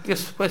ਕਿਸ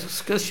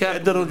ਸ਼ਹਿਰ?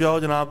 ਇੱਧਰੋਂ ਜਾਓ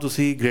ਜਨਾਬ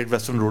ਤੁਸੀਂ ਗ੍ਰੇਟ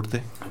ਵੈਸਟਰਨ ਰੋਡ ਤੇ।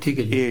 ਠੀਕ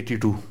ਹੈ ਜੀ।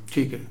 A82।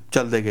 ਠੀਕ ਹੈ।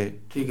 ਚੱਲਦੇ ਗਏ।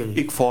 ਠੀਕ ਹੈ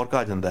ਜੀ। ਇੱਕ ਫੋਰਕ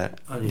ਆ ਜਾਂਦਾ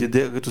ਹੈ,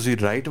 ਜਿੱਦੇ ਅਗਰ ਤੁਸੀਂ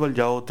ਰਾਈਟ ਵੱਲ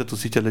ਜਾਓ ਤੇ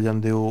ਤੁਸੀਂ ਚਲੇ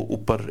ਜਾਂਦੇ ਹੋ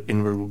ਉੱਪਰ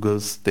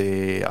ਇਨਵਰਗਲਸ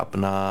ਤੇ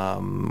ਆਪਣਾ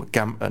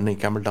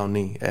ਕੈਮਲ ਟਾਊਨ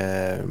ਨਹੀਂ,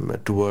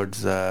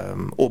 ਟੂਵਰਡਸ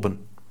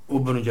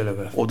ਓਬਨ ਨੂੰ ਚਲੇ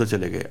ਗਏ, ਉਧਰ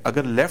ਚਲੇ ਗਏ।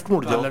 ਅਗਰ ਲੈਫਟ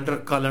ਮੁੜ ਜਾਓ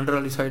ਕੈਲੰਡਰ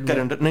ਵਾਲੀ ਸਾਈਡ,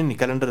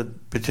 ਕੈਲੰਡਰ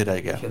ਪਿੱਛੇ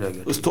ਰਹਿ ਗਿਆ,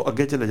 ਉਸ ਤੋਂ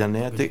ਅੱਗੇ ਚਲੇ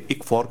ਜਾਂਦੇ ਆ ਤੇ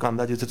ਇੱਕ ਫੋਰਕ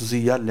ਆਉਂਦਾ ਜਿੱਥੇ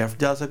ਤੁਸੀਂ ਜਾਂ ਲੈਫਟ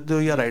ਜਾ ਸਕਦੇ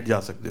ਹੋ ਜਾਂ ਰਾਈਟ ਜਾ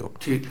ਸਕਦੇ ਹੋ।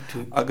 ਠੀਕ।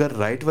 ਅਗਰ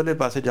ਰਾਈਟ ਵਾਲੇ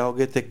ਪਾਸੇ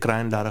ਜਾਓਗੇ ਤੇ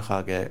ਕ੍ਰਾਈਨ ਲਾਰਖ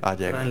ਆ ਜਾਏਗਾ।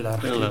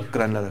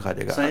 ਕ੍ਰਾਈਨ ਲਾਰਖ ਆ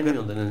ਜਾਏਗਾ।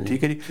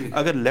 ਠੀਕ ਹੈ ਜੀ।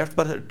 ਅਗਰ ਲੈਫਟ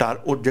ਪਾਸੇ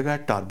ਉਹ ਜਗ੍ਹਾ ਹੈ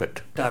ਟਾਰਬੈਟ।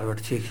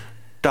 ਠੀਕ।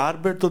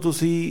 ਟਾਰਬੈਟ ਤੋਂ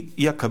ਤੁਸੀਂ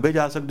ਜਾਂ ਖੱਬੇ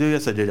ਜਾ ਸਕਦੇ ਹੋ ਜਾਂ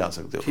ਸੱਜੇ ਜਾ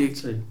ਸਕਦੇ ਹੋ।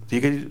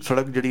 ਠੀਕ ਹੈ ਜੀ।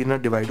 ਸੜਕ ਜਿਹੜੀ ਨਾ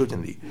ਡਿਵਾਈਡ ਹੋ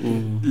ਜਾਂਦੀ।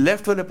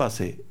 ਲੈਫਟ ਵਾਲੇ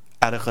ਪਾਸੇ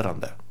ਐਰਖਰ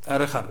ਆਉਂਦਾ,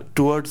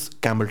 ਟੂਵਰਡਸ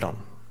ਕੈਮਲ ਟਾਊਨ।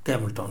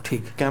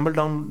 ਠੀਕ। ਕੈਮਲ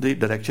ਟਾਊਨ ਦੀ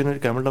ਡਾਇਰੈਕਸ਼ਨ ਹੈ,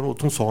 ਕੈਮਲ ਟਾਊਨ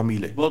ਉੱਥੋਂ 100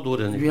 ਮੀਲ ਹੈ, ਬਹੁਤ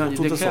ਦੂਰ ਹੈ।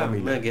 ਉੱਥੋਂ ਤਾਂ 100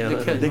 ਮੀਲ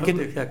ਹੈ, ਲੇਕਿਨ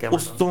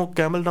ਉਸ ਤੋਂ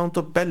ਕੈਮਲ ਟਾਊਨ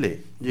ਤੋਂ ਪਹਿਲੇ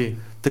ਜੀ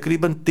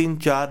ਤਕਰੀਬਨ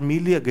 3-4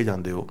 ਮੀਲ ਹੀ ਅੱਗੇ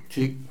ਜਾਂਦੇ ਹੋ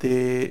ਤੇ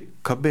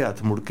ਖੱਬੇ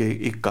ਹੱਥ ਮੁੜ ਕੇ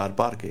ਇੱਕ ਕਾਰ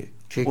ਪਾਰ ਕੇ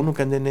ਉਹਨੂੰ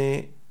ਕਹਿੰਦੇ ਨੇ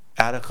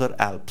ਐਰਖਰ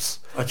ਐਲਪਸ।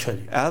 ਅੱਛਾ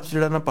ਜੀ। ਐਲਪਸ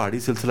ਜਿਹੜਾ ਨਾ ਪਹਾੜੀ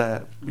ਸਿਲਸਿਲਾ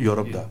ਹੈ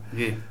ਯੂਰਪ ਦਾ,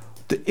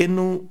 ਤੇ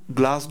ਇਹਨੂੰ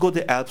ਗਲਾਸਗੋ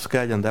ਦੇ ਐਲਪਸ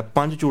ਕਿਹਾ ਜਾਂਦਾ।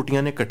 5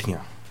 ਚੋਟੀਆਂ ਨੇ ਇਕੱਠੀਆਂ।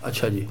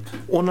 ਅੱਛਾ ਜੀ।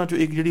 ਉਹਨਾਂ ਚੋਂ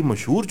ਇੱਕ ਜਿਹੜੀ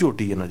ਮਸ਼ਹੂਰ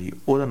ਚੋਟੀ ਹੈ ਨਾ ਜੀ,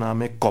 ਉਹਦਾ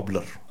ਨਾਮ ਹੈ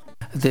ਕੋਬਲਰ।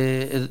 ਤੇ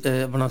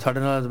ਆਪਣਾ ਸਾਡੇ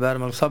ਨਾਲ ਜ਼ੁਬੈਰ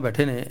ਮਲਕ ਸਾਹਿਬ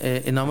ਬੈਠੇ ਨੇ।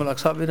 ਇਨਾਮ ਮਲਕ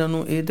ਸਾਹਿਬ, ਇਹਨਾਂ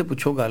ਨੂੰ ਇਹ ਤੇ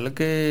ਪੁੱਛੋ ਗੱਲ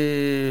ਕਿ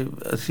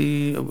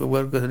ਅਸੀਂ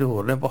ਅਗਰ ਕਿਸੇ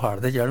ਹੋਰ ਨੇ ਪਹਾੜ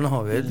ਤੇ ਚੜ੍ਹਨਾ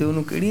ਹੋਵੇ ਤੇ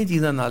ਉਹਨੂੰ ਕਿਹੜੀਆਂ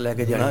ਚੀਜ਼ਾਂ ਨਾਲ ਲੈ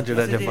ਕੇ ਜਾਣਾ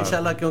ਜਿਹੜਾ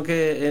ਇਨਸ਼ਾਅੱਲਾ, ਕਿਉਂਕਿ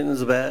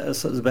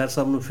ਜ਼ੁਬੈਰ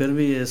ਸਾਹਿਬ ਨੂੰ ਫਿਰ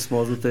ਵੀ ਇਸ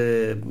ਮੌਜੂ ਤੇ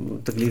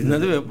ਤਕਲੀਫ ਨਾ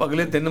ਦੇ।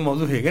 ਅਗਲੇ 3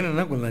 ਮੌਜੂ ਹੈਗੇ ਨੇ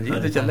ਨਾ ਕੁੱਲਾਂ ਜੀ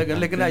ਤੇ ਚੱਲੇਗਾ,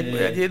 ਲੇਕਿਨ ਅੱਜ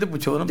ਇਹ ਤੇ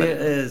ਪੁੱਛੋ ਨਾ।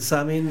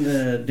 ਸਾਮੀਨ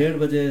 1:30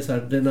 ਵਜੇ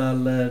ਸਾਡੇ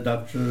ਨਾਲ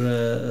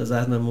ਡਾਕਟਰ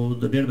ਜ਼ਾਹਿਰ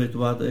ਮਹਿਮੂਦ 1:30 ਵਜੇ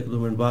ਤੋਂ ਬਾਅਦ 1-2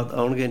 ਮਿੰਟ ਬਾਅਦ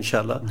ਆਉਣਗੇ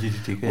ਇਨਸ਼ਾਅੱਲਾ। ਜੀ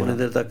ਠੀਕ ਹੈ। ਉਨੀ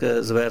ਦੇਰ ਤੱਕ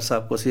ਜ਼ੁਬੈਰ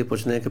ਸਾਹਿਬ ਕੋਲ ਅਸੀਂ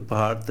ਪੁੱਛਨੇ ਕਿ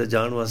ਪਹਾੜ ਤੇ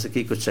ਜਾਣ ਵਾਸਤੇ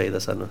ਕੀ ਕੁਝ ਚਾਹੀਦਾ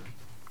ਸਾਨੂੰ।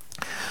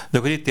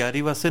 ਦੇਖੋ ਜੀ,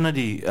 ਤਿਆਰੀ ਵਾਸਤੇ ਨਾ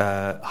ਜੀ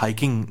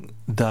ਹਾਈਕਿੰਗ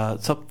ਦਾ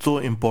ਸਭ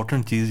ਤੋਂ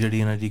ਇੰਪੋਰਟੈਂਟ ਚੀਜ਼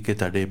ਜਿਹੜੀ ਹੈ ਨਾ ਜੀ ਕਿ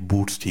ਤੁਹਾਡੇ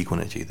ਬੂਟਸ ਠੀਕ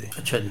ਹੋਣੇ ਚਾਹੀਦੇ।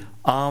 ਅੱਛਾ ਜੀ।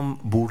 ਆਮ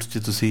ਬੂਟਸ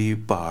 'ਚ ਤੁਸੀਂ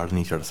ਪਹਾੜ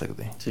ਨਹੀਂ ਚੜ੍ਹ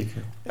ਸਕਦੇ। ਠੀਕ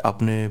ਹੈ।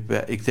 ਆਪਣੇ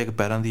ਇੱਕ ਤੇ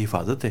ਪੈਰਾਂ ਦੀ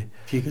ਹਿਫਾਜ਼ਤ ਹੈ।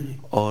 ਠੀਕ ਹੈ ਜੀ।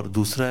 ਔਰ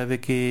ਦੂਸਰਾ ਹੈ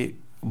ਕਿ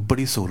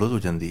ਬੜੀ ਸਹੂਲਤ ਹੋ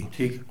ਜਾਂਦੀ।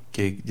 ਠੀਕ।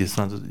 ਕਿ ਜਿਸ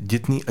ਤਰ੍ਹਾਂ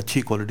ਜਿਤਨੀ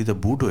ਅੱਛੀ ਕੁਆਲਿਟੀ ਦਾ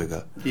ਬੂਟ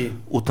ਹੋਏਗਾ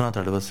ਉਤਨਾ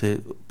ਤੁਹਾਡੇ ਵਾਸਤੇ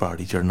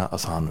ਪਹਾੜੀ ਚੜ੍ਹਨਾ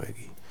ਆਸਾਨ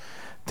ਹੋਏਗੀ।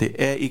 ਤੇ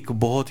ਇਹ ਇੱਕ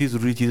ਬਹੁਤ ਹੀ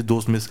ਜ਼ਰੂਰੀ ਚੀਜ਼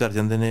ਦੋਸਤ ਮਿਸ ਕਰ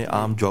ਜਾਂਦੇ ਨੇ।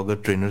 ਆਮ ਜੋਗਰ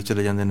ਟ੍ਰੇਨਰ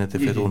ਚਲੇ ਜਾਂਦੇ ਨੇ ਤੇ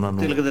ਫਿਰ ਉਹਨਾਂ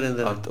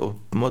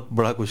ਨੂੰ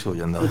ਬੜਾ ਕੁਛ ਹੋ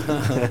ਜਾਂਦਾ।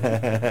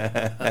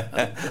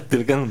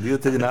 ਤਿਲਕਣ ਹੁੰਦੀ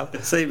ਉੱਥੇ ਜਨਾਬ।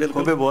 ਸਹੀ,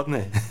 ਬਿਲਕੁਲ ਬਹੁਤ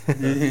ਨੇ।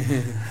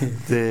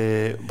 ਤੇ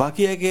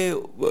ਬਾਕੀ ਹੈ ਕਿ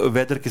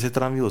ਵੈਦਰ ਕਿਸੇ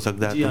ਤਰ੍ਹਾਂ ਵੀ ਹੋ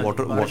ਸਕਦਾ ਹੈ।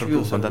 ਵਾਟਰ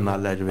ਬੰਦਾ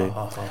ਨਾਲ ਲੈ ਜਾਵੇ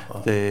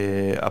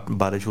ਤੇ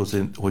ਬਾਰਿਸ਼ ਹੋ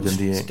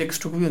ਜਾਂਦੀ ਹੈ।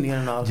 ਸਟਿਕਸ ਵੀ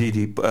ਹੁੰਦੀਆਂ ਨਾਲ। ਜੀ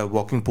ਜੀ।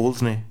 ਵਾਕਿੰਗ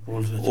ਪੋਲਸ ਨੇ,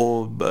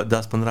 ਉਹ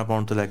 10-15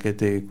 ਪਾਉਂਡ ਤੋਂ ਲੈ ਕੇ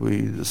ਤੇ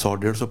ਕੋਈ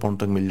 100-150 ਪਾਉਂਡ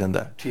ਤੱਕ ਮਿਲ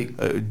ਜਾਂਦਾ ਹੈ।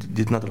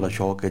 ਜਿਤਨਾ ਤੁਹਾਡਾ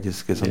ਸ਼ੌਕ ਹੈ,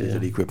 ਜਿਸ ਕਿਸਮ ਦੀ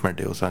ਜਿਹੜੀ ਇਕਵਿਪਮੈਂਟ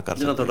ਹੈ ਉਸ ਤਰ੍ਹਾਂ ਕਰ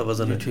ਸਕਦੇ। ਤੁਹਾਡਾ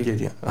ਵਜ਼ਨ ਹੈ।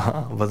 ਜੀ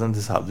ਹਾਂ, ਵਜ਼ਨ ਦੇ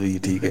ਹਿਸਾਬ ਤੋਂ ਹੀ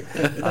ਠੀਕ ਹੈ।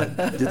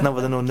 ਜਿਤਨਾ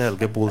ਵਜ਼ਨ ਉਹਨੇ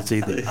ਹਲਕੇ ਪੋਲ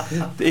ਚਾਹੀਦੇ।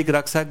 ਤੇ ਇੱਕ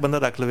ਰਕਸੈਕ ਬੰਦਾ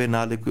ਰੱਖ ਲਵੇ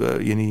ਨਾਲ,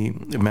 ਯਾਨੀ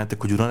ਮੈਂ ਤੇ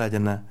ਖਜੂਰਾਂ ਲੈ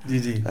ਜਾਂਦਾ ਜੀ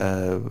ਜੀ,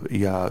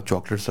 ਜਾਂ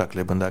ਚਾਕਲੇਟਸ ਰੱਖ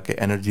ਲੈ ਬੰਦਾ ਕਿ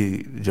ਐਨਰਜੀ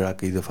ਜਿਹੜਾ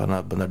ਕਈ ਦਫਾ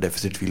ਨਾ ਬੰਦਾ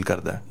ਡੈਫਿਸਿਟ ਫੀਲ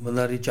ਕਰਦਾ ਹੈ,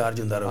 ਬੰਦਾ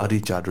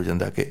ਰੀਚਾਰਜ ਹੋ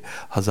ਜਾਂਦਾ ਕਿ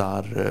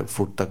 1000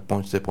 ਫੁੱਟ ਤੱਕ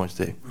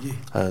ਪਹੁੰਚਦੇ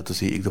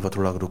ਤੁਸੀਂ ਇੱਕ ਦਫਾ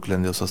ਥੋੜਾ ਰੁਕ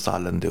ਲੈਂਦੇ ਹੋ, ਸਸਤਾ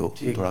ਲੈਂਦੇ ਹੋ,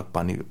 ਥੋੜਾ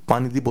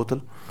ਪਾਣੀ ਦੀ ਬੋਤਲ,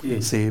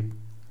 ਸੇਬ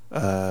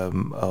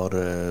ਔਰ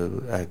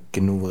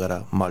ਕਿੰਨੂ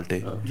ਵਗੈਰਾ,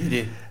 ਮਾਲਟੇ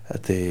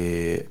ਤੇ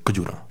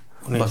ਖਜੂਰਾਂ।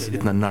 ਬਸ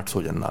ਇਤਨਾ ਨਟਸ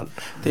ਹੋ ਜਾਣ ਨਾਲ।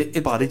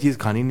 ਤੇ ਭਾਰੀ ਚੀਜ਼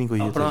ਖਾਣੀ ਨਹੀਂ ਕੋਈ,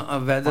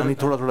 ਪਾਣੀ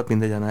ਥੋੜਾ ਥੋੜਾ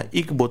ਪੀਂਦੇ ਜਾਣਾ।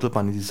 ਇੱਕ ਬੋਤਲ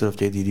ਪਾਣੀ ਦੀ ਸਿਰਫ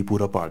ਚਾਹੀਦੀ ਜੀ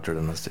ਪੂਰਾ ਪਹਾੜ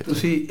ਚੜ੍ਹਨ ਵਾਸਤੇ।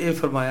 ਤੁਸੀਂ ਇਹ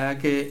ਫਰਮਾਇਆ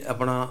ਕਿ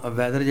ਆਪਣਾ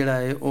ਵੈਦਰ ਜਿਹੜਾ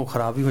ਹੈ ਉਹ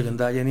ਖਰਾਬ ਹੀ ਹੋ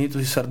ਜਾਂਦਾ, ਯਾਨੀ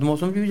ਤੁਸੀਂ ਸਰਦ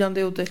ਮੌਸਮ ਵੀ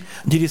ਜਾਂਦੇ ਹੋ ਉੱਤੇ?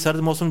 ਜੀ ਸਰਦ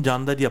ਮੌਸਮ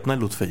ਜਾਣ ਦਾ ਜੀ ਆਪਣਾ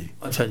ਲੁਤਫ ਹੈ ਜੀ।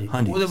 ਅੱਛਾ ਜੀ,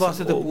 ਉਹਦੇ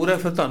ਵਾਸਤੇ ਤਾਂ ਪੂਰਾ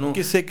ਫਿਰ ਤੁਹਾਨੂੰ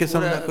ਕਿਸੇ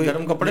ਕਿਸਮ ਦਾ ਕੋਈ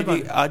ਗਰਮ ਕੱਪੜੇ ਪਾ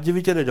ਅੱਜ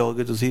ਵੀ ਚਲੇ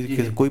ਜਾਓਗੇ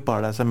ਤੁਸੀਂ, ਕੋਈ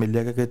ਪਹਾੜ ਐਸਾ ਮਿਲ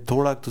ਜਾਏਗਾ ਕਿ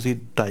ਥੋੜਾ ਤੁਸੀਂ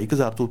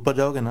 2500 ਤੋਂ ਉੱਪਰ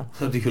ਜਾਓਗੇ ਨਾ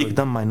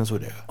ਇੱਕਦਮ ਮਾਈਨਸ ਹੋ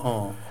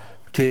ਜਾਏਗਾ।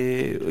 ਤੇ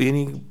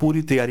ਯਾਨੀ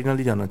ਪੂਰੀ ਤਿਆਰੀ ਨਾਲ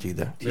ਹੀ ਜਾਣਾ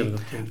ਚਾਹੀਦਾ।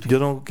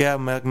 ਜਦੋਂ ਕਿਹਾ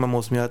ਮੈਂ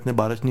ਮੌਸਮੀਆਤ ਨੇ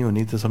ਬਾਰਿਸ਼ ਨਹੀਂ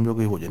ਹੋਣੀ ਤਾਂ ਸਮਝੋ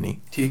ਕਿ ਹੋ ਜਾਣੀ।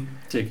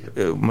 ਠੀਕ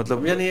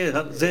ਮਤਲਬ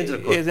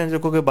ਇਹ ਜ਼ਿਹਨ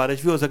ਰੱਖੋ ਕਿ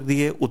ਬਾਰਿਸ਼ ਵੀ ਹੋ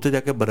ਸਕਦੀ ਹੈ, ਉੱਤੇ ਜਾ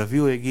ਕੇ ਬਰਫ਼ ਵੀ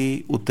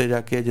ਹੋਏਗੀ, ਉੱਤੇ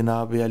ਜਾ ਕੇ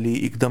ਜਨਾਬ ਵਾਲੀ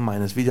ਇੱਕਦਮ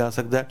ਮਾਈਨਸ ਵੀ ਜਾ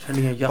ਸਕਦਾ ਹੈ।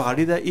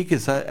 ਪਹਾੜੀ ਦਾ ਇੱਕ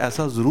ਹਿੱਸਾ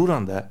ਐਸਾ ਜ਼ਰੂਰ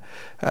ਆਉਂਦਾ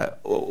ਹੈ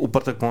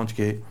ਉੱਪਰ ਤੱਕ ਪਹੁੰਚ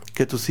ਕੇ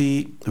ਕਿ ਤੁਸੀਂ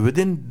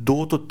ਵਿਦਿਨ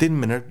 2 ਤੋਂ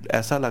 3 ਮਿੰਟ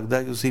ਐਸਾ ਲੱਗਦਾ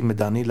ਹੈ ਕਿ ਤੁਸੀਂ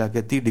ਮੈਦਾਨੀ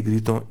ਇਲਾਕੇ 30 ਡਿਗਰੀ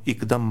ਤੋਂ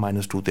ਇੱਕਦਮ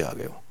 -2 ਤੇ ਆ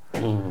ਗਏ ਹੋ।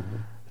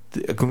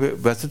 ਕਿਉਂਕਿ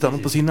ਵੈਸੇ ਤੁਹਾਨੂੰ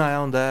ਪਸੀਨਾ ਆਇਆ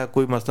ਹੁੰਦਾ ਹੈ,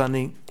 ਕੋਈ ਮਸਲਾ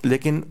ਨਹੀਂ,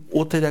 ਲੇਕਿਨ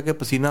ਉੱਥੇ ਜਾ ਕੇ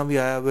ਪਸੀਨਾ ਵੀ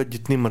ਆਇਆ ਹੋਵੇ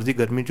ਜਿੰਨੀ ਮਰਜ਼ੀ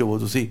ਗਰਮੀ 'ਚ ਹੋਵੋ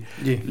ਤੁਸੀਂ,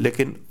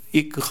 ਲੇਕਿਨ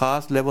ਇੱਕ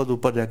ਖਾਸ ਲੈਵਲ ਦੇ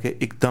ਉੱਪਰ ਜਾ ਕੇ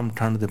ਇੱਕਦਮ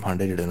ਠੰਡ ਦੇ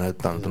ਭਾਂਡੇ ਜਿਹੜੇ ਨੇ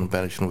ਤੁਹਾਨੂੰ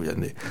ਪੈਣੇ ਸ਼ੁਰੂ ਹੋ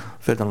ਜਾਂਦੇ।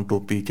 ਫਿਰ ਤੁਹਾਨੂੰ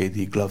ਟੋਪੀ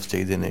ਚਾਹੀਦੀ, ਗਲਵਸ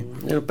ਚਾਹੀਦੇ ਨੇ,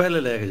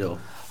 ਪਹਿਲੇ ਲੈ ਕੇ ਜਾਓ।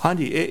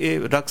 ਹਾਂਜੀ, ਇਹ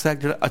ਰਕਸੈਕ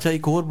ਜਿਹੜਾ, ਅੱਛਾ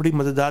ਇੱਕ ਹੋਰ ਬੜੀ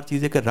ਮਜ਼ੇਦਾਰ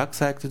ਚੀਜ਼ ਹੈ ਕਿ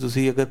ਰਕਸੈਕ 'ਤੇ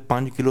ਤੁਸੀਂ ਅਗਰ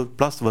 5 ਕਿਲੋ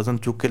ਪਲੱਸ ਵਜ਼ਨ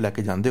ਚੁੱਕ ਕੇ ਲੈ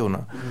ਕੇ ਜਾਂਦੇ ਹੋ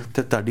ਨਾ,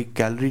 ਤੇ ਤੁਹਾਡੀ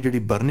ਕੈਲਰੀ ਜਿਹੜੀ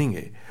ਬਰਨਿੰਗ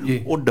ਹੈ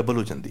ਉਹ ਡਬਲ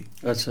ਹੋ ਜਾਂਦੀ।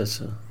 ਅੱਛਾ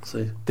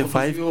ਸਹੀ। ਤੇ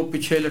 5 ਉਹ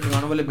ਪਿੱਛੇ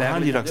ਲਟਕਾਉਣ ਵਾਲੇ ਬੈਗ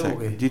ਹਾਂਜੀ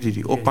ਰਕਸੈਕ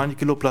ਜੀ ਉਹ 5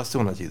 ਕਿਲੋ ਪਲੱਸ ਤੇ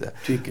ਹੋਣਾ ਚਾਹੀਦਾ।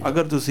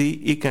 ਅਗਰ ਤੁਸੀਂ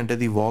 1 ਘੰਟੇ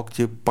ਦੀ ਵਾਕ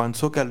 'ਚ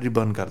 500 ਕੈਲਰੀ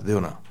ਬਰਨ ਕਰਦੇ ਹੋ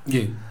ਨਾ,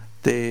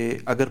 ਤੇ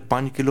ਅਗਰ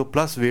 5 ਕਿਲੋ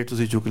ਪਲੱਸ weight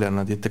ਤੁਸੀਂ ਚੁੱਕ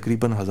ਲੈਣਾ ਤੇ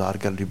ਤਕਰੀਬਨ 1000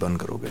 ਕੈਲਰੀ ਬਰਨ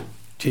ਕਰੋਗੇ।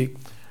 ਠੀਕ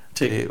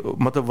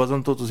ਮਤਲਬ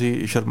ਵਜ਼ਨ ਤੋਂ ਤੁਸੀਂ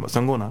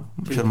ਸੰਗੋ ਨਾ,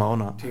 ਸ਼ਰਮਾਓ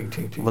ਨਾ,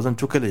 ਵਜ਼ਨ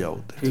ਚੁੱਕ ਕੇ ਲੈ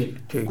ਜਾਓ।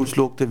 ਕੁਝ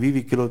ਲੋਕ ਤੇ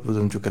 20 ਕਿਲੋ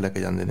ਵਜ਼ਨ ਚੁੱਕ ਕੇ ਲੈ ਕੇ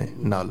ਜਾਂਦੇ ਨੇ,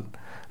 ਨਾਲ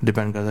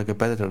ਡਿਪੈਂਡ ਕਰਦਾ ਕਿ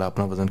ਪਹਿਲੇ ਤੁਹਾਡਾ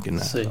ਆਪਣਾ ਵਜ਼ਨ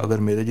ਕਿੰਨਾ ਹੈ। ਅਗਰ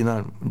ਮੇਰੇ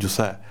ਜਿੰਨਾ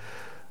ਜੁੱਸਾ ਹੈ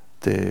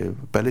ਤੇ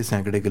ਪਹਿਲੇ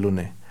ਸੈਂਕੜੇ ਕਿਲੋ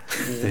ਨੇ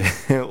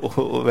ਤੇ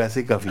ਉਹ ਵੈਸੇ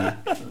ਹੀ ਕਾਫੀ ਹੈ।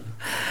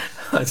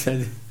 ਅੱਛਾ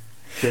ਜੀ।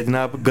 ਤੇ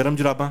ਜਨਾਬ ਗਰਮ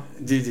ਜੁਰਾਬਾਂ,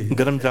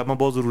 ਗਰਮ ਜੁਰਾਬਾਂ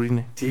ਬਹੁਤ ਜ਼ਰੂਰੀ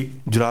ਨੇ।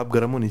 ਜੁਰਾਬ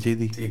ਗਰਮ ਹੋਣੀ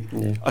ਚਾਹੀਦੀ,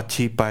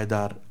 ਅੱਛੀ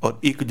ਪਾਏਦਾਰ, ਔਰ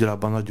ਇੱਕ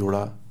ਜੁਰਾਬਾਂ ਦਾ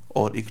ਜੋੜਾ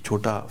ਔਰ ਇੱਕ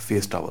ਛੋਟਾ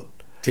ਫੇਸ ਟਾਵਲ।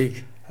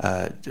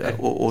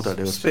 ਉਹ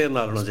ਤੁਹਾਡੇ ਸਪੇਅਰ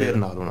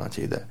ਨਾਲ ਹੋਣਾ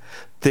ਚਾਹੀਦਾ।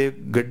 ਤੇ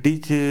ਗੱਡੀ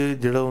 'ਚ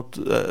ਜਿਹੜਾ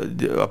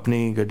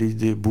ਆਪਣੀ ਗੱਡੀ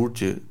ਦੇ ਬੂਟ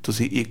 'ਚ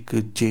ਤੁਸੀਂ ਇੱਕ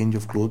ਚੇਂਜ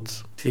ਆਫ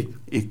ਕਲੋਥਸ,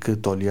 ਇੱਕ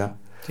ਤੌਲੀਆ,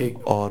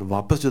 ਔਰ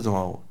ਵਾਪਸ ਜਦੋਂ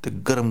ਆਓ ਤੇ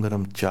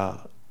ਗਰਮ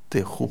ਚਾਹ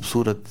ਤੇ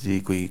ਖੂਬਸੂਰਤ ਜੀ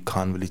ਕੋਈ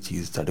ਖਾਣ ਵਾਲੀ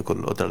ਚੀਜ਼ ਤੁਹਾਡੇ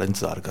ਕੋਲ ਤੁਹਾਡਾ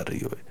ਇੰਤਜ਼ਾਰ ਕਰ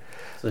ਰਹੀ ਹੋਵੇ।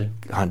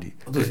 ਹਾਂਜੀ,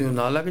 ਤੁਸੀਂ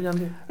ਨਾਲ ਲੈ ਕੇ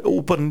ਜਾਂਦੇ ਹੋ?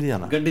 ਉੱਪਰ ਨਹੀਂ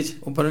ਜਾਣਾ ਗੱਡੀ 'ਚ,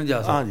 ਉੱਪਰ ਨਹੀਂ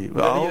ਜਾ ਸਕਦੇ।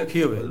 ਹਾਂਜੀ,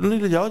 ਰੱਖੀ ਹੋਵੇ ਨਹੀਂ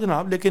ਲਿਜਾਓ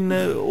ਜਨਾਬ, ਲੇਕਿਨ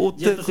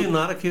ਉੱਥੇ ਤੁਸੀਂ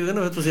ਨਾ ਰੱਖੀ ਹੋਵੇ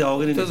ਨਾ ਫਿਰ ਤੁਸੀਂ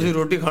ਆਓਗੇ ਨਹੀਂ, ਤੁਸੀਂ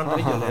ਰੋਟੀ ਖਾਣ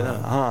ਨਹੀਂ ਚੱਲੇ ਨਾ।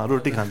 ਹਾਂ,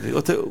 ਰੋਟੀ ਖਾਂਦੇ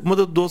ਉੱਥੇ,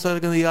 ਮਤਲਬ 2 ਸਾਲ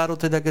ਕਹਿੰਦੇ ਯਾਰ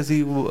ਉੱਥੇ ਜਾ ਕੇ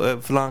ਅਸੀਂ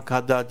ਫਲਾਂ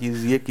ਖਾਧਾ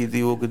ਚੀਜ਼ ਇਹ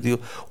ਕੀਤੀ ਉਹ ਕੀਤੀ,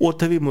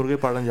 ਉੱਥੇ ਵੀ ਮੁਰਗੇ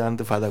ਪਾਲਣ ਜਾਣ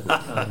ਤੇ ਫਾਇਦਾ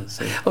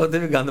ਕੋਈ, ਉੱਥੇ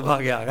ਵੀ ਗੰਦ ਪਾ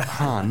ਕੇ ਆ ਗਿਆ।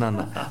 ਹਾਂ ਨਾ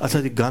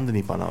ਅੱਛਾ ਜੀ, ਗੰਦ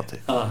ਨਹੀਂ ਪਾਣਾ ਉੱਥੇ।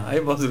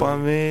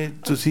 ਭਾਵੇਂ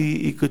ਤੁਸੀਂ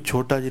ਇੱਕ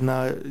ਛੋਟਾ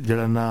ਜਿੰਨਾ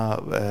ਜਿਹੜਾ ਨਾ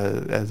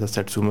ਐਜ਼ ਅ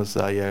ਸੈਟਸੂਮਸ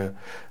ਆ ਜਾਂ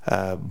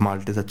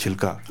ਮਾਲਟੇ ਦਾ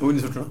ਛਿਲਕਾ, ਉਹ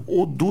ਨਹੀਂ ਸੁੱਟਣਾ,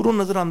 ਉਹ दूरों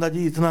नजर आंदा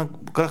जी, इतना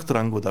करख्त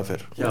रंग होता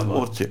फिर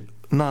और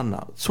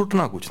ना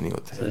सुटना कुछ नहीं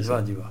होता।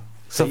 वाह जी वाह।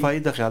 सफाई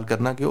का ख्याल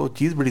करना कि वो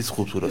चीज़ बड़ी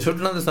खूबसूरत।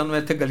 सुटना तो सानू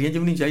इत्थे गलियां च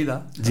भी नहीं चाहिदा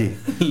जी,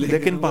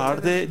 लेकिन पहाड़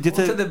दे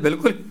जिथे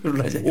बिल्कुल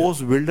सुटना चाहिए।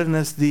 उस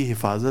विल्डरनेस दी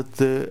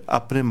हिफाजत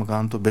अपने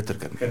मकान तो बेहतर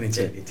करनी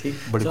चाहिए। ठीक,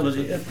 बड़ी चलो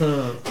जी।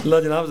 लो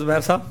जनाब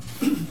ज़ुबैर साहब,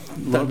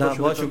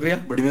 बहुत शुक्रिया,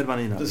 बड़ी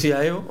मेहरबानी जनाब, तुसीं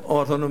आए हो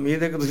और तुहानूं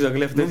उम्मीद है कि तुसीं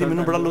अगले हफ्ते।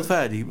 मैनूं बड़ा लुत्फ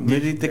आया जी,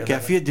 मेरी ते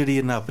कैफियत जिहड़ी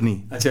है ना अपनी,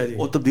 अच्छा जी,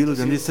 वो तब्दील हो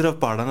जांदी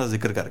सिर्फ पहाड़ां दा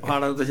जिक्र करके।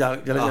 पहाड़ां ते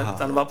चले जा,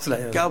 तुहानूं वापस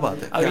लाया। क्या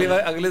बात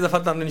है। अगली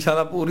दफा तुहानूं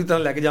इंशाअल्लाह पूरी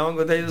तरह लेके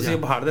जावांगे। ते तुसीं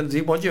पहाड़ दे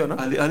नज़दीक पहुंचे हो ना,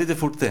 हाली ते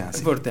फुटते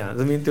हैं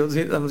जमीन ते,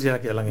 उसी हम सिया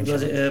के लांगे।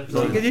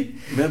 ठीक है जी,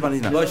 मेहरबानी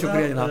जनाब, बहुत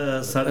शुक्रिया जनाब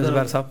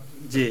ज़ुबैर साहब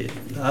जी।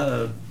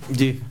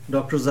 जी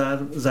डॉक्टर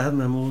ज़ाहिर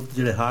महमूद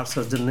ਜਿਹੜੇ ਹਾਰਟ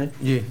ਸਰਜਨ ਨੇ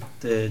ਜੀ,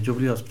 ਤੇ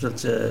ਜੁਬਲੀ ਹਸਪੀਟਲ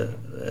 'ਚ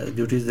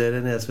ਡਿਊਟੀਜ਼ ਦੇ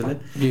ਰਹੇ ਨੇ ਇਸ ਵੇਲੇ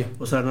ਜੀ,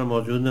 ਉਹ ਸਾਡੇ ਨਾਲ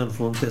ਮੌਜੂਦ ਨੇ।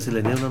 ਫੋਨ ਤੇ ਅਸੀਂ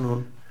ਲੈਣੇ ਉਹਨਾਂ ਨੂੰ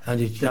ਹੁਣ।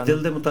 ਹਾਂਜੀ,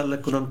 ਦਿਲ ਦੇ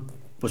ਮੁਤਾਲਕ ਉਹਨਾਂ ਨੂੰ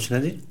ਪੁੱਛਣਾ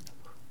ਜੀ।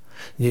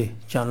 ਜੀ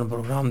ਚੈਨਲ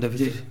ਪ੍ਰੋਗਰਾਮ ਦੇ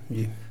ਵਿੱਚ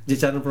ਜੀ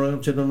ਚੈਨਲ ਪ੍ਰੋਗਰਾਮ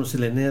 'ਚ ਉਹਨਾਂ ਨੂੰ ਅਸੀਂ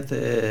ਲੈਣੇ ਆ ਤੇ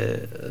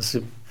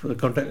ਅਸੀਂ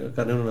ਕੰਟੈਕਟ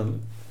ਕਰਨੇ ਉਹਨਾਂ ਨਾਲ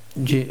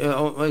ਜੀ।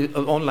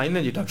 ऑनलाइन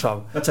है जी डॉक्टर साहब।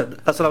 अच्छा,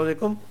 अस्सलाम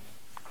वालेकुम।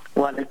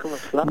 वालेकुम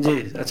अस्सलाम जी।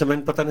 अच्छा,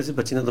 मैंने पता नहीं सी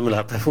बच्ची ने तो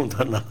मिलाता है फोन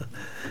करना।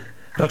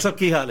 डॉक्टर साहब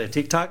की हाल है?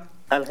 ठीक ठाक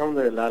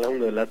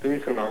अल्हम्दुलिल्लाह। तुम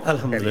सुनाओ?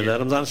 अल्हम्दुलिल्लाह।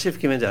 रमजान शरीफ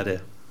किवें जा रहा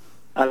है?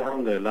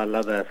 अल्हम्दुलिल्लाह,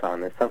 अल्लाह दा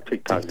एहसान है, सब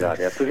ठीक ठाक जा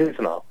रहा है। तुम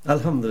सुनाओ?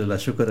 अल्हम्दुलिल्लाह,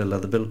 शुक्र अल्लाह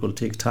दा, बिल्कुल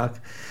ठीक ठाक।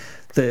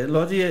 ते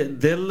लो जी,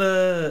 दिल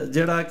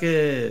जेड़ा कि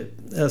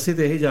ਅਸੀਂ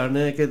ਤੇ ਇਹੀ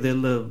ਜਾਣਦੇ ਹਾਂ ਕਿ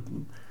ਦਿਲ,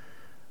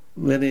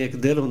 मैंने एक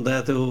दिल ਹੁੰਦਾ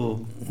ਹੈ ਤੇ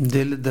ਉਹ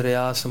ਦਿਲ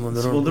ਦਰਿਆ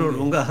ਸਮੁੰਦਰੋਂ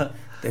ਡੂੰਘਾ,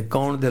 ਤੇ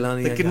ਕੌਣ ਦਿਲਾਂ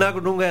ਦੀ ਕਿੰਨਾ ਕੁ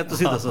ਡੂੰਘਾ ਹੈ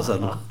ਤੁਸੀਂ ਦੱਸੋ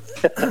ਸਾਨੂੰ।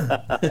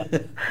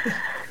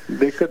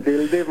 ਦੇਖੋ,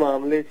 ਦਿਲ ਦੇ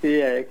ਮਾਮਲੇ 'ਚ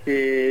ਇਹ ਹੈ ਕਿ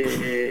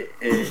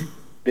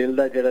ਦਿਲ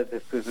ਦਾ ਜਿਹੜਾ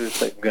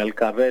ਤੁਸੀਂ ਗੱਲ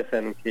ਕਰ ਰਹੇ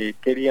ਸਨ ਕਿ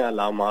ਕਿਹੜੀਆਂ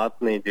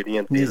ਅਲਾਮਾਤ ਨੇ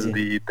ਜਿਹੜੀਆਂ ਦਿਲ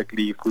ਦੀ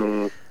ਤਕਲੀਫ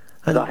ਨੂੰ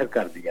ਜ਼ਾਹਿਰ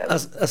ਕਰਦੀਆਂ।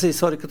 ਅਸੀਂ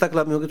ਸੌਰੀ ਕਿਤਾ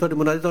ਕਲਾਮੀ ਹੋ ਗਈ ਤੁਹਾਡੀ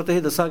ਮੁਨਾਦੀ ਤੌਰ 'ਤੇ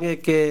ਇਹ ਦੱਸਾਂਗੇ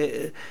ਕਿ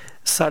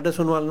ਸਾਡੇ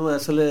ਸੁਣਨ ਵਾਲ ਨੂੰ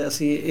ਇਸ ਵੇਲੇ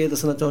ਅਸੀਂ ਇਹ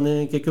ਦੱਸਣਾ ਚਾਹੁੰਦੇ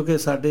ਹਾਂ ਕਿ ਕਿਉਂਕਿ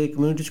ਸਾਡੇ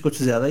ਕਮਿਊਨਿਟੀ 'ਚ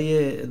ਕੁਛ ਜ਼ਿਆਦਾ ਹੀ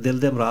ਇਹ ਦਿਲ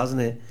ਦੇ ਅਮਰਾਜ਼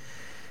ਨੇ,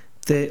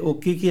 ਤੇ ਉਹ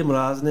ਕੀ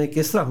ਅਮਰਾਜ਼ ਨੇ,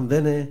 ਕਿਸ ਤਰ੍ਹਾਂ ਹੁੰਦੇ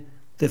ਨੇ,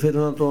 ਤੇ ਫਿਰ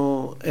ਉਹਨਾਂ ਤੋਂ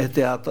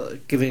ਇਹਤਿਆਤ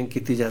ਕਿਵੇਂ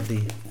ਕੀਤੀ ਜਾਂਦੀ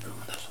ਹੈ।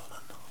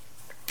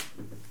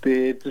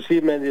 ਤੇ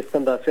ਤੁਸੀਂ ਮੈਂ ਜਿਸ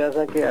ਤਰ੍ਹਾਂ ਦੱਸਿਆ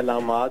ਸੀ ਕਿ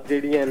ਅਲਾਮਾਤ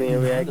ਜਿਹੜੀਆਂ ਨੇ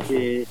ਉਹ ਹੈ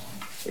ਕਿ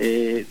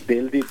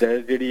ਦਿਲ ਦੀ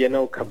ਦਰਦ ਜਿਹੜੀ ਹੈ ਨਾ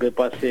ਉਹ ਖੱਬੇ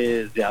ਪਾਸੇ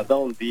ਜ਼ਿਆਦਾ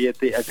ਹੁੰਦੀ ਹੈ,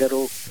 ਤੇ ਅਗਰ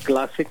ਉਹ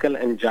ਕਲਾਸਿਕਲ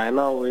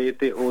ਐਂਜਾਈਨਾ ਹੋਏ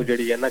ਤੇ ਉਹ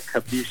ਜਿਹੜੀ ਹੈ ਨਾ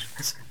ਖੱਬੀ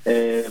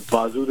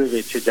ਬਾਜ਼ੂ ਦੇ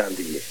ਵਿੱਚ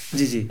ਜਾਂਦੀ ਹੈ।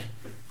 ਜੀ ਜੀ।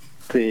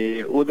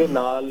 ਤੇ ਉਹਦੇ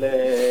ਨਾਲ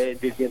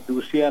ਜਿਹੜੀਆਂ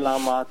ਦੂਸਰੀਆਂ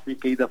ਅਲਾਮਾਤ ਵੀ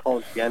ਕਈ ਦਫਾ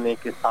ਹੁੰਦੀਆਂ ਨੇ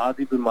ਕਿ ਸਾਹ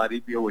ਦੀ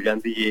ਬਿਮਾਰੀ ਵੀ ਹੋ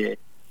ਜਾਂਦੀ ਹੈ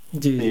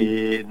ਜੀ।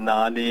 ਤੇ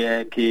ਨਾਲ ਇਹ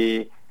ਹੈ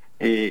ਕਿ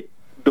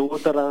ਦੋ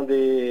ਤਰ੍ਹਾਂ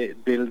ਦੇ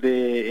ਦਿਲ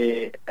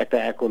ਦੇ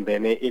ਅਟੈਕ ਹੁੰਦੇ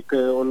ਨੇ, ਇੱਕ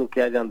ਉਹਨੂੰ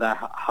ਕਿਹਾ ਜਾਂਦਾ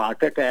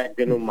ਹਾਰਟ ਅਟੈਕ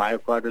ਜਿਹਨੂੰ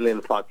ਮਾਇਓਕਾਰਡਲ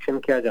ਇਨਫਾਰਕਸ਼ਨ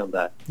ਕਿਹਾ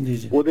ਜਾਂਦਾ ਹੈ।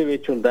 ਉਹਦੇ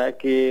ਵਿੱਚ ਹੁੰਦਾ ਹੈ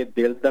ਕਿ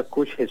ਦਿਲ ਦਾ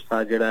ਕੁਝ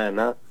ਹਿੱਸਾ ਜਿਹੜਾ ਹੈ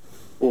ਨਾ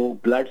ਉਹ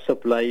ਬਲੱਡ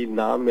ਸਪਲਾਈ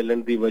ਨਾ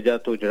ਮਿਲਣ ਦੀ ਵਜ੍ਹਾ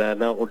ਤੋਂ ਜਿਹੜਾ ਹੈ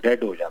ਨਾ ਉਹ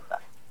ਡੈਡ ਹੋ ਜਾਂਦਾ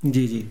ਹੈ।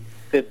 ਜੀ ਜੀ।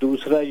 ਤੇ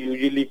ਦੂਸਰਾ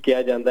ਯੂਜੂਅਲੀ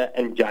ਕਿਹਾ ਜਾਂਦਾ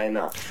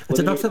ਐਂਜਾਈਨਾ।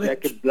 ਅੱਛਾ ਡਾਕਟਰ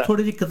ਸਾਹਿਬ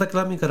ਥੋੜੀ ਜਿਹੀ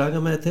ਕਤਲਾਮੀ ਕਰਾਂਗਾ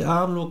ਮੈਂ ਇੱਥੇ,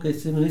 ਆਮ ਲੋਕ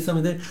ਇਸ ਨੂੰ ਨਹੀਂ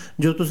ਸਮਝਦੇ।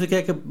 ਜੋ ਤੁਸੀਂ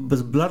ਕਿਹਾ ਕਿ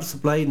ਬਲੱਡ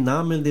ਸਪਲਾਈ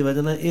ਨਾ ਮਿਲਣ ਦੀ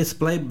ਵਜ੍ਹਾ ਨਾਲ ਇਹ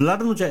ਸਪਲਾਈ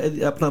ਬਲੱਡ ਨੂੰ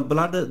ਆਪਣਾ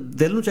ਬਲੱਡ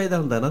ਦਿਲ ਨੂੰ ਚਾਹੀਦਾ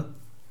ਹੁੰਦਾ ਨਾ?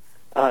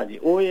 ਹਾਂਜੀ,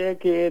 ਉਹ ਇਹ ਹੈ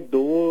ਕਿ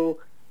ਦੋ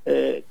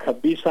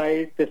ਖੱਬੀ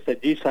ਸਾਈਡ ਤੇ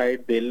ਸੱਜੀ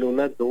ਸਾਈਡ ਦਿਲ ਨੂੰ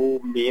ਨਾ ਦੋ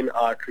ਮੇਨ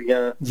ਆਰਟਰੀਆਂ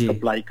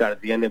ਸਪਲਾਈ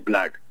ਕਰਦੀਆਂ ਨੇ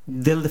ਬਲੱਡ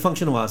ਦਿਲ ਦੇ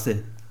ਫੰਕਸ਼ਨ ਵਾਸਤੇ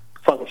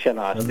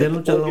ਦਿਲ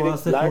ਨੂੰ ਚੱਲਣ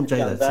ਵਾਸਤੇ ਖੂਨ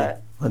ਚਾਹੀਦਾ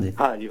ਹੈ।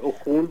 ਹਾਂਜੀ, ਉਹ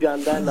ਖੂਨ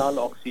ਜਾਂਦਾ ਹੈ, ਨਾਲ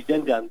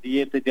ਆਕਸੀਜਨ ਜਾਂਦੀ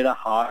ਹੈ, ਤੇ ਜਿਹੜਾ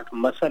ਹਾਰਟ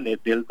ਮਸਲ ਹੈ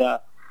ਦਿਲ ਦਾ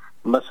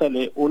ਮਸਲ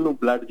ਹੈ ਉਹਨੂੰ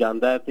ਬਲੱਡ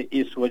ਜਾਂਦਾ ਹੈ, ਤੇ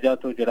ਇਸ ਵਜ੍ਹਾ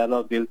ਤੋਂ ਜਿਹੜਾ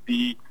ਨਾ ਦਿਲ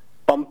ਦੀ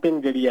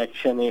ਪੰਪਿੰਗ ਜਿਹੜੀ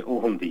ਐਕਸ਼ਨ ਹੈ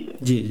ਉਹ ਹੁੰਦੀ ਹੈ।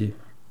 ਜੀ ਜੀ।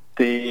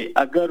 ਤੇ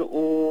ਅਗਰ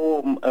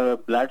ਉਹ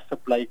ਬਲੱਡ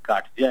ਸਪਲਾਈ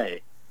ਘਟ ਜਾਏ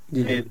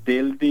ਤੇ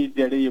ਦਿਲ ਦੀ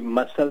ਜਿਹੜੀ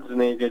ਮਸਲਸ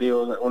ਨੇ ਜਿਹੜੇ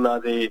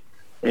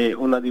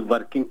ਉਹਨਾਂ ਦੀ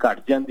ਵਰਕਿੰਗ ਘਟ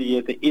ਜਾਂਦੀ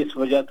ਹੈ, ਤੇ ਇਸ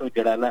ਵਜ੍ਹਾ ਤੋਂ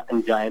ਜਿਹੜਾ ਨਾ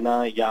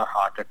ਐਂਜਾਈਨਾ ਜਾਂ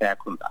ਹਾਰਟ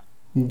ਅਟੈਕ ਹੁੰਦਾ।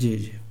 ਜੀ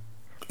ਜੀ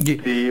ਜੀ।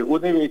 ਤੇ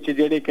ਉਹਦੇ ਵਿੱਚ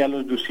ਜਿਹੜੇ ਕਹਿ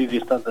ਲਓ ਤੁਸੀਂ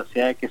ਜਿਸ ਤਰ੍ਹਾਂ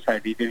ਦੱਸਿਆ ਹੈ ਕਿ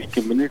ਸਾਡੀ ਜਿਹੜੀ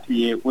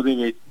ਕਮਿਊਨਿਟੀ ਹੈ ਉਹਦੇ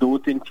ਵਿੱਚ ਦੋ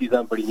ਤਿੰਨ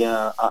ਚੀਜ਼ਾਂ ਬੜੀਆਂ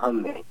ਅਹਿਮ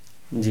ਨੇ।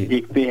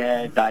 ਇੱਕ ਤੇ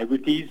ਹੈ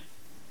ਡਾਇਬਟੀਜ਼,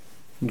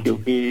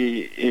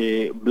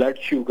 ਕਿਉਂਕਿ ਬਲੱਡ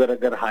ਸ਼ੂਗਰ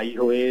ਅਗਰ ਹਾਈ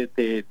ਹੋਏ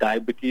ਤੇ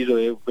ਡਾਇਬਟੀਜ਼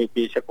ਹੋਏ,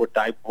 ਬੇਸ਼ੱਕ ਉਹ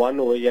ਟਾਈਪ 1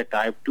 ਹੋਏ ਜਾਂ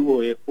ਟਾਈਪ 2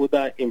 ਹੋਏ,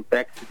 ਉਹਦਾ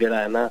ਇੰਪੈਕਟ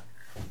ਜਿਹੜਾ ਹੈ ਨਾ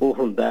ਉਹ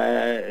ਹੁੰਦਾ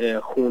ਹੈ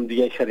ਖੂਨ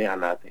ਦੀਆਂ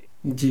ਸ਼ਰੇਆਨਾਂ ਤੇ।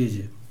 ਜੀ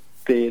ਜੀ।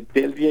 ਤੇ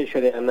ਦਿਲ ਦੀਆਂ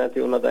ਸ਼ਰੇਆਨਾਂ ਤੇ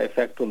ਉਹਨਾਂ ਦਾ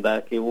ਇਫੈਕਟ ਹੁੰਦਾ ਹੈ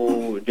ਕਿ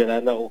ਉਹ ਜਿਹੜਾ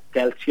ਨਾ ਉਹ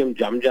ਕੈਲਸ਼ੀਅਮ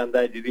ਜੰਮ ਜਾਂਦਾ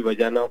ਹੈ, ਜਿਹਦੀ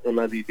ਵਜ੍ਹਾ ਨਾਲ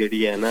ਉਹਨਾਂ ਦੀ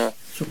ਜਿਹੜੀ ਹੈ ਨਾ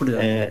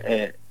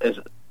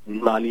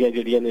ਨਾਲੀਆਂ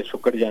ਜਿਹੜੀਆਂ ਨੇ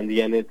ਸੁੱਕੜ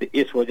ਜਾਂਦੀਆਂ ਨੇ, ਤੇ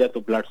ਇਸ ਵਜ੍ਹਾ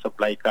ਤੋਂ ਬਲੱਡ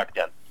ਸਪਲਾਈ ਘਟ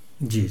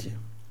ਜਾਂਦੀ। ਜੀ ਜੀ।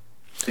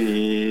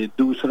 ਤੇ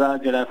ਦੂਸਰਾ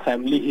ਜਿਹੜਾ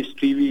ਫੈਮਿਲੀ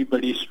ਹਿਸਟਰੀ ਵੀ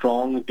ਬੜੀ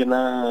ਸਟਰੋਂਗ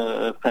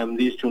ਜਿਹਨਾਂ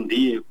ਫੈਮਿਲੀਜ਼ ਚ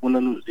ਹੁੰਦੀ ਹੈ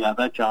ਉਹਨਾਂ ਨੂੰ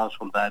ਜ਼ਿਆਦਾ ਚਾਂਸ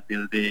ਹੁੰਦਾ ਹੈ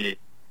ਦਿਲ ਦੇ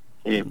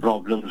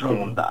ਪ੍ਰੋਬਲਮਸ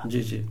ਹੋਣ ਦਾ।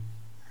 ਜੀ ਜੀ।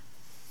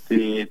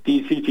 ਤੇ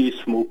ਤੀਸਰੀ ਚੀਜ਼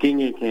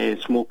ਸਮੋਕਿੰਗ ਹੈ।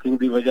 ਸਮੋਕਿੰਗ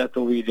ਦੀ ਵਜ੍ਹਾ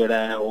ਤੋਂ ਵੀ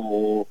ਜਿਹੜਾ ਹੈ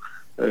ਉਹ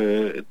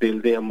ਦਿਲ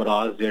ਦੇ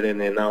ਅਮਰਾਜ਼ ਜਿਹੜੇ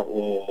ਨੇ ਨਾ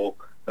ਉਹ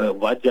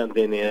ਵੱਧ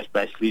ਜਾਂਦੇ ਨੇ,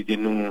 ਸਪੈਸ਼ਲੀ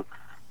ਜਿਹਨੂੰ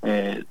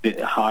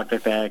ਹਾਰਟ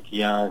ਅਟੈਕ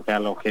ਜਾਂ ਕਹਿ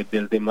ਲਓ ਕਿ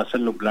ਦਿਲ ਦੇ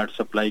ਮਸਲ ਨੂੰ ਬਲੱਡ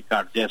ਸਪਲਾਈ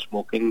ਘੱਟ ਜਾਏ।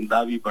 ਸਮੋਕਿੰਗ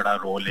ਦਾ ਵੀ ਬੜਾ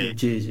ਰੋਲ ਹੈ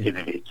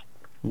ਇਹਦੇ ਵਿੱਚ।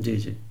 ਜੀ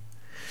ਜੀ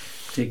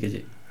ਠੀਕ ਹੈ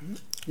ਜੀ।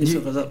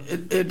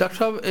 ਡਾਕਟਰ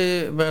ਸਾਹਿਬ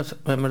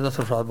ਮੈਂ ਮਿਰਜ਼ਾ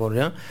ਸਰਫਰਾਜ਼ ਬੋਲ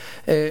ਰਿਹਾ।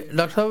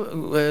 ਡਾਕਟਰ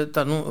ਸਾਹਿਬ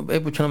ਤੁਹਾਨੂੰ ਇਹ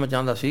ਪੁੱਛਣਾ ਮੈਂ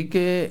ਚਾਹੁੰਦਾ ਸੀ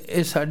ਕਿ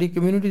ਇਹ ਸਾਡੀ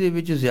ਕਮਿਊਨਿਟੀ ਦੇ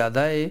ਵਿੱਚ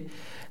ਜ਼ਿਆਦਾ ਹੈ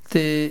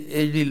ਤੇ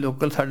ਇਹ ਜਿਹੜੀ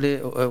ਲੋਕਲ ਸਾਡੇ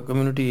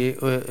ਕਮਿਊਨਿਟੀ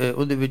ਹੈ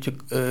ਉਹਦੇ ਵਿੱਚ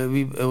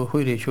ਵੀ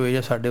ਉਹੀ ਰੇਸ਼ੋ ਹੈ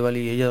ਜਾਂ ਸਾਡੇ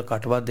ਵਾਲੀ ਹੈ ਜਾਂ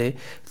ਘੱਟ ਵੱਧ ਹੈ?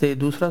 ਤੇ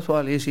ਦੂਸਰਾ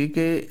ਸਵਾਲ ਇਹ ਸੀ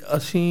ਕਿ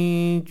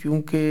ਅਸੀਂ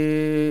ਕਿਉਂਕਿ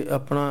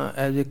ਆਪਣਾ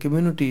ਐਜ਼ ਏ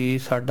ਕਮਿਊਨਿਟੀ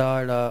ਸਾਡਾ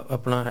ਜਿਹੜਾ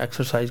ਆਪਣਾ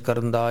ਐਕਸਰਸਾਈਜ਼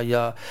ਕਰਨ ਦਾ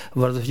ਜਾਂ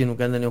ਵਰਜ਼ਿਸ਼ ਜਿਹਨੂੰ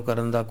ਕਹਿੰਦੇ ਨੇ ਉਹ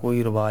ਕਰਨ ਦਾ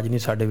ਕੋਈ ਰਿਵਾਜ ਨਹੀਂ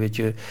ਸਾਡੇ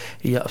ਵਿੱਚ,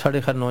 ਜਾਂ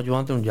ਸਾਡੇ ਖੈਰ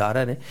ਨੌਜਵਾਨ ਤਾਂ ਹੁਣ ਜਾ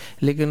ਰਹੇ ਨੇ,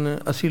 ਲੇਕਿਨ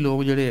ਅਸੀਂ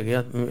ਲੋਕ ਜਿਹੜੇ ਹੈਗੇ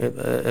ਆ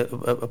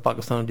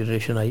ਪਾਕਿਸਤਾਨ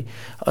ਜਨਰੇਸ਼ਨ ਆਈ,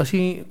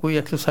 ਅਸੀਂ ਕੋਈ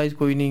ਐਕਸਰਸਾਈਜ਼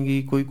ਕੋਈ ਨਹੀਂ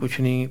ਗੀ, ਕੋਈ ਕੁਛ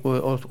ਨਹੀਂ,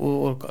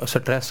 ਕੋਈ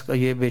ਸਟਰੈਸ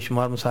ਇਹ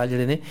ਬੇਸ਼ੁਮਾਰ ਮਸਾਇਲ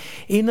ਜਿਹੜੇ ਨੇ,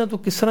 ਇਹਨਾਂ ਤੋਂ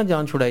ਕਿਸ ਤਰ੍ਹਾਂ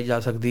ਜਾਨ ਛੁਡਾਈ ਜਾ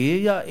ਸਕਦੀ ਹੈ?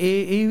 ਜਾਂ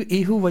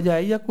ਇਹੋ ਵਜ੍ਹਾ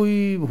ਹੈ ਜਾਂ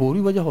ਕੋਈ ਹੋਰ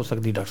ਵੀ ਵਜ੍ਹਾ ਹੋ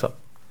ਸਕਦੀ? ਡਾਕਟਰ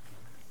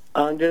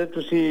ਸਾਹਿਬ ਜਿਹੜਾ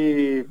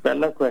ਤੁਸੀਂ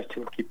ਪਹਿਲਾ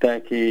ਕੁਐਸਚਨ ਕੀਤਾ ਹੈ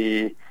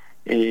ਕਿ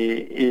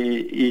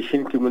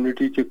ਏਸ਼ੀਅਨ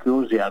ਕਮਿਊਨਿਟੀ ਚ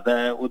ਕਿਉਂ ਜ਼ਿਆਦਾ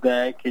ਹੈ, ਉਹਦਾ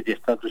ਹੈ ਕਿ ਜਿਸ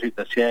ਤਰ੍ਹਾਂ ਤੁਸੀਂ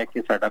ਦੱਸਿਆ ਹੈ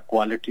ਕਿ ਸਾਡਾ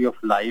ਕੁਆਲਿਟੀ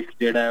ਆਫ ਲਾਈਫ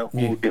ਜਿਹੜਾ ਹੈ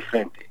ਉਹ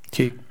ਡਿਫਰੈਂਟ ਹੈ।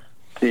 ਠੀਕ।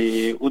 ਤੇ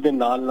ਉਹਦੇ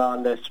ਨਾਲ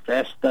ਨਾਲ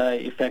ਸਟ੍ਰੈਸ ਦਾ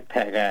ਇਫੈਕਟ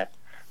ਹੈਗਾ,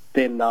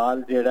 ਤੇ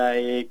ਨਾਲ ਜਿਹੜਾ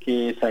ਹੈ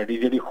ਕਿ ਸਾਡੀ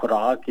ਜਿਹੜੀ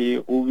ਖੁਰਾਕ ਹੈ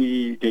ਉਹ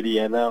ਵੀ ਜਿਹੜੀ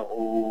ਹੈ ਨਾ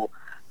ਉਹ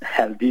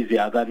ਹੈਲਦੀ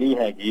ਜ਼ਿਆਦਾ ਨਹੀਂ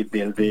ਹੈਗੀ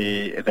ਦਿਲ ਦੇ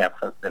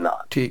ਰੈਫਰੈਂਸ ਦੇ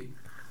ਨਾਲ। ਠੀਕ।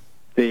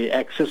 ਤੇ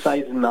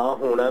ਐਕਸਰਸਾਈਜ਼ ਨਾ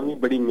ਹੋਣਾ ਵੀ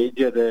ਬੜੀ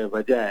ਮੇਜਰ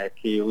ਵਜ੍ਹਾ ਹੈ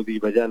ਕਿ ਉਹਦੀ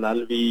ਵਜ੍ਹਾ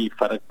ਨਾਲ ਵੀ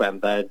ਫਰਕ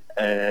ਪੈਂਦਾ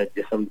ਹੈ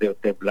ਜਿਸਮ ਦੇ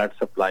ਉੱਤੇ ਬਲੱਡ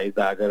ਸਪਲਾਈ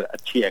ਦਾ। ਅਗਰ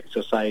ਅੱਛੀ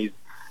ਐਕਸਰਸਾਈਜ਼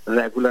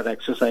ਰੈਗੂਲਰ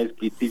ਐਕਸਰਸਾਈਜ਼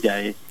ਕੀਤੀ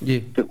ਜਾਏ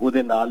ਤੇ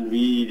ਉਹਦੇ ਨਾਲ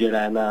ਵੀ ਜਿਹੜਾ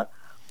ਹੈ ਨਾ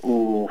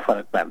ਉਹ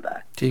ਫਰਕ ਪੈਂਦਾ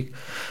ਹੈ। ਠੀਕ।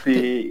 ਤੇ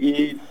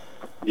ਇਹ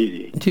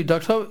ਜੀ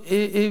ਡਾਕਟਰ ਸਾਹਿਬ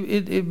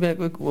ਇਹ ਮੈਂ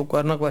ਕੋਈ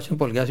ਕਰਨਾ ਕੁਐਸਚਨ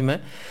ਭੁੱਲ ਗਿਆ ਸੀ ਮੈਂ।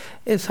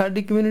 ਇਹ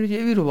ਸਾਡੀ ਕਮਿਊਨਿਟੀ 'ਚ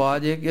ਇਹ ਵੀ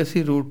ਰਿਵਾਜ ਹੈ ਕਿ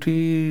ਅਸੀਂ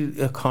ਰੋਟੀ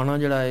ਖਾਣਾ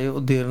ਜਿਹੜਾ ਹੈ ਉਹ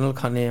ਦੇਰ ਨਾਲ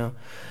ਖਾਂਦੇ ਹਾਂ।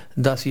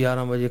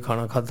 10-11 ਵਜੇ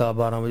ਖਾਣਾ ਖਾਧਾ,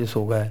 12 ਵਜੇ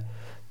ਸੋ ਗਏ,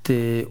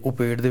 ਤੇ ਉਹ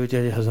ਪੇਟ ਦੇ ਵਿੱਚ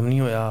ਅਜੇ ਹਜ਼ਮ ਨਹੀਂ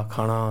ਹੋਇਆ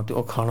ਖਾਣਾ, ਤੇ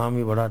ਉਹ ਖਾਣਾ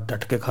ਵੀ ਬੜਾ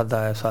ਡਟ ਕੇ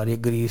ਖਾਧਾ ਹੈ, ਸਾਰੀ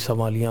ਗਰੀਸ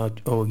ਸਮਾਲੀਆਂ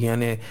ਹੋ ਗਈਆਂ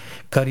ਨੇ,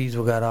 ਕਰੀਜ਼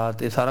ਵਗੈਰਾ,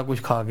 ਤੇ ਸਾਰਾ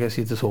ਕੁਝ ਖਾ ਕੇ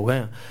ਅਸੀਂ ਤੇ ਸੋ ਗਏ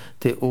ਹਾਂ।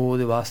 ਤੇ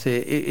ਉਹਦੇ ਵਾਸਤੇ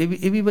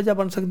ਇਹ ਵੀ ਵਜ੍ਹਾ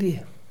ਬਣ ਸਕਦੀ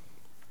ਹੈ?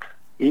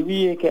 ਇਹ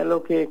ਵੀ ਇਹ ਕਹਿ ਲਓ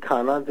ਕਿ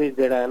ਖਾਣਾ ਤੇ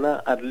ਜਿਹੜਾ ਹੈ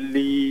ਨਾ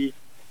ਅਰਲੀ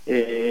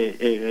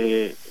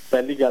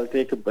ਪਹਿਲੀ ਗੱਲ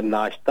ਤੇ ਇੱਕ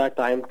ਨਾਸ਼ਤਾ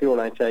ਟਾਈਮ ਤੇ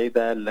ਹੋਣਾ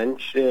ਚਾਹੀਦਾ ਹੈ,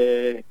 ਲੰਚ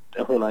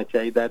ਹੋਣਾ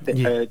ਚਾਹੀਦਾ, ਤੇ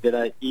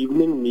ਜਿਹੜਾ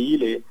ਈਵਨਿੰਗ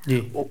ਮੀਲ ਹੈ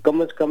ਉਹ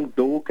ਕਮ ਸੇ ਕਮ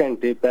 2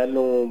 ਘੰਟੇ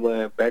ਪਹਿਲੋਂ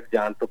ਬੈਠ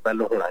ਜਾਣ ਤੋਂ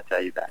ਪਹਿਲਾਂ ਹੋਣਾ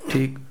ਚਾਹੀਦਾ ਹੈ।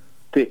 ਠੀਕ।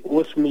 ਤੇ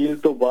ਉਸ ਮੀਲ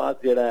ਤੋਂ ਬਾਅਦ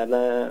ਜਿਹੜਾ ਹੈ ਨਾ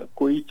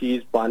ਕੋਈ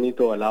ਚੀਜ਼ ਪਾਣੀ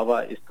ਤੋਂ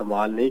ਇਲਾਵਾ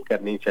ਇਸਤੇਮਾਲ ਨਹੀਂ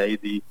ਕਰਨੀ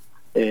ਚਾਹੀਦੀ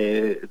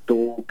 2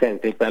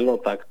 ਘੰਟੇ ਪਹਿਲਾਂ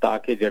ਤੱਕ, ਤਾਂ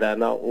ਕਿ ਜਿਹੜਾ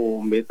ਨਾ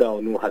ਉਹ ਮਿਹਦਾ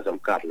ਉਹਨੂੰ ਹਜ਼ਮ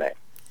ਕਰ ਲੈ।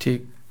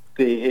 ਠੀਕ।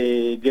 ਤੇ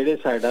ਜਿਹੜੇ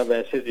ਸਾਡਾ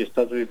ਵੈਸੇ ਜਿਸ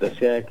ਤਰ੍ਹਾਂ ਤੁਸੀਂ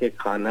ਦੱਸਿਆ ਕਿ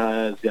ਖਾਣਾ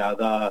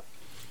ਜ਼ਿਆਦਾ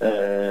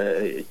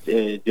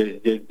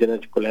ਜਿਹਨਾਂ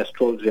 'ਚ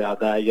ਕੋਲੈਸਟਰੋਲ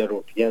ਜ਼ਿਆਦਾ ਹੈ ਜਾਂ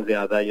ਰੋਟੀਆਂ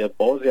ਜ਼ਿਆਦਾ ਹੈ ਜਾਂ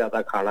ਬਹੁਤ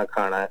ਜ਼ਿਆਦਾ ਖਾਣਾ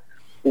ਖਾਣਾ ਹੈ,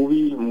 ਉਹ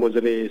ਵੀ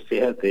ਮੁਜ਼ਰੇ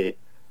ਸਿਹਤ ਹੈ,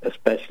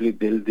 ਸਪੈਸ਼ਲੀ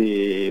ਦਿਲ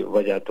ਦੀ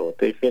ਵਜ੍ਹਾ ਤੋਂ।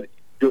 ਤੇ ਫਿਰ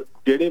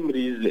ਜਿਹੜੇ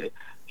ਮਰੀਜ਼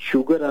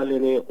ਸ਼ੂਗਰ ਵਾਲੇ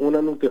ਨੇ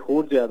ਉਹਨਾਂ ਨੂੰ ਤੇ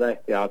ਹੋਰ ਜ਼ਿਆਦਾ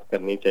ਇਹਤਿਆਤ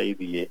ਕਰਨੀ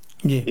ਚਾਹੀਦੀ ਹੈ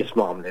ਇਸ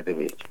ਮਾਮਲੇ ਦੇ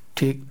ਵਿੱਚ।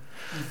 ਠੀਕ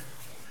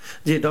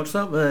ਜੀ ਡਾਕਟਰ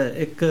ਸਾਹਿਬ,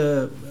 ਇੱਕ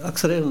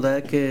ਅਕਸਰ ਇਹ ਹੁੰਦਾ ਹੈ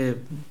ਕਿ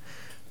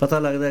ਪਤਾ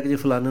ਲੱਗਦਾ ਹੈ ਕਿ ਜੀ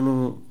ਫਲਾਣੇ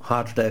ਨੂੰ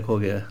ਹਾਰਟ ਅਟੈਕ ਹੋ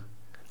ਗਿਆ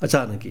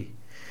ਅਚਾਨਕ ਹੀ।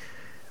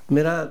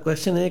 ਮੇਰਾ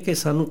ਕੁਐਸਚਨ ਹੈ ਕਿ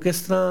ਸਾਨੂੰ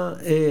ਕਿਸ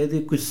ਤਰ੍ਹਾਂ ਇਹਦੀ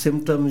ਕੁਝ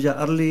ਸਿੰਪਟਮ ਜਾਂ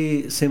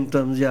ਅਰਲੀ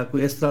ਸਿੰਪਟਮ ਜਾਂ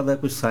ਕੋਈ ਇਸ ਤਰ੍ਹਾਂ ਦਾ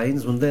ਕੁਝ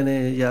ਸਾਈਨਸ ਹੁੰਦੇ ਨੇ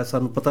ਜਾਂ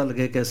ਸਾਨੂੰ ਪਤਾ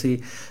ਲੱਗੇ ਕਿ ਅਸੀਂ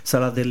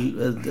ਸਾਡਾ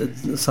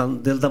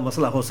ਦਿਲ ਦਾ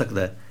ਮਸਲਾ ਹੋ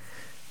ਸਕਦਾ ਹੈ,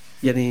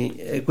 ਯਾਨੀ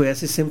ਕੋਈ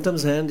ਐਸੀ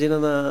ਸਿੰਪਟਮਸ ਹਨ ਜਿਨ੍ਹਾਂ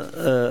ਦਾ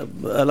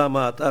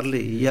ਅਲਾਮਾਤ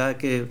ਅਰਲੀ ਜਾਂ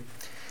ਕਿ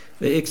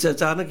ਇੱਕ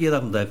ਅਚਾਨਕ ਇਹਦਾ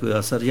ਹੁੰਦਾ ਕੋਈ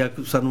ਅਸਰ, ਜਾਂ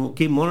ਸਾਨੂੰ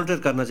ਕੀ ਮੋਨੀਟਰ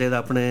ਕਰਨਾ ਚਾਹੀਦਾ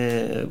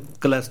ਆਪਣੇ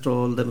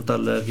ਕੋਲੈਸਟਰੋਲ ਦੇ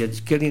ਮੁਤਲਕ, ਜਾਂ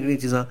ਕਿਹੜੀਆਂ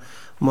ਚੀਜ਼ਾਂ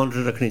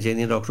ਮੋਨੀਟਰ ਰੱਖਣੀ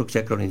ਚਾਹੀਦੀਆਂ, ਡਾਕਟਰ ਨੂੰ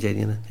ਚੈੱਕ ਕਰਾਉਣੀ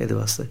ਚਾਹੀਦੀਆਂ ਨੇ ਇਹਦੇ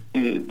ਵਾਸਤੇ?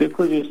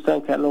 ਦੇਖੋ ਜਿਸ ਤਰ੍ਹਾਂ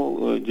ਕਹਿ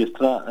ਲਓ, ਜਿਸ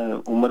ਤਰ੍ਹਾਂ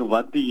ਉਮਰ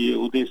ਵੱਧਦੀ ਹੈ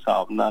ਉਹਦੇ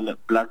ਹਿਸਾਬ ਨਾਲ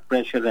ਬਲੱਡ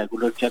ਪ੍ਰੈਸ਼ਰ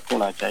ਰੈਗੂਲਰ ਚੈੱਕ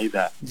ਹੋਣਾ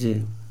ਚਾਹੀਦਾ ਜੀ,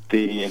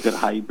 ਤੇ ਅਗਰ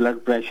ਹਾਈ ਬਲੱਡ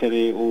ਪ੍ਰੈਸ਼ਰ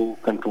ਹੈ ਉਹ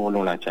ਕੰਟਰੋਲ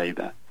ਹੋਣਾ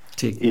ਚਾਹੀਦਾ।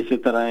 ਇਸੇ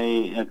ਤਰ੍ਹਾਂ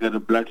ਹੀ ਅਗਰ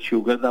ਬਲੱਡ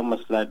ਸ਼ੂਗਰ ਦਾ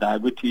ਮਸਲਾ,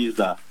 ਡਾਇਬਟੀਜ਼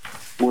ਦਾ,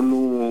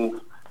 ਉਹਨੂੰ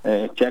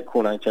ਚੈੱਕ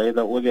ਹੋਣਾ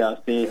ਚਾਹੀਦਾ। ਉਹਦੇ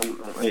ਵਾਸਤੇ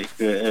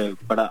ਇੱਕ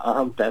ਬੜਾ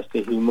ਅਹਿਮ ਟੈਸਟ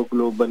ਹੈ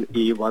ਹੀਮੋਗਲੋਬਿਨ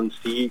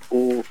A1C,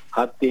 ਉਹ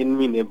ਹਰ 3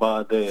 ਮਹੀਨੇ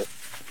ਬਾਅਦ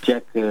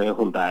ਚੈੱਕ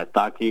ਹੁੰਦਾ ਹੈ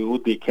ਤਾਂ ਕਿ ਉਹ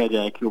ਦੇਖਿਆ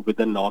ਜਾਏ ਕਿ ਉਹ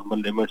ਵਿਦਨ ਨਾਰਮਲ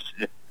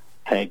ਲਿਮਿਟਸ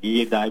ਹੈਗੀ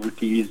ਹੈ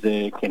ਡਾਇਬਟੀਜ਼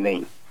ਕਿ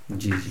ਨਹੀਂ,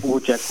 ਉਹ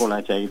ਚੈੱਕ ਹੋਣਾ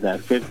ਚਾਹੀਦਾ।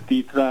 ਫਿਰ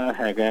ਤੀਸਰਾ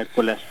ਹੈਗਾ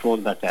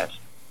ਕੋਲੈਸਟਰੋਲ ਦਾ ਟੈਸਟ,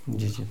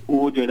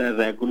 ਉਹ ਜਿਹੜਾ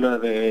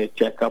ਰੈਗੂਲਰ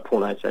ਚੈੱਕਅਪ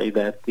ਹੋਣਾ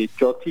ਚਾਹੀਦਾ ਹੈ। ਤੇ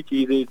ਚੌਥੀ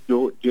ਚੀਜ਼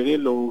ਜਿਹੜੇ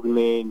ਲੋਕ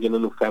ਨੇ ਜਿਨ੍ਹਾਂ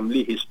ਨੂੰ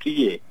ਫੈਮਿਲੀ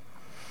ਹਿਸਟਰੀ ਹੈ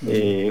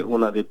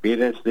ਉਹਨਾਂ ਦੇ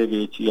ਪੇਰੈਂਟਸ ਦੇ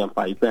ਵਿੱਚ ਜਾਂ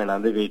ਭਾਈ ਭੈਣਾਂ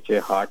ਦੇ ਵਿੱਚ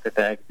ਹਾਰਟ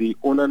ਅਟੈਕ ਦੀ,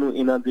 ਉਹਨਾਂ ਨੂੰ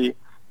ਇਹਨਾਂ ਦੇ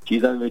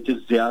ਚੀਜ਼ਾਂ ਵਿੱਚ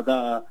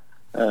ਜ਼ਿਆਦਾ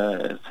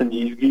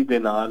ਸੰਜੀਦਗੀ ਦੇ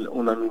ਨਾਲ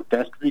ਉਹਨਾਂ ਨੂੰ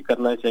ਟੈਸਟ ਵੀ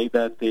ਕਰਨਾ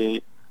ਚਾਹੀਦਾ ਤੇ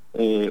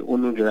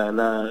ਉਹਨੂੰ ਜਿਹੜਾ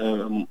ਨਾ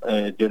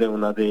ਜਿਹੜੇ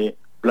ਉਹਨਾਂ ਦੇ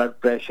ਬਲੱਡ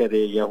ਪ੍ਰੈਸ਼ਰ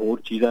ਹੈ ਜਾਂ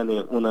ਹੋਰ ਚੀਜ਼ਾਂ ਨੇ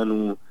ਉਹਨਾਂ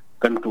ਨੂੰ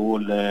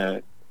ਕੰਟਰੋਲ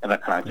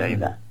ਰੱਖਣਾ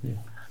ਚਾਹੀਦਾ।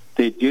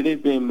 ਤੇ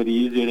ਜਿਹੜੇ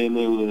ਮਰੀਜ਼ ਜਿਹੜੇ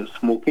ਨੇ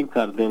ਸਮੋਕਿੰਗ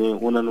ਕਰਦੇ ਨੇ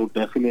ਉਹਨਾਂ ਨੂੰ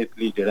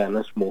ਡੈਫੀਨੇਟਲੀ ਜਿਹੜਾ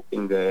ਨਾ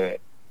ਸਮੋਕਿੰਗ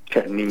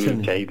ਛੱਡਣੀ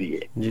ਚਾਹੀਦੀ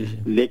ਹੈ।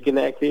 ਲੇਕਿਨ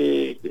ਹੈ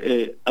ਕਿ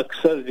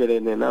ਅਕਸਰ ਜਿਹੜੇ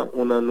ਨੇ ਨਾ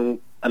ਉਹਨਾਂ ਨੂੰ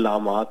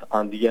ਅਲਾਮਾਤ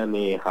ਆਉਂਦੀਆਂ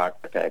ਨੇ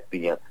ਹਾਰਟ ਅਟੈਕ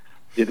ਦੀਆਂ,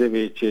 ਜਿਹਦੇ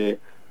ਵਿੱਚ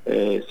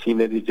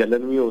ਸੀਨੇ ਦੀ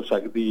ਜਲਨ ਵੀ ਹੋ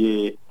ਸਕਦੀ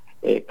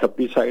ਹੈ,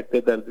 ਖੱਬੀ ਸਾਈਡ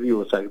ਤੇ ਦਰਦ ਵੀ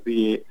ਹੋ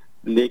ਸਕਦੀ ਹੈ।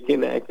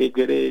 ਲੇਕਿਨ ਹੈ ਕਿ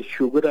ਜਿਹੜੇ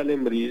ਸ਼ੂਗਰ ਵਾਲੇ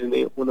ਮਰੀਜ਼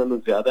ਨੇ ਉਹਨਾਂ ਨੂੰ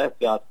ਜ਼ਿਆਦਾ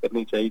ਇਹਤਿਆਤ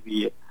ਕਰਨੀ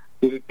ਚਾਹੀਦੀ ਹੈ,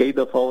 ਕਿਉਂਕਿ ਕਈ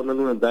ਦਫਾ ਉਹਨਾਂ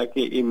ਨੂੰ ਹੁੰਦਾ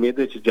ਕਿ ਇਹ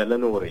ਮਿਹਦੇ 'ਚ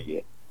ਜਲਨ ਹੋ ਰਹੀ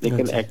ਹੈ,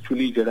 ਲੇਕਿਨ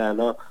ਐਕਚੁਅਲੀ ਜਿਹੜਾ ਹੈ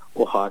ਨਾ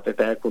ਉਹ ਹਾਰਟ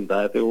ਅਟੈਕ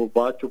ਹੁੰਦਾ ਹੈ। ਤੇ ਉਹ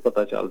ਬਾਅਦ 'ਚੋਂ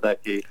ਪਤਾ ਚੱਲਦਾ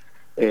ਕਿ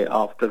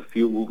ਆਫਟਰ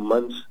ਫਿਊ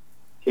ਮੰਥਸ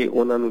ਕਿ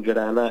ਉਹਨਾਂ ਨੂੰ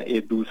ਜਿਹੜਾ ਹੈ ਨਾ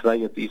ਇਹ ਦੂਸਰਾ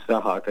ਜਾਂ ਤੀਸਰਾ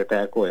ਹਾਰਟ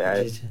ਅਟੈਕ ਹੋਇਆ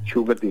ਹੈ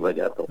ਸ਼ੂਗਰ ਦੀ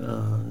ਵਜ੍ਹਾ ਤੋਂ।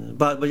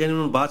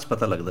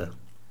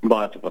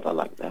 ਬਾਅਦ 'ਚ ਪਤਾ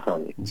ਲੱਗਦਾ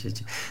ਹਾਂਜੀ ਜੀ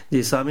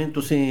ਜੀ। ਸਾਮੀਨ,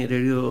 ਤੁਸੀਂ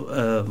ਰੇਡੀਓ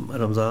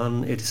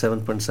ਰਮਜ਼ਾਨ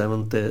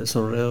 87.7 ਤੇ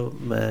ਸੁਣ ਰਹੇ ਹੋ।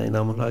 ਮੈਂ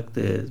ਇਨਾਮੁਲ ਹਕ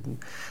ਤੇ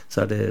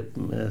ਸਾਡੇ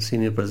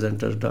ਸੀਨੀਅਰ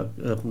ਪ੍ਰੈਜ਼ੈਂਟਰ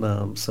ਆਪਣਾ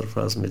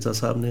ਸਰਫਰਾਜ਼ ਮਿਰਜ਼ਾ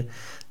ਸਾਹਿਬ ਨੇ,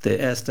 ਤੇ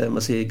ਇਸ ਟਾਈਮ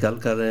ਅਸੀਂ ਗੱਲ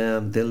ਕਰ ਰਹੇ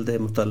ਹਾਂ ਦਿਲ ਦੇ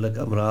ਮੁਤਲਕ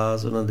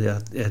ਅਮਰਾਜ਼, ਉਹਨਾਂ ਦੇ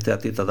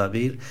ਇਹਤਿਆਤੀ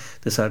ਤਦਾਬੀਰ,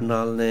 ਤੇ ਸਾਡੇ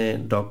ਨਾਲ ਨੇ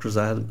ਡਾਕਟਰ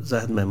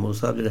ਜ਼ਾਹਿਦ ਮਹਿਮੂਦ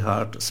ਸਾਹਿਬ ਜਿਹੜੇ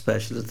ਹਾਰਟ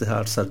ਸਪੈਸ਼ਲਿਸਟ ਤੇ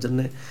ਹਾਰਟ ਸਰਜਨ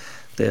ਨੇ,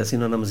 ਤੇ ਅਸੀਂ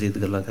ਉਹਨਾਂ ਨਾਲ ਮਜ਼ੀਦ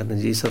ਗੱਲਾਂ ਕਰਨੀ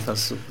ਜੀ। ਸਰ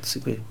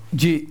ਕੋਈ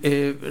ਜੀ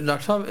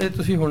ਡਾਕਟਰ ਸਾਹਿਬ, ਇਹ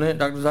ਤੁਸੀਂ ਹੁਣੇ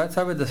ਡਾਕਟਰ ਜ਼ਾਹਿਦ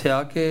ਸਾਹਿਬ ਨੇ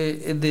ਦੱਸਿਆ ਕਿ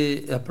ਇਹਦੇ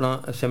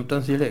ਆਪਣਾ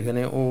ਸਿੰਪਟਮਸ ਜਿਹੜੇ ਹੈਗੇ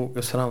ਨੇ ਉਹ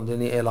ਕਿਸ ਤਰ੍ਹਾਂ ਹੁੰਦੇ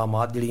ਨੇ,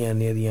 ਅਲਾਮਾਤ ਜਿਹੜੀਆਂ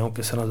ਇੰਨੀਆਂ ਦੀਆਂ ਉਹ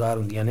ਕਿਸ ਤਰ੍ਹਾਂ ਜ਼ਾਹਰ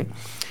ਹੁੰਦੀਆਂ ਨੇ।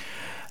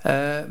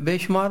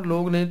 ਬੇਸ਼ੁਮਾਰ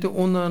ਲੋਕ ਨੇ ਤੇ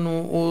ਉਹਨਾਂ ਨੂੰ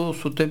ਉਹ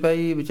ਸੁੱਤੇ ਪਏ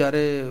ਹੀ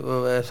ਵਿਚਾਰੇ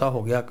ਐਸਾ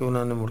ਹੋ ਗਿਆ ਕਿ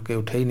ਉਹਨਾਂ ਨੇ ਮੁੜ ਕੇ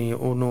ਉੱਠੇ ਹੀ ਨਹੀਂ,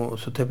 ਉਹਨੂੰ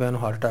ਸੁੱਤੇ ਪਏ ਨੂੰ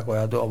ਹਾਰਟ ਅਟੈਕ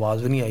ਹੋਇਆ ਤੇ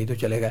ਆਵਾਜ਼ ਵੀ ਨਹੀਂ ਆਈ ਤੇ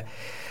ਚਲੇ ਗਏ।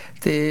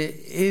 ਤੇ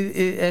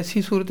ਇਹ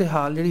ਐਸੀ ਸੂਰਤ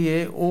ਹਾਲ ਜਿਹੜੀ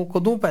ਹੈ ਉਹ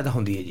ਕਦੋਂ ਪੈਦਾ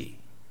ਹੁੰਦੀ ਹੈ ਜੀ?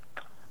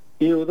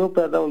 ਇਹ ਉਦੋਂ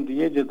ਪੈਦਾ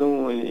ਹੁੰਦੀ ਹੈ ਜਦੋਂ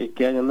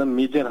ਕਿਹਾ ਜਾਂਦਾ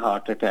ਮੇਜਰ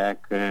ਹਾਰਟ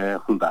ਅਟੈਕ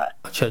ਹੁੰਦਾ ਹੈ।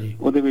 ਅੱਛਾ ਜੀ।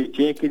 ਉਹਦੇ ਵਿੱਚ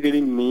ਇਹ ਕਿ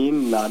ਜਿਹੜੀ ਮੇਨ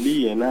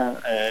ਨਾਲੀ ਹੈ ਨਾ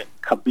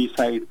ਖੱਬੀ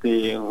ਸਾਈਡ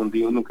ਤੇ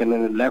ਹੁੰਦੀ, ਉਹਨੂੰ ਕਹਿੰਦੇ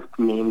ਨੇ ਲੈਫਟ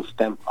ਮੇਨ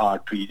ਸਟੈਂਪ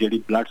ਆਰਟਰੀ,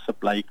 ਜਿਹੜੀ ਬਲੱਡ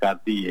ਸਪਲਾਈ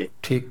ਕਰਦੀ ਹੈ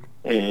ਠੀਕ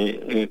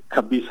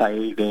ਖੱਬੀ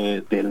ਸਾਈਡ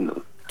ਦਿਲ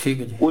ਨੂੰ। ਠੀਕ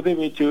ਹੈ ਜੀ। ਉਹਦੇ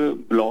ਵਿੱਚ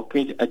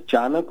ਬਲੋਕੇਜ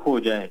ਅਚਾਨਕ ਹੋ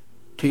ਜਾਏ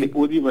ਤੇ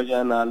ਉਹਦੀ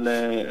ਵਜ੍ਹਾ ਨਾਲ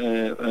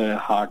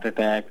ਹਾਰਟ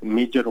ਅਟੈਕ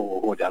ਮੇਜਰ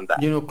ਹੋ ਜਾਂਦਾ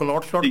ਹੈ, ਜਿਹਨੂੰ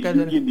ਕਲੌਟ ਸ਼ਾਟ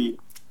ਕਹਿੰਦੇ ਨੇ।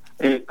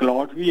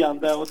 ਕਲੌਟ ਵੀ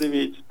ਆਉਂਦਾ ਉਹਦੇ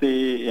ਵਿੱਚ,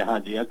 ਤੇ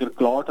ਹਾਂਜੀ ਅਗਰ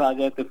ਕਲੌਟ ਆ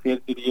ਜਾਏ ਤੇ ਫਿਰ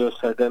ਜਿਹੜੀ ਉਹ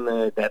ਸਡਨ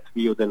ਡੈਥ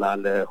ਵੀ ਉਹਦੇ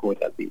ਨਾਲ ਹੋ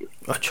ਜਾਂਦੀ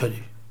ਹੈ। ਅੱਛਾ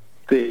ਜੀ।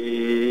 ਤੇ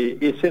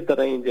ਇਸੇ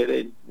ਤਰ੍ਹਾਂ ਹੀ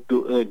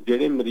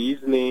ਜਿਹੜੇ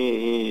ਮਰੀਜ਼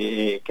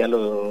ਨੇ ਕਹਿ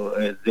ਲਓ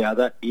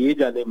ਜ਼ਿਆਦਾ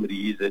ਏਜ ਵਾਲੇ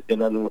ਮਰੀਜ਼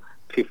ਜਿਨ੍ਹਾਂ ਨੂੰ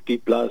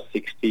 50+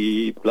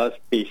 60+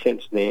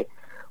 ਪੇਸ਼ੈਂਟਸ ਨੇ,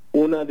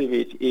 ਉਹਨਾਂ ਦੇ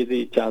ਵਿੱਚ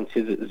ਇਹਦੇ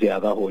ਚਾਂਸਿਸ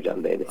ਜ਼ਿਆਦਾ ਹੋ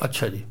ਜਾਂਦੇ ਨੇ।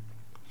 ਅੱਛਾ ਜੀ।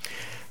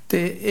 ਤੇ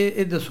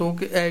ਇਹ ਦੱਸੋ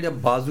ਕਿ ਇਹ ਜਿਹੜਾ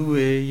ਬਾਜ਼ੂ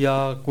ਹੈ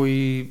ਜਾਂ ਕੋਈ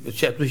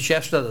ਤੁਸੀਂ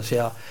ਚੈਸਟ ਦਾ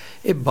ਦੱਸਿਆ,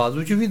 ਇਹ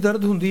ਬਾਜ਼ੂ 'ਚ ਵੀ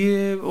ਦਰਦ ਹੁੰਦੀ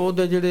ਹੈ?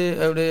 ਉਹਦੇ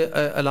ਜਿਹੜੇ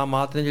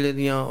ਅਲਾਮਾਤ ਨੇ ਜਿਹੜੇ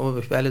ਦੀਆਂ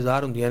ਉਹ ਪਹਿਲੇ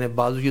ਜ਼ਾਹਰ ਹੁੰਦੀਆਂ ਨੇ,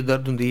 ਬਾਜ਼ੂ 'ਚ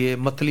ਦਰਦ ਹੁੰਦੀ ਹੈ,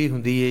 ਮਤਲੀ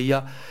ਹੁੰਦੀ ਹੈ,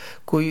 ਜਾਂ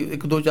ਕੋਈ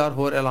 1 2 4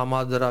 ਹੋਰ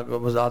ਅਲਾਮਾਤ ਜ਼ਰਾ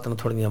ਵਜ਼ਾਹਤ ਨਾਲ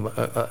ਥੋੜ੍ਹੀਆਂ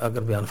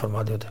ਅਗਰ ਬਿਆਨ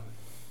ਫਰਮਾ ਦਿਓ ਤੇ।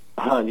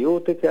 ਹਾਂਜੀ ਉਹ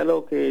ਤੇ ਕਹਿ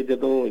ਲਓ ਕਿ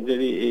ਜਦੋਂ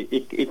ਜਿਹੜੀ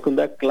ਇੱਕ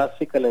ਹੁੰਦਾ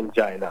ਕਲਾਸਿਕਲ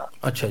ਐਂਜਾਈਨਾ,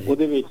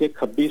 ਉਹਦੇ ਵਿੱਚ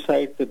ਖੱਬੀ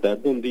ਸਾਈਡ ਤੇ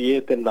ਦਰਦ ਹੁੰਦੀ ਹੈ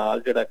ਤੇ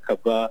ਨਾਲ ਜਿਹੜਾ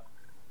ਖੱਬਾ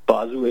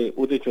ਬਾਜ਼ੂ ਹੈ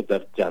ਉਹਦੇ ਚੋਂ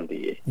ਦਰਦ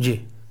ਜਾਂਦੀ ਹੈ ਜੀ,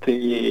 ਤੇ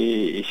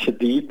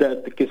ਸ਼ਦੀਦ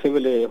ਦਰਦ ਕਿਸੇ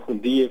ਵੇਲੇ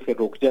ਹੁੰਦੀ ਹੈ ਫਿਰ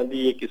ਰੁਕ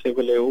ਜਾਂਦੀ ਹੈ, ਕਿਸੇ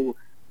ਵੇਲੇ ਉਹ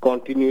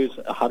ਕੰਟੀਨਿਊਸ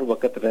ਹਰ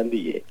ਵਕਤ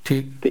ਰਹਿੰਦੀ ਹੈ।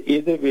 ਤੇ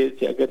ਇਹਦੇ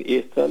ਵਿੱਚ ਅਗਰ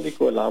ਇਸ ਤਰ੍ਹਾਂ ਦੀ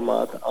ਕੋਈ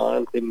ਅਲਾਮਤ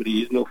ਆਉਣ ਤੇ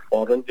ਮਰੀਜ਼ ਨੂੰ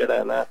ਫੌਰਨ ਜਿਹੜਾ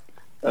ਹੈ ਨਾ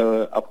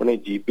ਆਪਣੇ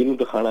ਜੀਪੀ ਨੂੰ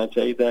ਦਿਖਾਉਣਾ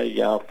ਚਾਹੀਦਾ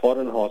ਜਾਂ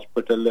ਫੌਰਨ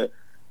ਹਸਪੀਟਲ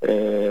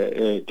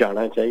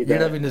ਜਾਣਾ ਚਾਹੀਦਾ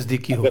ਜਿਹੜਾ ਵੀ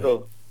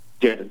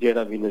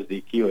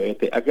ਨਜ਼ਦੀਕੀ ਹੋਏ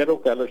ਤੇ ਅਗਰ ਉਹ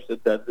ਕਹਿ ਲਓ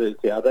ਦਰਦ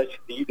ਜ਼ਿਆਦਾ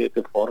ਸ਼ਦੀਦ ਹੈ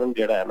ਤੇ ਫੌਰਨ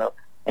ਜਿਹੜਾ ਹੈ ਨਾ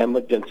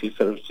ਐਮਰਜੈਂਸੀ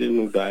ਸਰਵਿਸਿਜ਼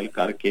ਨੂੰ ਡਾਇਲ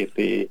ਕਰਕੇ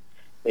ਤੇ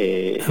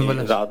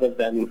ਰਾਦਰ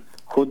ਦੈਨ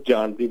ਖੁਦ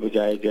ਜਾਣ ਦੀ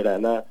ਬਜਾਏ ਜਿਹੜਾ ਹੈ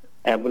ਨਾ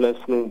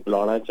ਐਂਬੂਲੈਂਸ ਨੂੰ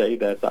ਬੁਲਾਉਣਾ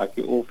ਚਾਹੀਦਾ ਤਾਂ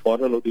ਕਿ ਉਹ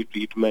ਫੌਰਨ ਉਹਦੀ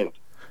ਟ੍ਰੀਟਮੈਂਟ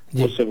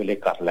ਉਸੇ ਵੇਲੇ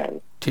ਕਰ ਲੈਣ।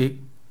 ਠੀਕ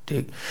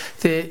ਠੀਕ।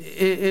 ਤੇ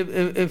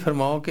ਇਹ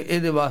ਫਰਮਾਓ ਕਿ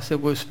ਇਹਦੇ ਵਾਸਤੇ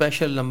ਕੋਈ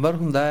ਸਪੈਸ਼ਲ ਨੰਬਰ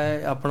ਹੁੰਦਾ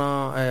ਹੈ ਆਪਣਾ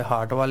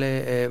ਹਾਰਟ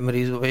ਵਾਲੇ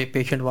ਮਰੀਜ਼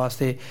ਪੇਸ਼ੈਂਟ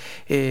ਵਾਸਤੇ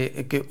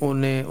ਕਿ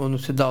ਉਹਨੂੰ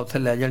ਸਿੱਧਾ ਉੱਥੇ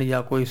ਲੈ ਜਾਣ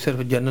ਜਾਂ ਕੋਈ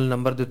ਸਿਰਫ ਜਨਰਲ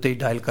ਨੰਬਰ ਦੇ ਉੱਤੇ ਹੀ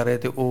ਡਾਇਲ ਕਰੇ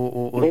ਤੇ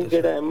ਉਹ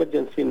ਜਿਹੜਾ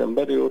ਐਮਰਜੈਂਸੀ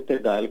ਨੰਬਰ ਹੈ ਉਹ ਤੇ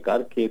ਡਾਇਲ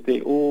ਕਰਕੇ ਤੇ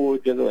ਉਹ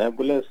ਜਦੋਂ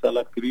ਐਂਬੂਲੈਂਸ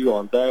ਵਾਲਾ ਕਰੀਓ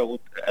ਆਉਂਦਾ ਹੈ ਉਹ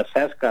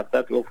ਅਸੈਸ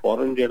ਕਰਦਾ ਤੇ ਉਹ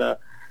ਫੌਰਨ ਜਿਹੜਾ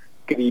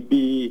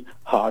ਕਰੀਬੀ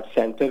ਹਾਰਟ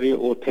ਸੈਂਟਰ ਹੈ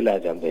ਉੱਥੇ ਲੈ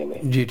ਜਾਂਦੇ ਨੇ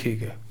ਜੀ।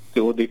 ਠੀਕ ਹੈ। ਤੇ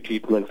ਉਹਦੀ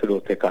ਟ੍ਰੀਟਮੈਂਟ ਫਿਰ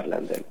ਉੱਥੇ ਕਰ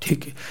ਲੈਂਦੇ ਨੇ।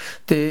 ਠੀਕ ਹੈ।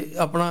 ਤੇ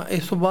ਆਪਣਾ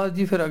ਇਸ ਤੋਂ ਬਾਅਦ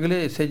ਜੀ ਫਿਰ ਅਗਲੇ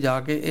ਹਿੱਸੇ ਜਾ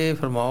ਕੇ ਇਹ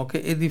ਫਰਮਾਓ ਕਿ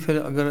ਇਹਦੀ ਫਿਰ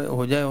ਅਗਰ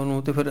ਹੋ ਜਾਏ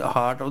ਉਹਨੂੰ ਤੇ ਫਿਰ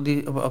ਹਾਰਟ ਉਹਦੀ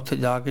ਉੱਥੇ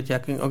ਜਾ ਕੇ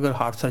ਚੈਕਿੰਗ ਅਗਰ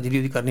ਹਾਰਟ ਸਰਜਰੀ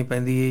ਉਹਦੀ ਕਰਨੀ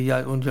ਪੈਂਦੀ ਹੈ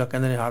ਜਾਂ ਉਹਨੂੰ ਜਿਹੜਾ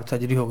ਕਹਿੰਦੇ ਨੇ ਹਾਰਟ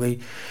ਸਰਜਰੀ ਹੋ ਗਈ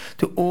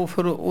ਤੇ ਉਹ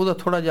ਫਿਰ ਉਹਦਾ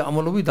ਥੋੜ੍ਹਾ ਜਿਹਾ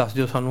ਅਮਲ ਉਹ ਵੀ ਦੱਸ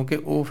ਦਿਓ ਸਾਨੂੰ ਕਿ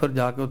ਉਹ ਫਿਰ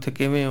ਜਾ ਕੇ ਉੱਥੇ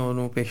ਕਿਵੇਂ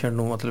ਉਹਨੂੰ ਪੇਸ਼ੈਂਟ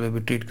ਨੂੰ ਮਤਲਬ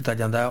ਵੀ ਟਰੀਟ ਕੀਤਾ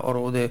ਜਾਂਦਾ ਹੈ ਔਰ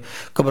ਉਹਦੇ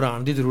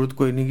ਘਬਰਾਉਣ ਦੀ ਜ਼ਰੂਰਤ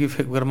ਕੋਈ ਨਹੀਂ ਗੀ,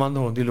 ਫਿਕਰਮੰਦ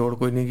ਹੋਣ ਦੀ ਲੋੜ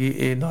ਕੋਈ ਨਹੀਂ ਗੀ,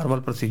 ਇਹ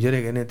ਨਾਰਮਲ ਪ੍ਰੋਸੀਜਰ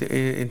ਹੈਗੇ ਨੇ ਤੇ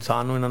ਇਹ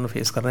ਇਨਸਾਨ ਨੂੰ ਇਹਨਾਂ ਨੂੰ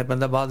ਫੇਸ ਕਰਨਾ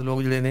ਪੈਂਦਾ। ਬਾਅਦ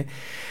ਲੋਕ ਜਿਹੜੇ ਨੇ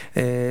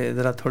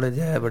ਜ਼ਰਾ ਥੋੜ੍ਹੇ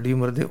ਜਿਹੇ ਵੱਡੀ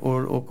ਉਮਰ ਦੇ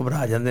ਉਹ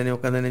ਘਬਰਾ ਜਾਂਦੇ ਨੇ, ਉਹ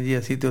ਕਹਿੰਦੇ ਨੇ ਜੀ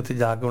ਅਸੀਂ ਤੇ ਉੱਥੇ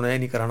ਜਾ ਕੇ ਹੁਣ ਇਹ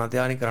ਨਹੀਂ ਕਰਾਉਣਾ ਤੇ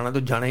ਆਹ ਨਹੀਂ ਕਰਾਉਣਾ,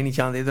 ਤੂੰ ਜਾਣਾ ਹੀ ਨਹੀਂ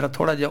ਚਾਹੁੰਦੇ। ਜ਼ਰਾ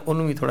ਥੋੜ੍ਹਾ ਜਿਹਾ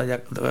ਉਹਨੂੰ ਵੀ ਥੋੜ੍ਹਾ ਜਿਹਾ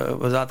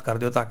ਵਜ਼ਾਹਤ ਕਰ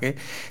ਦਿਓ ਤਾਂ ਕਿ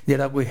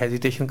ਜਿਹੜਾ ਕੋਈ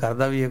ਹੈਜ਼ੀਟੇਸ਼ਨ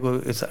ਕਰਦਾ ਵੀ ਹੈ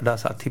ਕੋਈ ਸਾਡਾ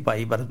ਸਾਥੀ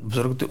ਭਾਈ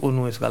ਬਜ਼ੁਰਗ ਤੇ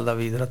ਉਹਨੂੰ ਇਸ ਗੱਲ ਦਾ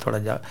ਵੀ ਜ਼ਰਾ ਥੋੜ੍ਹਾ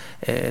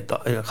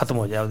ਜਿਹਾ ਖਤਮ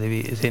ਹੋ ਜਾਏ ਉਹਦੇ ਵੀ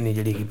ਇਸੇ ਨਹੀਂ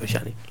ਜਿਹੜੀ ਕੀ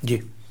ਪਰੇਸ਼ਾਨੀ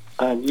ਜੀ।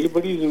 ਹਾਂਜੀ, ਇਹ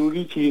ਬੜੀ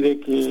ਜ਼ਰੂਰੀ ਚੀਜ਼ ਹੈ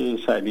ਕਿ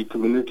ਸਾਡੀ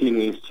ਕਮਿਊਨਿਟੀ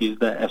ਨੂੰ ਇਸ ਚੀਜ਼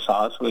ਦਾ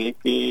ਅਹਿਸਾਸ ਹੋਏ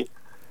ਕਿ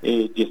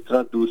ਜਿਸ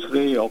ਤਰ੍ਹਾਂ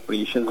ਦੂਸਰੇ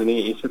ਆਪਰੇਸ਼ਨ ਨੇ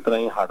ਇਸੇ ਤਰ੍ਹਾਂ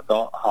ਹੀ ਹਾਰਟ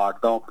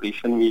ਦਾ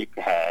ਆਪਰੇਸ਼ਨ ਵੀ ਇੱਕ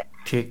ਹੈ,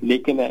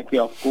 ਲੇਕਿਨ ਹੈ ਕਿ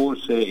ਆਫ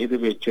ਕੋਰਸ ਇਹਦੇ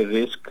ਵਿੱਚ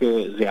ਰਿਸਕ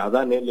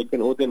ਜ਼ਿਆਦਾ ਨੇ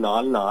ਲੇਕਿਨ ਉਹਦੇ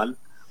ਨਾਲ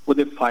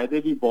ਉਹਦੇ ਫਾਇਦੇ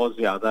ਵੀ ਬਹੁਤ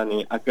ਜ਼ਿਆਦਾ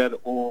ਨੇ ਅਗਰ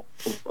ਉਹ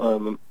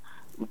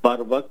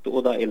ਬਰ ਵਕਤ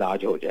ਉਹਦਾ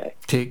ਇਲਾਜ ਹੋ ਜਾਏ।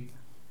 ਠੀਕ।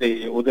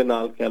 ਤੇ ਉਹਦੇ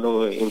ਨਾਲ ਕਹਿ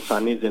ਲਓ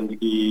ਇਨਸਾਨੀ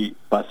ਜ਼ਿੰਦਗੀ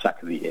ਬਚ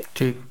ਸਕਦੀ ਹੈ।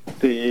 ਠੀਕ।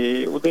 ਤੇ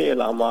ਉਹਦੇ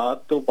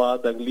ਇਲਾਮਾਤ ਤੋਂ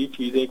ਬਾਅਦ ਅਗਲੀ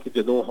ਚੀਜ਼ ਹੈ ਕਿ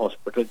ਜਦੋਂ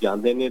ਹਸਪੀਟਲ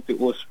ਜਾਂਦੇ ਨੇ ਤੇ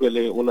ਉਸ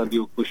ਵੇਲੇ ਉਹਨਾਂ ਦੀ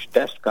ਕੁਝ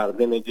ਟੈਸਟ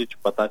ਕਰਦੇ ਨੇ ਜਿਸ 'ਚ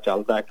ਪਤਾ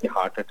ਚੱਲਦਾ ਕਿ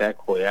ਹਾਰਟ ਅਟੈਕ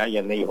ਹੋਇਆ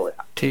ਜਾਂ ਨਹੀਂ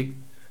ਹੋਇਆ। ਠੀਕ।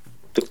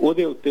 ਤੇ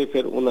ਉਹਦੇ ਉੱਤੇ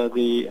ਫਿਰ ਉਹਨਾਂ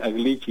ਦੀ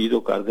ਅਗਲੀ ਚੀਜ਼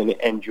ਉਹ ਕਰਦੇ ਨੇ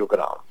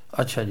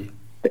ਐਂਜੀਓਗ੍ਰਾਮ। ਅੱਛਾ ਜੀ।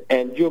 ਤੇ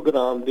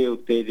ਐਂਜੀਓਗ੍ਰਾਮ ਦੇ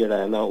ਉੱਤੇ ਜਿਹੜਾ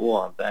ਹੈ ਨਾ ਉਹ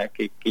ਆਉਂਦਾ ਹੈ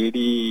ਕਿ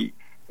ਕਿਹੜੀ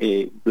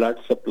ਬਲੱਡ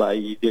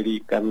ਸਪਲਾਈ ਜਿਹੜੀ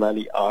ਕਰਨ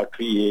ਵਾਲੀ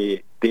ਆਰਟਰੀ ਹੈ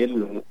ਦਿਲ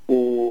ਨੂੰ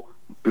ਉਹ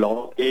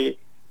ਬਲੌਕ ਹੈ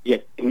ਜਾਂ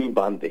ਕਿੰਨੀ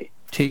ਬੰਦ ਹੈ।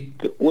 ਠੀਕ।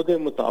 ਤੇ ਉਹਦੇ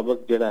ਮੁਤਾਬਕ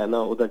ਜਿਹੜਾ ਹੈ ਨਾ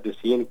ਉਹਦਾ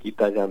ਡਿਸੀਜਨ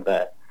ਕੀਤਾ ਜਾਂਦਾ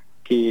ਹੈ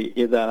ਕਿ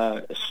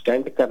ਇਹਦਾ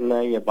ਸਟੈਂਟ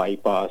ਕਰਨਾ ਜਾਂ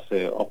ਬਾਈਪਾਸ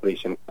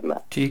ਆਪਰੇਸ਼ਨ ਕਰਨਾ।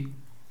 ਠੀਕ।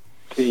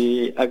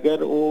 ਤੇ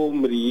ਅਗਰ ਉਹ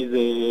ਮਰੀਜ਼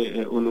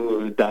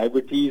ਉਹਨੂੰ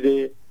ਡਾਇਬਟੀਜ਼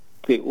ਹੈ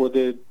ਤੇ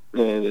ਉਹਦੇ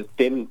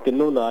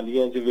ਤਿੰਨੋਂ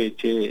ਨਾਲੀਆਂ ਦੇ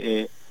ਵਿੱਚ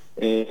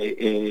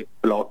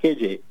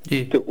ਬਲੌਕੇਜ ਹੈ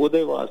ਤੇ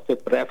ਉਹਦੇ ਵਾਸਤੇ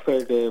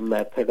ਪ੍ਰੈਫਰਡ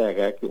ਮੈਥਡ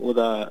ਹੈਗਾ ਕਿ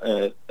ਉਹਦਾ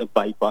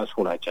ਬਾਈਪਾਸ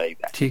ਹੋਣਾ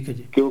ਚਾਹੀਦਾ। ਠੀਕ ਹੈ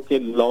ਜੀ। ਕਿਉਂਕਿ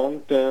ਲੌਂਗ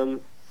ਟਰਮ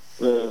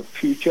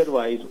ਫਿਊਚਰ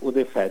ਵਾਈਜ਼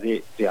ਉਹਦੇ ਫਾਇਦੇ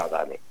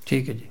ਜ਼ਿਆਦਾ ਨੇ।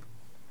 ਠੀਕ ਹੈ ਜੀ।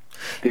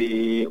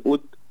 ਤੇ ਉਹ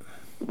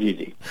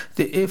ਜੀ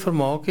ਤੇ ਇਹ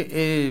ਫਰਮਾਓ ਕਿ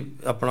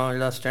ਇਹ ਆਪਣਾ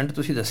ਜਿਹੜਾ ਸਟੈਂਟ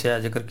ਤੁਸੀਂ ਦੱਸਿਆ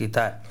ਜ਼ਿਕਰ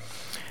ਕੀਤਾ ਹੈ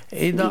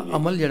ਇਹਦਾ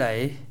ਅਮਲ ਜਿਹੜਾ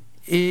ਹੈ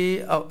ਇਹ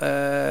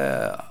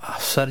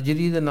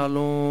ਸਰਜਰੀ ਦੇ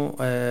ਨਾਲੋਂ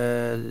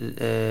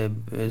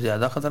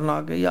ਜ਼ਿਆਦਾ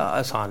ਖਤਰਨਾਕ ਹੈ ਜਾਂ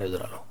ਆਸਾਨ ਹੈ ਉਹਦੇ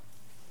ਨਾਲੋਂ?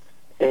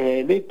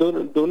 ਨਹੀਂ,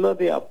 ਦੋਨਾਂ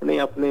ਦੇ ਆਪਣੇ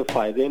ਆਪਣੇ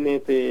ਫਾਇਦੇ ਨੇ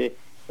ਤੇ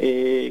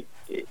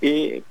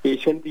ਇਹ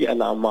ਪੇਸ਼ੈਂਟ ਦੀ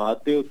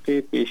ਅਲਾਮਾਤ ਦੇ ਉੱਤੇ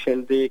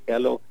ਪੇਸ਼ੈਂਟ ਦੇ ਕਹਿ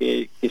ਲਓ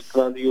ਕਿ ਕਿਸ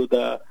ਤਰ੍ਹਾਂ ਦੀ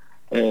ਉਹਦਾ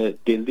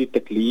ਦਿਲ ਦੀ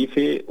ਤਕਲੀਫ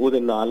ਹੈ ਉਹਦੇ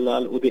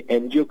ਨਾਲ ਉਹਦੇ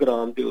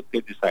ਐਂਜੀਓਗ੍ਰਾਮ ਦੇ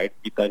ਉੱਤੇ ਡਿਸਾਈਡ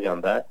ਕੀਤਾ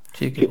ਜਾਂਦਾ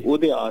ਹੈ ਕਿ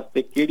ਉਹਦੇ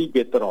ਵਾਸਤੇ ਕਿਹੜੀ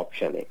ਬਿਹਤਰ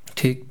ਆਪਸ਼ਨ ਹੈ।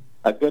 ਠੀਕ।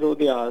 ਅਗਰ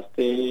ਉਹਦੇ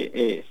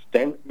ਵਾਸਤੇ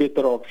ਸਟੈਂਟ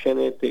ਬਿਹਤਰ ਆਪਸ਼ਨ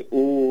ਹੈ ਤੇ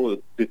ਉਹ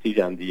ਦਿੱਤੀ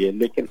ਜਾਂਦੀ ਹੈ,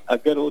 ਲੇਕਿਨ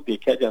ਅਗਰ ਉਹ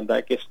ਦੇਖਿਆ ਜਾਂਦਾ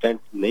ਹੈ ਕਿ ਸਟੈਂਟ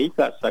ਨਹੀਂ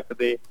ਕਰ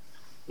ਸਕਦੇ,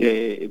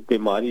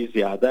 ਬਿਮਾਰੀ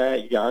ਜ਼ਿਆਦਾ ਹੈ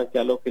ਜਾਂ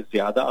ਕਹਿ ਲਓ ਕਿ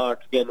ਜ਼ਿਆਦਾ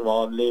ਆਰਟਰੀਆਂ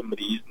ਇਨਵੋਲਵ ਨੇ,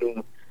 ਮਰੀਜ਼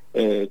ਨੂੰ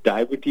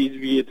ਡਾਇਬਟੀਜ਼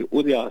ਵੀ ਹੈ ਤੇ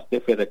ਉਹਦੇ ਵਾਸਤੇ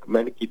ਫਿਰ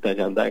ਰეკਮੈਂਡ ਕੀਤਾ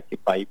ਜਾਂਦਾ ਹੈ ਕਿ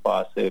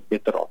ਬਾਈਪਾਸ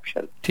ਬਿਹਤਰ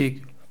ਆਪਸ਼ਨ।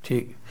 ਠੀਕ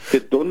ਠੀਕ। ਤੇ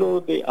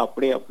ਦੋਨੋਂ ਦੇ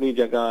ਆਪਣੀ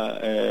ਜਗ੍ਹਾ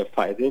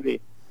ਫਾਇਦੇ ਨੇ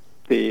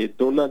ਤੇ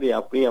ਦੋਨਾਂ ਦੀ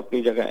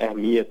ਆਪਣੀ ਜਗ੍ਹਾ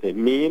ਅਹਿਮੀਅਤ ਹੈ।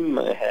 ਮੇਨ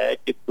ਹੈ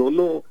ਕਿ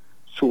ਦੋਨੋਂ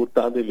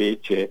ਸਹੂਲਤਾਂ ਦੇ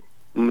ਵਿੱਚ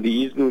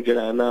ਮਰੀਜ਼ ਨੂੰ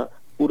ਜਿਹੜਾ ਹੈ ਨਾ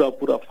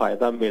ਪੂਰਾ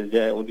ਫਾਇਦਾ ਮਿਲ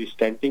ਜਾਏ, ਉਹਦੀ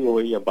ਸਟੈਂਟਿੰਗ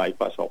ਹੋਏ ਜਾਂ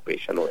ਬਾਈਪਾਸ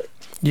ਆਪਰੇਸ਼ਨ ਹੋਏ।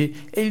 ਜੀ,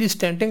 ਇਹ ਜਿਹੜੀ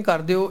ਸਟੈਂਟਿੰਗ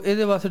ਕਰਦੇ ਹੋ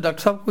ਇਹਦੇ ਵਾਸਤੇ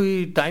ਡਾਕਟਰ ਸਾਹਿਬ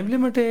ਕੋਈ ਟਾਈਮ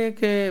ਲਿਮਿਟ ਹੈ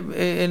ਕਿ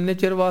ਇੰਨੇ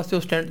ਚਿਰ ਵਾਸਤੇ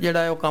ਉਹ ਸਟੈਂਟ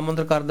ਜਿਹੜਾ ਹੈ ਉਹ ਕੰਮ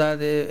ਅੰਦਰ ਕਰਦਾ ਹੈ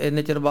ਤੇ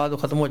ਇੰਨੇ ਚਿਰ ਬਾਅਦ ਉਹ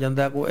ਖਤਮ ਹੋ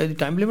ਜਾਂਦਾ ਹੈ? ਕੋਈ ਇਹਦੀ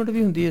ਟਾਈਮ ਲਿਮਿਟ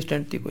ਵੀ ਹੁੰਦੀ ਹੈ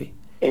ਸਟੈਂਟ ਦੀ ਕੋਈ?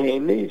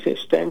 ਨਹੀਂ,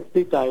 ਸਟੈਂਟ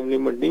ਦੀ ਟਾਈਮ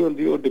ਲਿਮਿਟ ਨਹੀਂ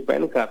ਹੁੰਦੀ, ਉਹ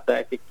ਡਿਪੈਂਡ ਕਰਦਾ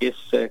ਹੈ ਕਿ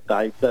ਕਿਸ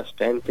ਟਾਈਪ ਦਾ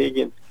ਸਟੈਂਟ ਹੈ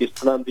ਜਾਂ ਕਿਸ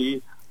ਤਰ੍ਹਾਂ ਦੀ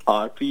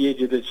ਆਰਟਰੀ ਹੈ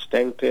ਜਿਹਦੇ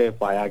ਸਟੈਂਟ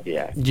ਪਾਇਆ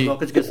ਗਿਆ ਹੈ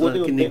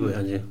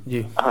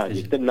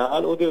ਹਾਂਜੀ ਤੇ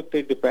ਨਾਲ ਉਹਦੇ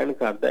ਉੱਤੇ ਡਿਪੈਂਡ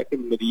ਕਰਦਾ ਹੈ ਕਿ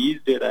ਮਰੀਜ਼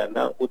ਜਿਹੜਾ ਹੈ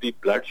ਨਾ ਉਹਦੀ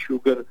ਬਲੱਡ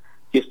ਸ਼ੂਗਰ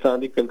ਕਿਸ ਤਰ੍ਹਾਂ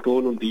ਦੀ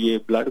ਕੰਟਰੋਲ ਹੁੰਦੀ ਹੈ,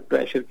 ਬਲੱਡ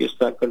ਪ੍ਰੈਸ਼ਰ ਕਿਸ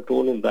ਤਰ੍ਹਾਂ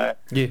ਕੰਟਰੋਲ ਹੁੰਦਾ ਹੈ,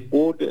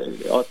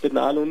 ਉਹ ਤੇ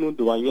ਨਾਲ ਉਹਨੂੰ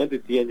ਦਵਾਈਆਂ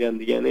ਦਿੱਤੀਆਂ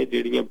ਜਾਂਦੀਆਂ ਨੇ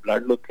ਜਿਹੜੀਆਂ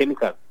ਬਲੱਡ ਨੂੰ ਥਿਨ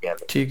ਕਰਦੀਆਂ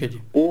ਨੇ। ਠੀਕ ਹੈ ਜੀ।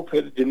 ਉਹ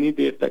ਫਿਰ ਜਿੰਨੀ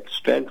ਦੇਰ ਤੱਕ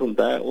ਸਟੈਂਟ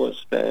ਹੁੰਦਾ ਹੈ ਉਹ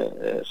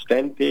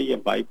ਸਟੈਂਟ ਹੈ ਜਾਂ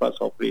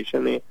ਬਾਈਪਾਸ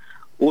ਆਪਰੇਸ਼ਨ ਹੈ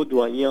ਉਹ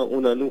ਦਵਾਈਆਂ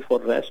ਉਹਨਾਂ ਨੂੰ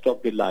for rest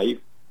of the life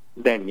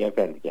ਦੇਣੀਆਂ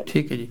ਪੈਂਦੀਆਂ।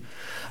 ਠੀਕ ਹੈ ਜੀ।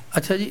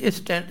 ਅੱਛਾ ਜੀ, ਇਹ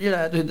ਸਟੈਂਟ ਜਿਹੜਾ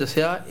ਹੈ ਤੁਸੀਂ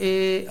ਦੱਸਿਆ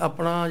ਇਹ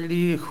ਆਪਣਾ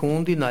ਜਿਹੜੀ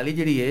ਖੂਨ ਦੀ ਨਾਲੀ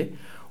ਜਿਹੜੀ ਹੈ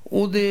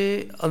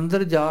ਉਹਦੇ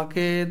ਅੰਦਰ ਜਾ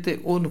ਕੇ ਤੇ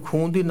ਉਹ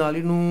ਖੂਨ ਦੀ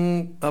ਨਾਲੀ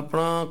ਨੂੰ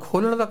ਆਪਣਾ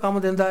ਖੋਲ੍ਹਣ ਦਾ ਕੰਮ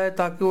ਦਿੰਦਾ ਹੈ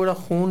ਤਾਂ ਕਿ ਉਹ ਜਿਹੜਾ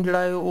ਖੂਨ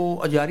ਜਿਹੜਾ ਹੈ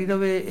ਉਹ ਜਾਰੀ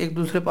ਰਹੇ, ਇੱਕ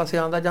ਦੂਸਰੇ ਪਾਸੇ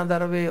ਆਉਂਦਾ ਜਾਂਦਾ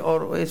ਰਹੇ,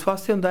 ਔਰ ਇਸ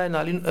ਵਾਸਤੇ ਹੁੰਦਾ ਹੈ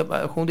ਨਾਲੀ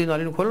ਖੂਨ ਦੀ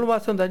ਨਾਲੀ ਨੂੰ ਖੋਲ੍ਹਣ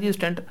ਵਾਸਤੇ ਹੁੰਦਾ ਜੀ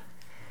ਸਟੈਂਟ।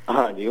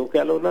 ਹਾਂਜੀ, ਉਹ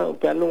ਕਹਿ ਲਓ ਨਾ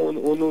ਪਹਿਲਾਂ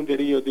ਉਹਨੂੰ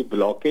ਜਿਹੜੀ ਉਹਦੀ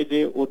ਬਲੌਕੇਜ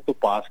ਹੈ ਉਹ ਤੋਂ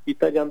ਪਾਸ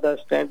ਕੀਤਾ ਜਾਂਦਾ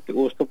ਸਟੈਂਟ ਤੇ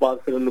ਉਸ ਤੋਂ ਬਾਅਦ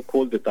ਫਿਰ ਉਹਨੂੰ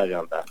ਖੋਲ ਦਿੱਤਾ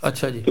ਜਾਂਦਾ।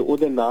 ਅੱਛਾ ਜੀ। ਤੇ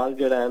ਉਹਦੇ ਨਾਲ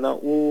ਜਿਹੜਾ ਹੈ ਨਾ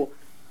ਉਹ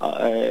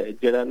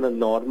ਜਿਹੜਾ ਨਾ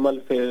ਨਾਰਮਲ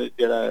ਫਿਰ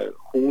ਜਿਹੜਾ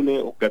ਖੂਨ ਹੈ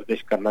ਉਹ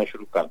ਗਰਦਿਸ਼ ਕਰਨਾ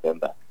ਸ਼ੁਰੂ ਕਰ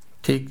ਦਿੰਦਾ।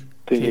 ਠੀਕ।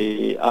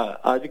 ਤੇ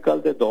ਅੱਜ ਕੱਲ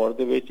ਦੇ ਦੌਰ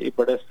ਦੇ ਵਿੱਚ ਇਹ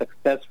ਬੜਾ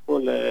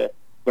ਸਕਸੈਸਫੁਲ ਹੈ,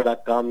 ਬੜਾ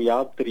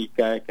ਕਾਮਯਾਬ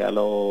ਤਰੀਕਾ ਹੈ। ਕਹਿ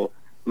ਲਓ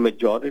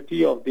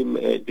ਮੈਜੋਰਿਟੀ ਆਫ ਦੀ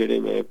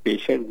ਜਿਹੜੇ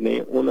ਪੇਸ਼ੈਂਟ ਨੇ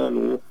ਉਹਨਾਂ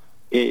ਨੂੰ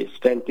ਇਹ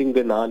ਸਟੈਂਟਿੰਗ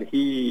ਦੇ ਨਾਲ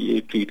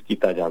ਹੀ ਟ੍ਰੀਟ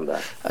ਕੀਤਾ ਜਾਂਦਾ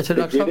ਹੈ। ਅੱਛਾ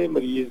ਡਾਕਟਰ ਸਾਹਿਬ, ਜਿਹੜੇ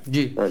ਮਰੀਜ਼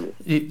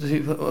ਜੀ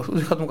ਤੁਸੀਂ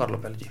ਖਤਮ ਕਰ ਲਓ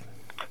ਪਹਿਲਾਂ ਜੀ।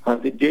 ਹਾਂ,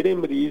 ਤੇ ਜਿਹੜੇ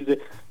ਮਰੀਜ਼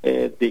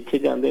ਦੇਖੇ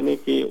ਜਾਂਦੇ ਨੇ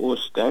ਕਿ ਉਹ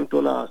ਸਟੈਂਟ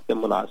ਉਹਨਾਂ ਵਾਸਤੇ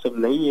ਮੁਨਾਸਿਬ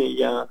ਨਹੀਂ ਹੈ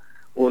ਜਾਂ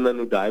ਉਹਨਾਂ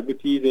ਨੂੰ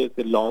ਡਾਇਬਟੀਜ਼ ਹੈ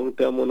ਤੇ ਲੌਂਗ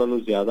ਟਰਮ ਉਹਨਾਂ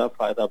ਨੂੰ ਜ਼ਿਆਦਾ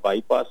ਫਾਇਦਾ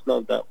ਬਾਈਪਾਸ ਨਾਲ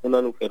ਹੁੰਦਾ,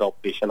 ਉਹਨਾਂ ਨੂੰ ਫਿਰ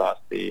ਆਪਰੇਸ਼ਨ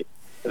ਵਾਸਤੇ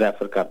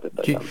ਰੈਫਰ ਕਰ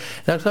ਦਿੱਤਾ ਜਾਂਦਾ।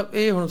 ਡਾਕਟਰ ਸਾਹਿਬ,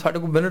 ਇਹ ਹੁਣ ਸਾਡੇ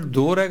ਕੋਲ ਮਿੰਟ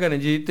 2 ਰਹਿ ਗਏ ਨੇ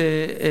ਜੀ ਤੇ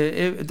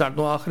ਇਹ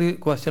ਤੁਹਾਡੇ ਆਖਰੀ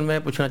ਕੁਐਸਚਨ ਮੈਂ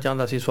ਪੁੱਛਣਾ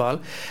ਚਾਹੁੰਦਾ ਸੀ ਸਵਾਲ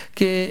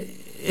ਕਿ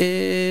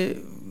ਇਹ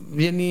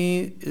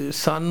ਯਾਨੀ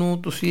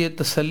ਸਾਨੂੰ ਤੁਸੀਂ ਇਹ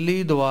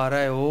ਤਸੱਲੀ ਦਵਾ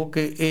ਰਹੇ ਹੋ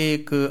ਕਿ ਇਹ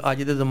ਇੱਕ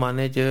ਅੱਜ ਦੇ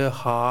ਜ਼ਮਾਨੇ 'ਚ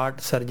ਹਾਰਟ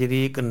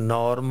ਸਰਜਰੀ ਇੱਕ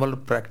ਨਾਰਮਲ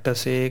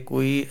ਪ੍ਰੈਕਟਿਸ ਹੈ,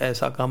 ਕੋਈ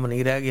ਐਸਾ ਕੰਮ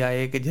ਨਹੀਂ ਰਹਿ ਗਿਆ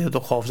ਹੈ ਕਿ ਜਿਹਦੇ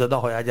ਤੋਂ ਖੌਫਜ਼ਦਾ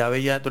ਹੋਇਆ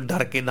ਜਾਵੇ ਜਾਂ ਤੋਂ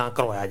ਡਰ ਕੇ ਨਾ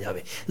ਕਰਵਾਇਆ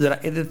ਜਾਵੇ। ਜ਼ਰਾ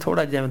ਇਹਦੇ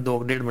ਥੋੜਾ ਜਿਹਾ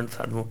 2-1.5 ਮਿੰਟ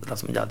ਸਾਨੂੰ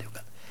ਸਮਝਾ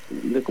ਦਿਓਗਾ।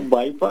 ਦੇਖੋ,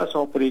 ਬਾਈਪਾਸ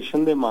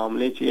ਆਪਰੇਸ਼ਨ ਦੇ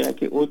ਮਾਮਲੇ 'ਚ ਇਹ ਹੈ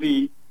ਕਿ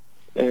ਉਹਦੀ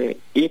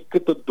 1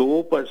 ਤੋਂ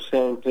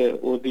 2%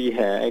 ਉਹਦੀ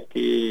ਹੈ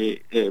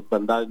ਕਿ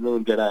ਬੰਦਾ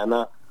ਨੂੰ ਜਿਹੜਾ ਹੈ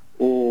ਨਾ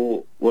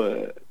ਉਹ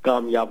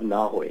ਕਾਮਯਾਬ ਨਾ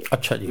ਹੋਏ।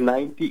 ਅੱਛਾ ਜੀ।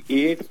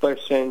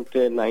 98%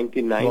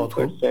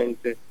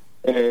 99%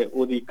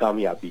 ਉਹਦੀ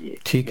ਕਾਮਯਾਬੀ ਹੈ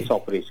ਇਸ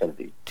ਆਪਰੇਸ਼ਨ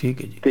ਦੀ।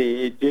 ਠੀਕ ਹੈ ਜੀ।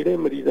 ਤੇ ਜਿਹੜੇ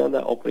ਮਰੀਜ਼ਾਂ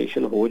ਦਾ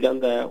ਆਪਰੇਸ਼ਨ ਹੋ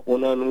ਜਾਂਦਾ ਹੈ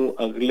ਉਹਨਾਂ ਨੂੰ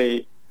ਅਗਲੇ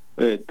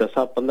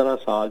 10-15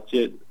 ਸਾਲ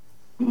 'ਚ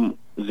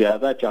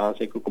ਜ਼ਿਆਦਾ ਚਾਂਸ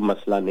ਹੈ ਕਿ ਕੋਈ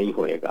ਮਸਲਾ ਨਹੀਂ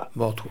ਹੋਏਗਾ।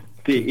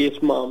 ਤੇ ਇਸ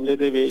ਮਾਮਲੇ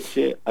ਦੇ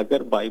ਵਿੱਚ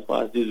ਅਗਰ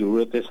ਬਾਈਪਾਸ ਦੀ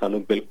ਜ਼ਰੂਰਤ ਹੈ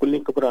ਸਾਨੂੰ ਬਿਲਕੁਲ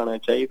ਨਹੀਂ ਘਬਰਾਉਣਾ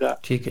ਚਾਹੀਦਾ।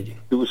 ਠੀਕ ਹੈ ਜੀ।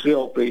 ਦੂਸਰੇ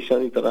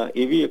ਆਪਰੇਸ਼ਨ ਦੀ ਤਰ੍ਹਾਂ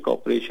ਇਹ ਵੀ ਇੱਕ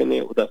ਆਪਰੇਸ਼ਨ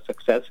ਹੈ, ਉਹਦਾ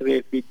ਸਕਸੈਸ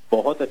ਰੇਟ ਵੀ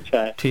ਬਹੁਤ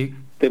ਅੱਛਾ ਹੈ। ਠੀਕ।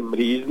 ਤੇ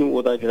ਮਰੀਜ਼ ਨੂੰ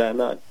ਉਹਦਾ ਜਿਹੜਾ ਹੈ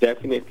ਨਾ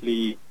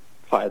ਡੈਫੀਨੇਟਲੀ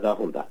ਫਾਇਦਾ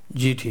ਹੁੰਦਾ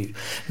ਜੀ। ਠੀਕ।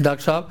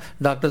 ਡਾਕਟਰ ਸਾਹਿਬ,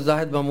 ਡਾਕਟਰ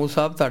ਜ਼ਾਹਿਦ ਮਹਿਮੂਦ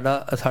ਸਾਹਿਬ,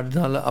 ਤੁਹਾਡਾ ਸਾਡੇ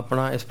ਨਾਲ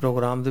ਆਪਣਾ ਇਸ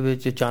ਪ੍ਰੋਗਰਾਮ ਦੇ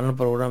ਵਿੱਚ ਚਾਨਣ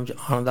ਪ੍ਰੋਗਰਾਮ 'ਚ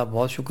ਆਉਣ ਦਾ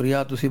ਬਹੁਤ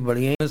ਸ਼ੁਕਰੀਆ। ਤੁਸੀਂ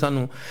ਬੜੀਆਂ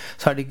ਸਾਨੂੰ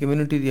ਸਾਡੀ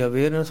ਕਮਿਊਨਿਟੀ ਦੀ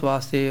ਅਵੇਅਰਨੈਸ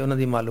ਵਾਸਤੇ, ਉਹਨਾਂ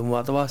ਦੀ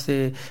ਮਾਲੂਮਾਤ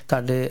ਵਾਸਤੇ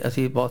ਤੁਹਾਡੇ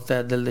ਅਸੀਂ ਬਹੁਤ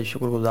ਤਹਿ ਦਿਲ ਦੇ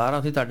ਸ਼ੁਕਰਗੁਜ਼ਾਰ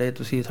ਹਾਂ।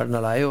 ਤੁਸੀਂ ਸਾਡੇ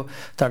ਨਾਲ ਆਏ ਹੋ,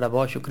 ਤੁਹਾਡਾ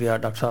ਬਹੁਤ ਸ਼ੁਕਰੀਆ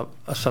ਡਾਕਟਰ ਸਾਹਿਬ।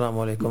 अस्सलाम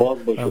वालेकुम।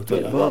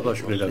 बहुत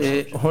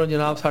शुक्रिया। ਹੁਣ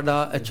ਜਨਾਬ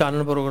ਸਾਡਾ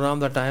ਚਾਨਣ ਪ੍ਰੋਗਰਾਮ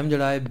ਦਾ ਟਾਈਮ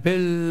ਜਿਹੜਾ ਹੈ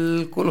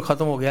ਬਿਲਕੁਲ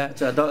ਖਤਮ ਹੋ ਗਿਆ ਹੈ।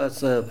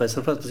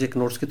 ਸਿਰਫ ਤੁਸੀਂ ਇੱਕ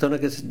ਨੋਟਸ ਕੀਤਾ ਨਾ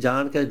ਕਿ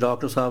ਜਾਣ ਕੇ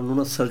ਡਾਕਟਰ ਸਾਹਿਬ ਨੂੰ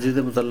ਨਾ ਸਰਜਰੀ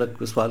ਦੇ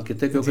ਮੁਤਲਕ ਸਵਾਲ ਕੀਤੇ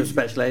ਕਿਉਂਕਿ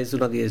ਸਪੈਸ਼ਲਾਈਜ਼ਡ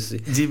ਉਹਨਾਂ ਦੀ ਸੀ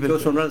ਜੀ।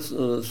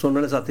 ਸੁਣਨ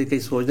ਵਾਲੇ ਸਾਥੀ ਕਈ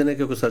ਸੋਚਦੇ ਨੇ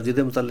ਕਿਉਂਕਿ ਸਰਜਰੀ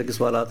ਦੇ ਮੁਤਲਕ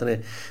ਸਵਾਲਾਤ ਨੇ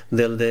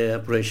ਦਿਲ ਦੇ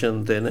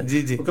ਆਪਰੇਸ਼ਨ ਤੇ ਨੇ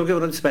ਜੀ ਕਿਉਂਕਿ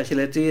ਉਹਨਾਂ ਦੀ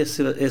ਸਪੈਸ਼ਲਿਟੀ ਇਸ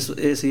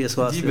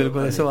ਵਾਸਤੇ ਜੀ।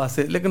 ਬਿਲਕੁਲ ਇਸ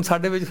ਵਾਸਤੇ, ਲੇਕਿਨ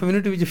ਸਾਡੇ ਵਿੱਚ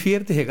ਕਮਿਊਨਿਟੀ ਵਿੱਚ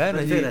ਫੀਅਰ ਤੇ ਹੈਗਾ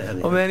ਨਾ ਜੀ,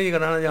 ਉਹ ਮੈਂ ਨਹੀਂ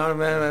ਕਰਾਉਣਾ ਜਾਣ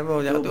ਮੈਂ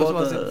ਹੋ ਜਾਣਾ, ਉਸ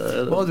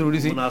ਵਾਸਤੇ ਬਹੁਤ ਜ਼ਰੂਰੀ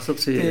ਸੀ ਮੁਨਾਸਬ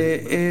ਸੀ। ਤੇ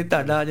ਇਹ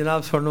ਤੁਹਾਡਾ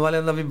ਜਨਾਬ ਸੁਣਨ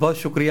ਵਾਲਿਆਂ ਦਾ ਵੀ ਬਹੁਤ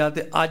ਸ਼ੁਕਰੀਆ।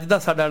 ਤੇ ਅੱਜ ਦਾ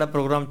ਸਾਡਾ ਜਿਹੜਾ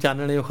ਪ੍ਰੋਗਰਾਮ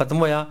ਚਾਨਣ ਹੈ ਉਹ ਖਤਮ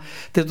ਹੋਇਆ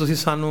ਤੇ ਤੁਸੀਂ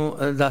ਸਾਨੂੰ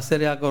ਦੱਸਦੇ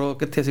ਰਿਹਾ ਕਰੋ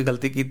ਕਿੱਥੇ ਅਸੀਂ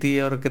ਗਲਤੀ ਕੀਤੀ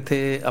ਹੈ ਔਰ ਕਿੱਥੇ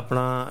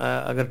ਆਪਣਾ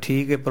ਅਗਰ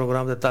ਠੀਕ ਹੈ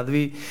ਪ੍ਰੋਗਰਾਮ ਦੇ ਤਦ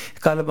ਵੀ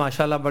ਕੱਲ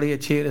ਮਾਸ਼ਾਅੱਲਾ ਬੜੀ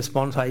ਅੱਛੀ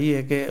ਰਿਸਪੌਂਸ ਆਈ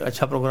ਹੈ ਕਿ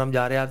ਅੱਛਾ ਪ੍ਰੋਗਰਾਮ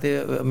ਜਾ ਰਿਹਾ ਤੇ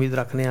ਉਮੀਦ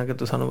ਰੱਖਦੇ ਹਾਂ ਕਿ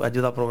ਤੁਹਾਨੂੰ ਅੱਜ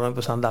ਦਾ ਪ੍ਰੋਗਰਾਮ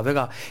ਪਸੰਦ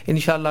ਆਵੇਗਾ।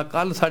 ਇਨਸ਼ਾਅੱਲਾ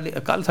ਕੱਲ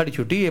ਸਾਡੀ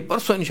ਛੁੱਟੀ ਹੈ,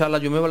 ਪਰਸੋਂ ਇਨਸ਼ਾਅੱਲਾ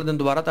ਜੁਮੇ ਵਾਲੇ ਦਿਨ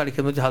ਦੁਬਾਰਾ ਤੁਹਾਡੀ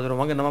ਖਿਦਮਤ 'ਚ ਹਾਜ਼ਰ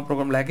ਹੋਵਾਂਗੇ ਨਵਾਂ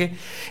ਪ੍ਰੋਗਰਾਮ ਲੈ ਕੇ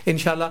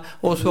ਇਨਸ਼ਾਅੱਲਾ।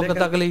 ਉਸ ਵਕਤ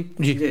ਤੱਕ ਲਈ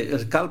ਜੀ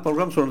ਕੱਲ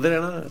ਪ੍ਰੋਗਰਾਮ ਸੁਣਦੇ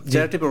ਰਹਿਣਾ,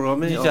 ਚੈਰਿਟੀ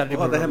ਪ੍ਰੋਗਰਾਮ ਹੈ,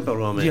 ਬਹੁਤ ਅਹਿਮ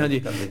ਪ੍ਰੋਗਰਾਮ ਹੈ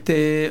ਜੀ। ਹਾਂਜੀ। ਤੇ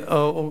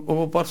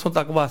ਉਹ ਪਰਸੋਂ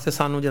ਤੱਕ ਵਾਸਤੇ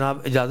ਸਾਨੂੰ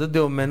ਜਨਾਬ ਇਜਾਜ਼ਤ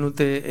ਦਿਓ, ਮੈਨੂੰ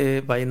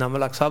ਤੇ ਭਾਈ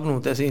ਨਾਮਲ ਹਕ ਸਾਹਿਬ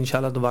ਨੂੰ, ਤੇ ਅਸੀਂ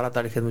ਇਨਸ਼ਾਅੱਲਾ ਦੁਬਾਰਾ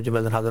ਤੁਹਾਡੀ ਖਿਦਮਤ 'ਚ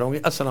ਮਿਲਣ ਹਾਜ਼ਰ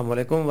ਹੋਵਾਂਗੇ। अस्सलाम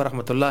वालेकुम व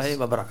रहमतुल्लाहि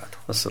व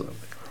बरकातुहू। अस्सलाम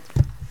वालेकुम।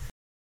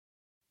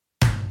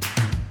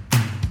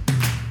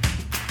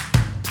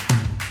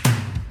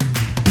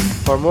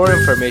 For more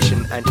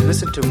information and to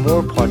listen to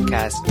more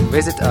podcasts,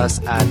 visit us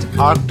at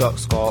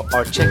arc.score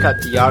or check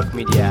out the Arc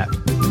Media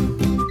app.